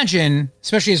can imagine,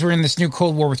 especially as we're in this new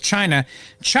Cold War with China,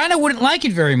 China wouldn't like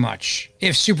it very much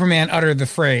if Superman uttered the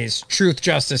phrase, truth,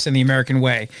 justice, and the American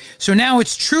way. So now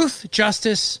it's truth,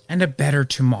 justice, and a better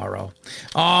tomorrow.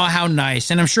 Oh, how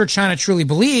nice. And I'm sure China truly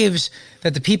believes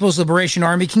that the People's Liberation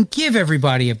Army can give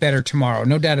everybody a better tomorrow.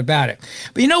 No doubt about it.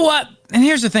 But you know what? And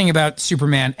here's the thing about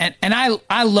Superman, and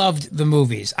I loved the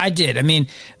movies. I did. I mean,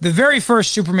 the very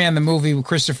first Superman, the movie with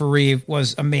Christopher Reeve,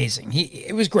 was amazing.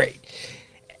 It was great.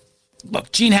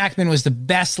 Look, Gene Hackman was the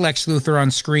best Lex Luthor on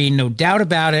screen, no doubt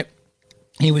about it.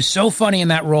 He was so funny in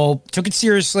that role, took it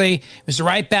seriously. It was the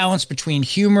right balance between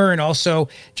humor and also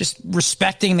just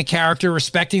respecting the character,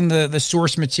 respecting the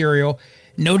source material,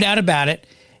 no doubt about it.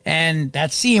 And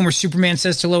that scene where Superman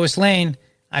says to Lois Lane,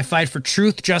 I fight for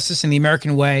truth, justice, and the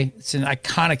American way. It's an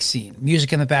iconic scene.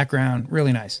 Music in the background.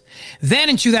 Really nice. Then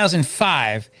in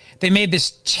 2005, they made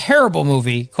this terrible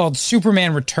movie called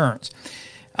Superman Returns.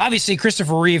 Obviously,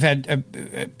 Christopher Reeve had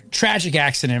a tragic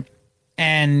accident.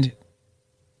 And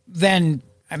then,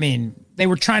 I mean, they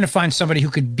were trying to find somebody who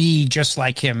could be just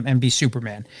like him and be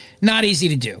Superman. Not easy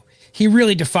to do. He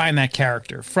really defined that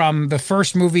character from the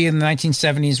first movie in the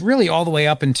 1970s, really all the way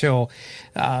up until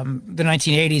the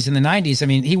 1980s and the 90s. I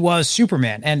mean, he was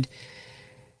Superman. And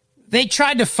they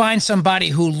tried to find somebody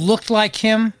who looked like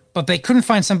him, but they couldn't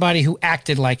find somebody who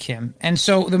acted like him. And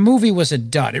so the movie was a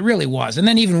dud. It really was. And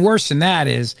then even worse than that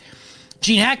is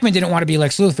Gene Hackman didn't want to be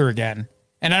Lex Luthor again.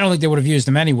 And I don't think they would have used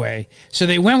him anyway. So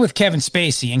they went with Kevin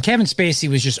Spacey. And Kevin Spacey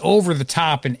was just over the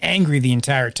top and angry the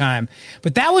entire time.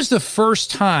 But that was the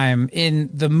first time in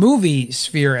the movie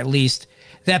sphere, at least,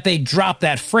 that they dropped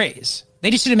that phrase. They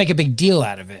just didn't make a big deal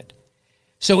out of it.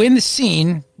 So in the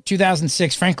scene,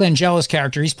 2006, Frank Langella's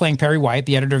character, he's playing Perry White,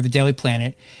 the editor of the Daily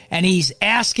Planet. And he's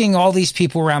asking all these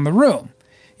people around the room,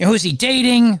 you know, who's he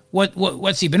dating?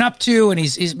 What's he been up to? And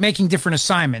he's making different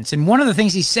assignments. And one of the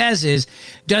things he says is,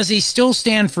 does he still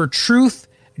stand for truth,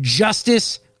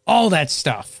 justice, all that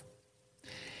stuff?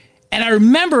 And I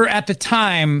remember at the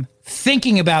time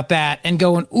thinking about that and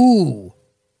going, ooh,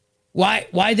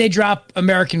 why'd they drop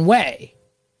American Way?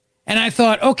 And I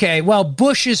thought, okay, well,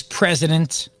 Bush is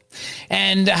president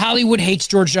and Hollywood hates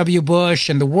George W. Bush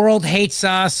and the world hates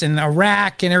us and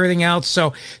Iraq and everything else.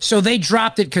 So they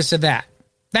dropped it because of that.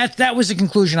 That was the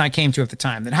conclusion I came to at the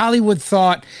time, that Hollywood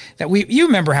thought that you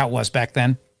remember how it was back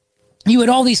then. you had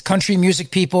all these country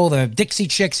music people, the Dixie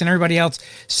Chicks and everybody else,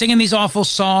 singing these awful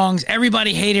songs.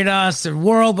 Everybody hated us, the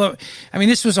world. But I mean,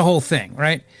 this was a whole thing,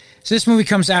 right? So this movie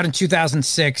comes out in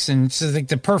 2006, and it's like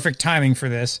the perfect timing for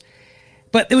this.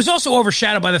 But it was also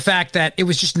overshadowed by the fact that it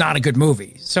was just not a good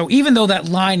movie. So even though that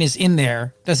line is in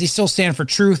there, does he still stand for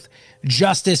truth,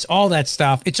 justice, all that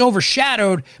stuff? It's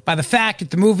overshadowed by the fact that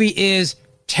the movie is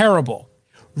terrible.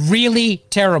 Really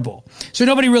terrible. So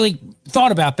nobody really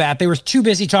thought about that. They were too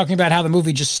busy talking about how the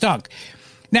movie just stunk.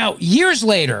 Now, years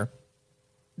later,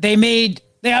 they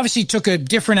obviously took a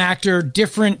different actor,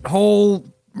 different whole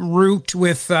route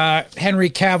with Henry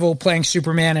Cavill playing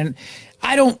Superman. And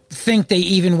I don't think they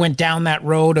even went down that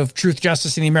road of truth,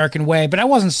 justice, and the American way, but I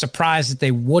wasn't surprised that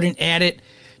they wouldn't add it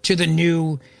to the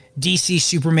new DC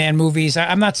Superman movies.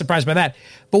 I'm not surprised by that.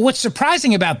 But what's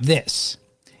surprising about this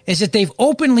is that they've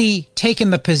openly taken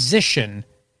the position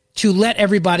to let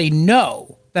everybody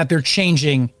know that they're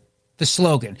changing the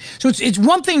slogan. So it's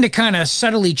one thing to kind of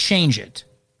subtly change it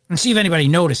and see if anybody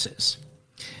notices.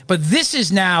 But this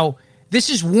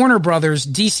is Warner Brothers,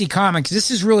 DC Comics. This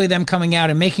is really them coming out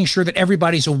and making sure that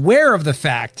everybody's aware of the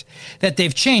fact that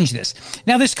they've changed this.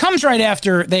 Now, this comes right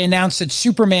after they announced that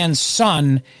Superman's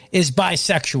son is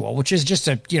bisexual, which is just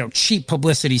a cheap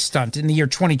publicity stunt in the year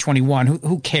 2021.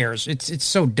 Who cares? It's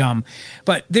so dumb.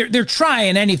 But they're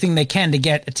trying anything they can to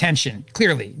get attention.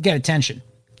 Clearly, get attention.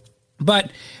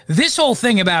 But this whole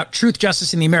thing about truth,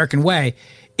 justice, and the American way,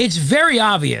 it's very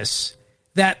obvious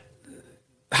that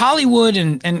Hollywood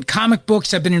and comic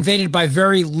books have been invaded by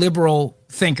very liberal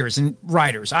thinkers and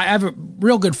writers. I have a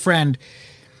real good friend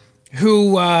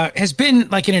who has been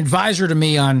like an advisor to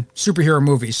me on superhero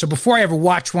movies. So before I ever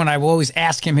watch one, I will always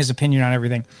ask him his opinion on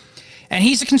everything. And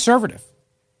he's a conservative.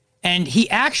 And he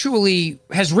actually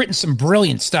has written some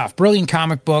brilliant stuff, brilliant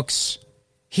comic books.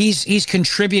 He's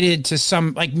contributed to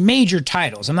some like major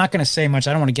titles. I'm not going to say much.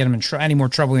 I don't want to get him in any more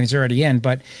trouble than he's already in.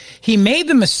 But he made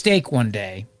the mistake one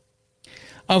day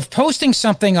of posting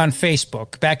something on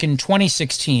Facebook back in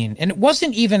 2016, and it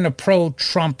wasn't even a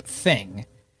pro-Trump thing,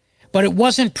 but it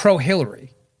wasn't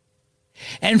pro-Hillary.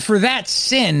 And for that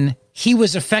sin, he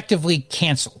was effectively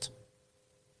canceled.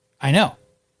 I know.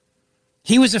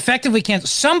 He was effectively canceled.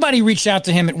 Somebody reached out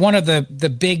to him at one of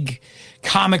the big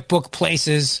comic book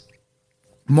places,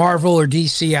 Marvel or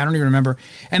DC, I don't even remember,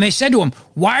 and they said to him,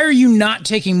 "Why are you not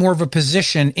taking more of a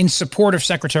position in support of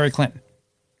Secretary Clinton?"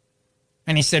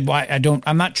 And he said, "Why?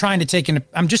 I'm not trying to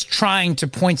I'm just trying to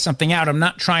point something out. I'm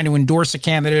not trying to endorse a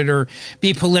candidate or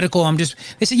be political.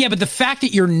 They said, "Yeah, but the fact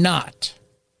that you're not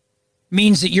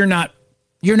means that you're not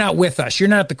with us. You're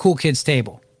not at the cool kids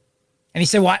table." And he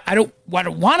said, "Well, I don't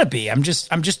want to be. I'm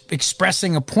just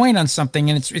expressing a point on something,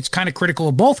 and it's kind of critical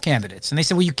of both candidates." And they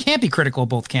said, "Well, you can't be critical of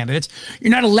both candidates. You're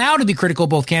not allowed to be critical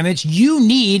of both candidates. You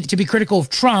need to be critical of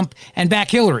Trump and back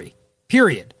Hillary,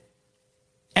 period."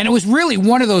 And it was really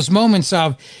one of those moments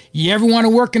of, you ever want to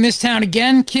work in this town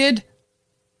again, kid?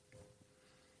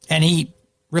 And he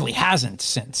really hasn't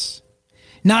since.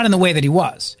 Not in the way that he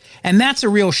was. And that's a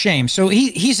real shame. So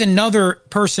he's another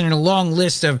person in a long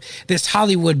list of this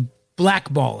Hollywood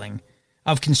blackballing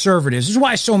of conservatives. This is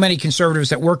why so many conservatives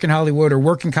that work in Hollywood or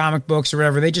work in comic books or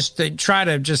whatever, they try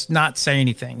to just not say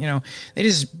anything. They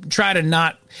just try to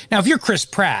not. Now, if you're Chris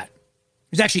Pratt,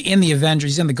 who's actually in the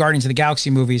Avengers, he's in the Guardians of the Galaxy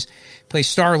movies, plays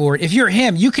Star-Lord. If you're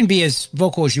him, you can be as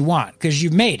vocal as you want because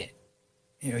you've made it.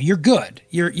 You're good.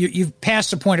 You've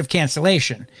passed the point of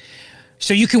cancellation.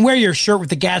 So you can wear your shirt with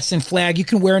the Gadsden flag. You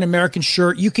can wear an American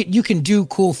shirt. You can do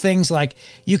cool things like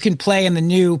you can play in the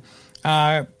new.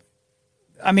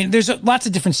 There's lots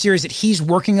of different series that he's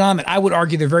working on that I would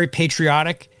argue they're very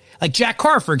patriotic. Like Jack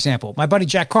Carr, for example, my buddy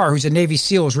Jack Carr, who's a Navy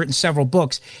SEAL, has written several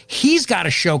books. He's got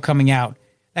a show coming out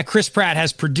that Chris Pratt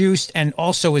has produced and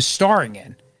also is starring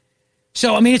in.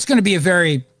 So, it's going to be a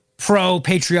very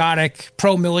pro-patriotic,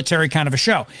 pro-military kind of a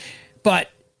show. But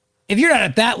if you're not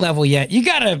at that level yet, you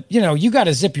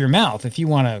gotta zip your mouth if you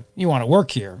want to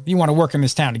work here. You want to work in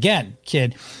this town again,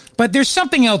 kid. But there's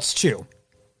something else too.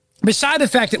 Beside the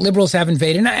fact that liberals have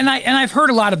invaded, and I've heard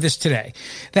a lot of this today,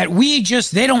 that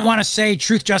they don't want to say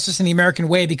truth, justice, and the American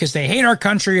way because they hate our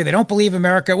country or they don't believe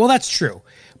America. Well, that's true.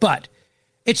 But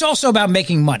it's also about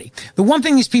making money. The one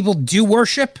thing these people do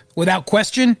worship, without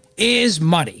question, is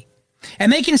money.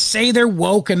 And they can say they're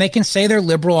woke and they can say they're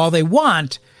liberal all they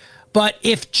want, but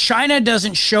if China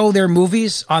doesn't show their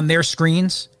movies on their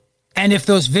screens, and if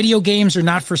those video games are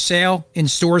not for sale in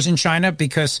stores in China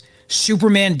because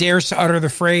Superman dares to utter the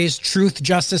phrase truth,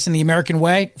 justice, and the American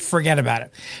way, forget about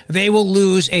it. They will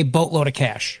lose a boatload of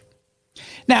cash.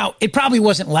 Now, it probably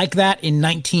wasn't like that in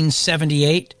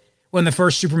 1978 when the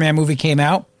first Superman movie came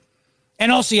out.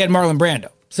 And also you had Marlon Brando.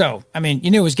 So, I mean,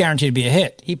 you knew it was guaranteed to be a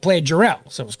hit. He played Jor-El,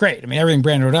 so it was great. I mean, everything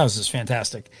Brando does is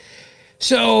fantastic.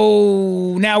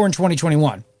 So now we're in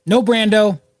 2021. No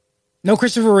Brando, no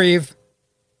Christopher Reeve.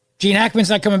 Gene Hackman's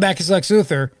not coming back as Lex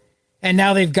Luthor, and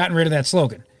now they've gotten rid of that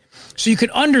slogan. So you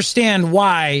could understand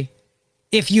why,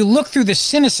 if you look through the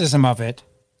cynicism of it,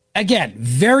 again,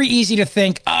 very easy to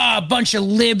think, a bunch of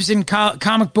libs in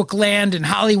comic book land and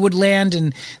Hollywood land,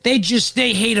 and they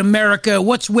hate America.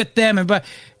 What's with them? But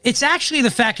it's actually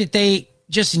the fact that they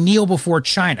just kneel before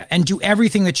China and do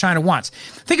everything that China wants.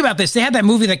 Think about this. They had that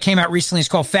movie that came out recently. It's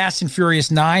called Fast and Furious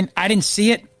 9. I didn't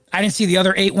see it. I didn't see the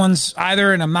other 8 ones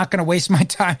either, and I'm not going to waste my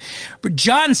time. But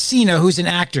John Cena, who's an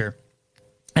actor,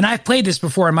 and I've played this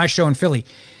before on my show in Philly,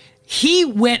 he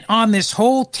went on this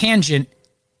whole tangent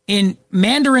in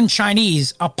Mandarin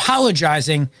Chinese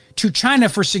apologizing to China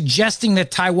for suggesting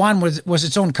that Taiwan was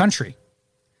its own country.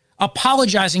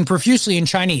 Apologizing profusely in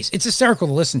Chinese. It's hysterical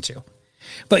to listen to.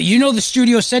 But you know the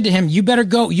studio said to him, you better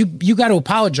go, you got to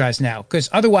apologize now, because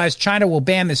otherwise China will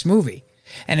ban this movie.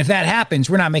 And if that happens,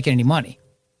 we're not making any money.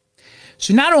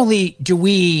 So not only do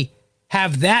we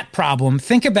have that problem,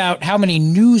 think about how many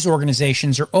news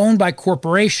organizations are owned by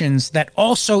corporations that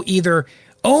also either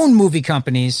own movie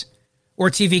companies or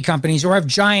TV companies or have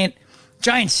giant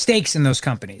stakes in those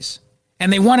companies.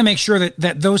 And they want to make sure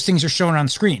that those things are shown on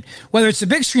screen. Whether it's the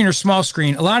big screen or small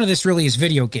screen, a lot of this really is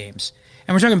video games.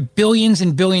 And we're talking billions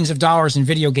and billions of dollars in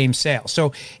video game sales.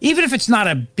 So even if it's not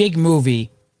a big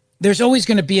movie, there's always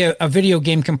going to be a video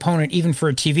game component, even for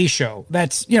a TV show.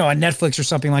 That's, a Netflix or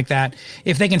something like that.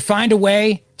 If they can find a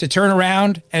way to turn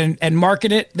around and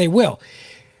market it, they will.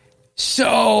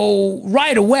 So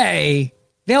right away,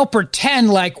 they'll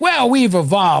pretend like, well, we've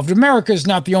evolved. America's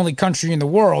not the only country in the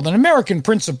world, and American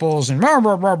principles and blah,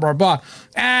 blah, blah, blah, blah.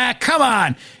 Come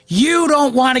on. You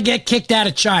don't want to get kicked out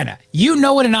of China. You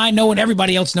know it, and I know it, and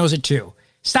everybody else knows it too.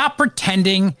 Stop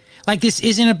pretending like this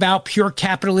isn't about pure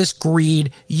capitalist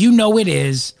greed. You know it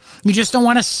is. You just don't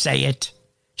want to say it.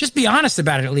 Just be honest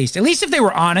about it at least. At least if they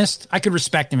were honest, I could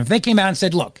respect them. If they came out and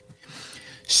said, look,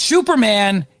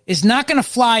 Superman is not going to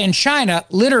fly in China,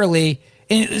 literally,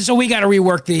 so we got to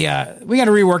rework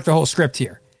the whole script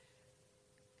here.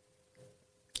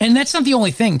 And that's not the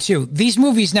only thing, too. These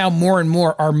movies now more and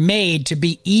more are made to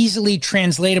be easily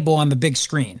translatable on the big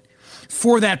screen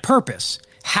for that purpose.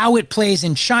 How it plays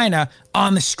in China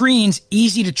on the screens,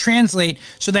 easy to translate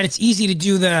so that it's easy to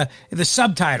do the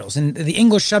subtitles and the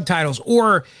English subtitles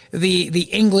or the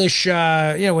English,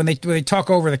 when they talk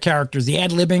over the characters, the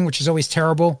ad-libbing, which is always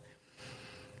terrible.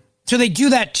 So they do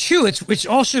that too. It's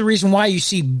also the reason why you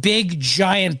see big,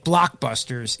 giant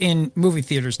blockbusters in movie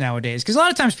theaters nowadays. Because a lot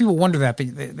of times people wonder that.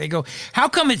 They go, how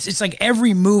come it's like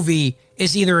every movie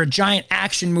is either a giant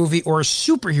action movie or a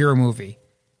superhero movie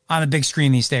on the big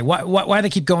screen these days? Why do they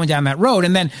keep going down that road?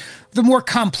 And then the more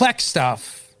complex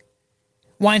stuff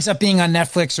winds up being on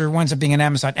Netflix or winds up being on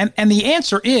Amazon. And the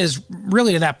answer is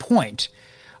really to that point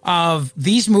of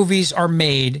these movies are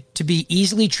made to be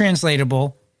easily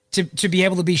translatable, to be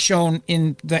able to be shown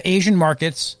in the Asian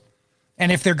markets.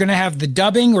 And if they're going to have the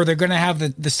dubbing or they're going to have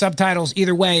the subtitles,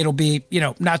 either way, it'll be,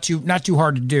 not too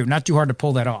hard to do, not too hard to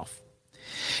pull that off.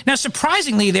 Now,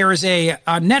 surprisingly, there is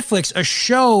on Netflix, a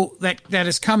show that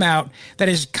has come out that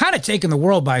has kind of taken the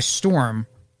world by storm.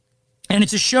 And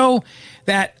it's a show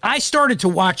that I started to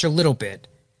watch a little bit,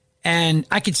 and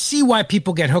I could see why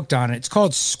people get hooked on it. It's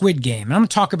called Squid Game. And I'm going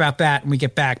to talk about that when we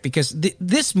get back, because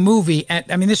this movie,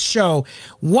 this show,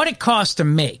 what it costs to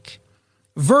make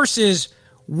versus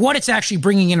what it's actually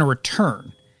bringing in a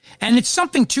return. And it's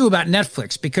something, too, about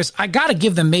Netflix, because I got to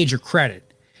give them major credit.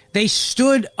 They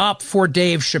stood up for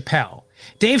Dave Chappelle.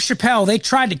 Dave Chappelle, they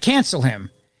tried to cancel him,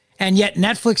 and yet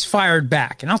Netflix fired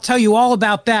back. And I'll tell you all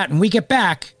about that when we get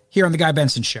back here on The Guy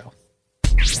Benson Show.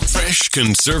 Fresh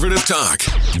conservative talk.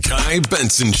 Guy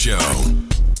Benson Show.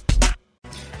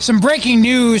 Some breaking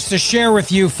news to share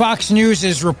with you. Fox News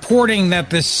is reporting that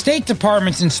the State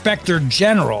Department's Inspector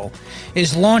General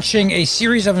is launching a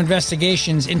series of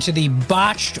investigations into the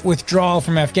botched withdrawal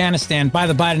from Afghanistan by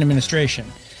the Biden administration.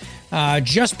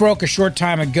 Just broke a short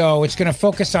time ago. It's going to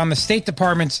focus on the State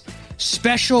Department's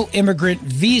Special Immigrant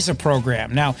Visa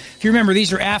Program. Now, if you remember,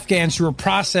 these are Afghans who were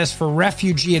processed for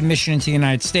refugee admission into the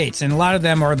United States. And a lot of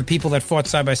them are the people that fought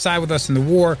side by side with us in the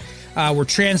war, were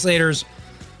translators.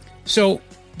 So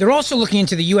they're also looking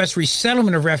into the U.S.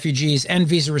 resettlement of refugees and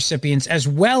visa recipients, as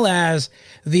well as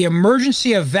the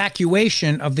emergency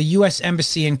evacuation of the U.S.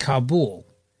 Embassy in Kabul.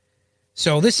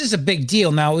 So this is a big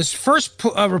deal. Now, it was first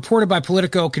reported by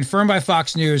Politico, confirmed by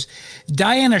Fox News.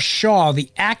 Diana Shaw, the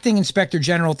acting inspector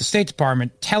general at the State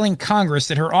Department, telling Congress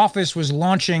that her office was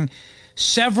launching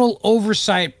several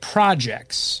oversight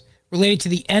projects related to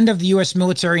the end of the U.S.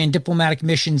 military and diplomatic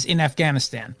missions in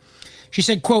Afghanistan. She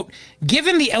said, quote,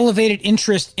 given the elevated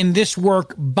interest in this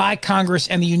work by Congress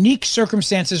and the unique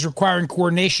circumstances requiring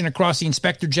coordination across the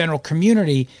Inspector General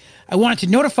community, I wanted to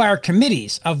notify our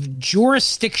committees of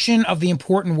jurisdiction of the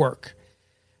important work.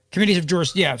 Committees of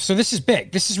jurisdiction. Yeah, so this is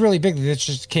big. This is really big that this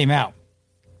just came out.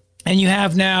 And you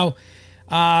have now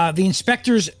the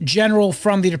Inspectors General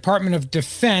from the Department of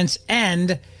Defense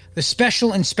and the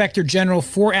Special Inspector General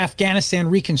for Afghanistan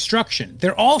Reconstruction.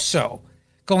 They're also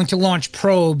going to launch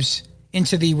probes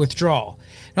into the withdrawal.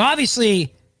 Now,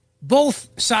 obviously, both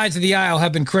sides of the aisle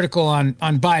have been critical on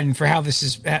Biden for how this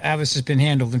has been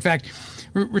handled. In fact,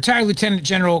 retired Lieutenant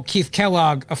General Keith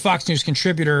Kellogg, a Fox News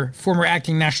contributor, former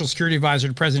acting national security advisor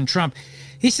to President Trump,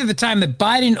 he said at the time that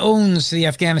Biden owns the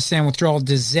Afghanistan withdrawal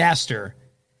disaster.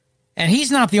 And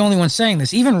he's not the only one saying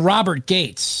this. Even Robert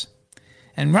Gates,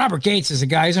 and Robert Gates is a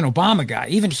guy, he's an Obama guy.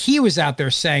 Even he was out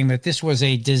there saying that this was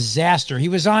a disaster. He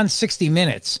was on 60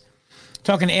 Minutes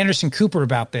talking to Anderson Cooper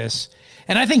about this.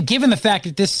 And I think given the fact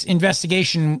that this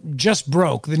investigation just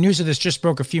broke, the news of this just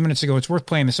broke a few minutes ago, it's worth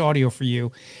playing this audio for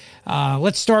you.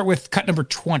 Let's start with cut number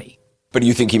 20. But do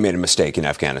you think he made a mistake in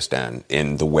Afghanistan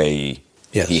in the way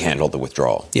he handled the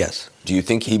withdrawal? Yes. Do you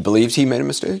think he believes he made a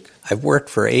mistake? I've worked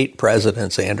for 8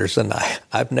 presidents, Anderson.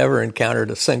 I've never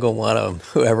encountered a single one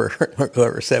of them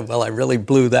whoever said, well, I really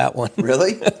blew that one.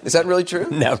 Really? Is that really true?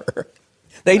 Never.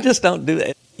 They just don't do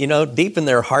that. You know, deep in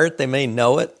their heart, they may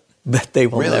know it, but they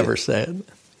will never say it.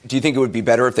 Do you think it would be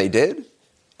better if they did?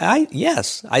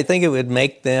 Yes. I think it would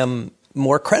make them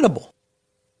more credible.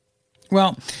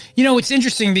 Well, you know, it's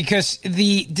interesting because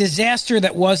the disaster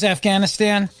that was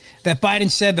Afghanistan, that Biden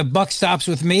said the buck stops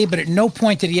with me, but at no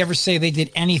point did he ever say they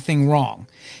did anything wrong.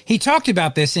 He talked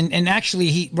about this, and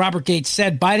actually, Robert Gates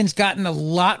said Biden's gotten a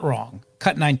lot wrong.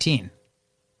 Cut 19.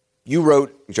 You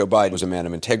wrote Joe Biden was a man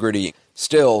of integrity.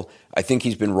 Still, I think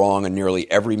he's been wrong on nearly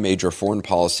every major foreign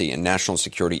policy and national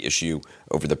security issue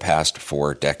over the past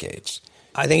 4 decades.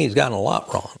 I think he's gotten a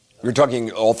lot wrong. You're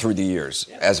talking all through the years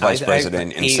as vice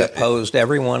president. He opposed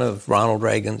every one of Ronald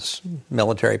Reagan's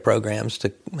military programs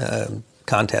to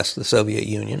contest the Soviet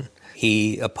Union.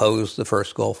 He opposed the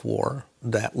first Gulf War.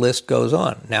 That list goes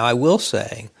on. Now, I will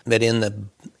say that in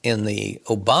the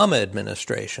Obama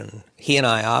administration, he and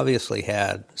I obviously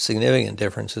had significant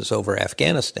differences over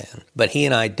Afghanistan, but he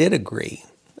and I did agree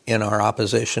in our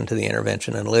opposition to the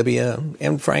intervention in Libya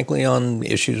and, frankly, on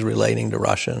issues relating to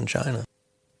Russia and China.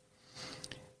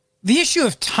 The issue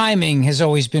of timing has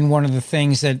always been one of the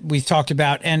things that we've talked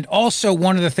about, and also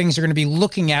one of the things they're going to be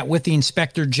looking at with the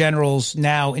Inspector General's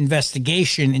now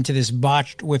investigation into this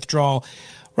botched withdrawal.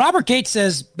 Robert Gates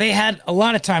says they had a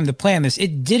lot of time to plan this.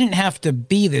 It didn't have to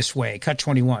be this way. Cut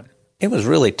 21. It was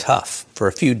really tough. For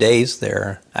a few days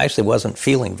there, I actually wasn't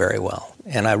feeling very well.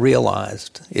 And I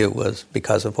realized it was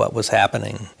because of what was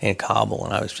happening in Kabul,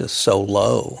 and I was just so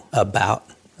low about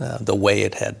the way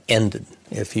it had ended,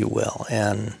 if you will.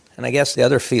 And I guess the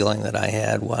other feeling that I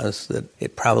had was that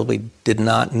it probably did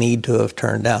not need to have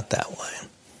turned out that way.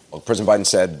 Well, President Biden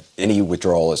said any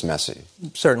withdrawal is messy.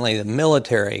 Certainly the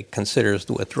military considers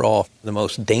the withdrawal the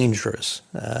most dangerous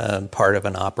part of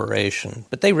an operation.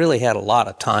 But they really had a lot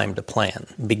of time to plan,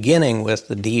 beginning with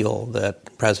the deal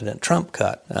that President Trump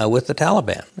cut with the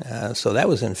Taliban. So that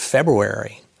was in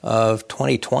February of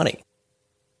 2020.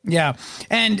 Yeah,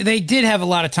 and they did have a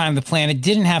lot of time to plan. It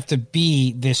didn't have to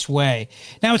be this way.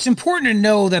 Now, it's important to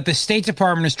know that the State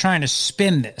Department is trying to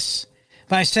spin this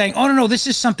by saying, oh, no, this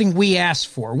is something we asked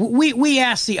for. We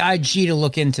asked the IG to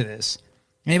look into this.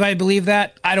 Anybody believe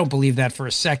that? I don't believe that for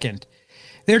a second.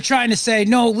 They're trying to say,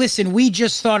 no, listen, we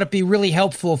just thought it'd be really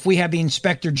helpful if we had the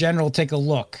Inspector General take a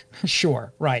look.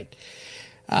 Sure, right.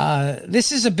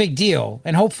 This is a big deal,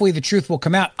 and hopefully the truth will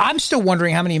come out. I'm still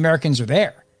wondering how many Americans are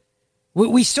there.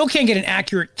 We still can't get an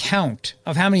accurate count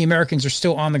of how many Americans are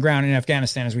still on the ground in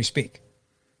Afghanistan as we speak.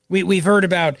 We've heard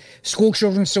about school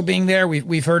children still being there.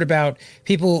 We've heard about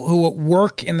people who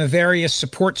work in the various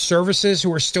support services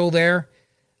who are still there.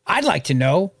 I'd like to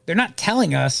know. They're not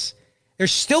telling us. They're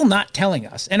still not telling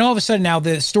us. And all of a sudden now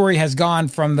the story has gone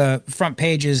from the front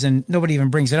pages and nobody even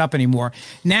brings it up anymore.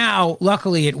 Now,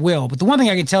 luckily it will. But the one thing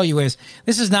I can tell you is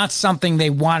this is not something they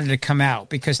wanted to come out,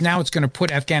 because now it's going to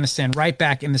put Afghanistan right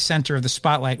back in the center of the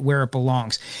spotlight where it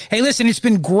belongs. Hey, listen, it's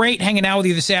been great hanging out with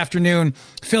you this afternoon,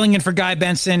 filling in for Guy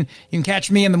Benson. You can catch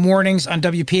me in the mornings on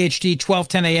WPHT,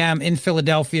 12:10 a.m. in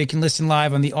Philadelphia. You can listen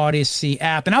live on the Audacy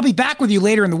app. And I'll be back with you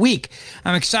later in the week.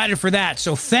 I'm excited for that.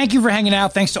 So thank you for hanging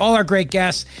out. Thanks to all our great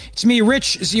guests. It's me,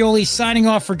 Rich Zeoli, signing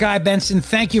off for Guy Benson.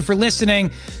 Thank you for listening.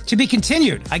 To be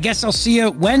continued. I guess I'll see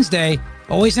you Wednesday.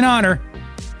 Always an honor.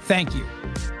 Thank you.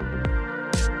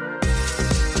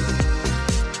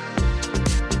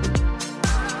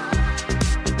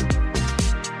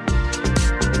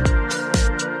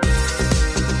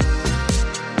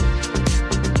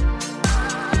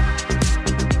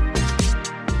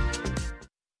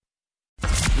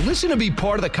 Listen to be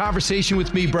part of the conversation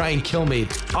with me, Brian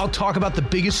Kilmeade. I'll talk about the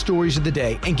biggest stories of the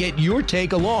day and get your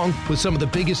take along with some of the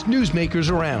biggest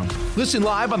newsmakers around. Listen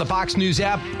live on the Fox News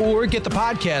app or get the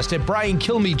podcast at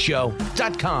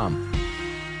briankilmeadshow.com.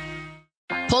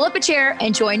 Pull up a chair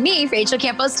and join me, Rachel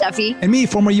Campos Duffy. And me,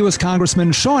 former U.S.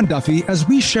 Congressman Sean Duffy, as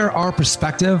we share our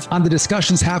perspective on the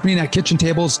discussions happening at kitchen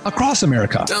tables across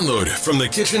America. Download From the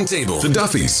Kitchen Table, The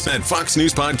Duffys, at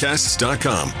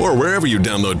foxnewspodcasts.com or wherever you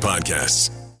download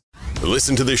podcasts.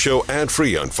 Listen to the show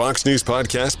ad-free on Fox News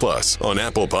Podcast Plus, on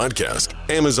Apple Podcast,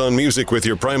 Amazon Music with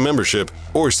your Prime membership,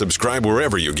 or subscribe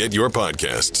wherever you get your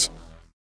podcasts.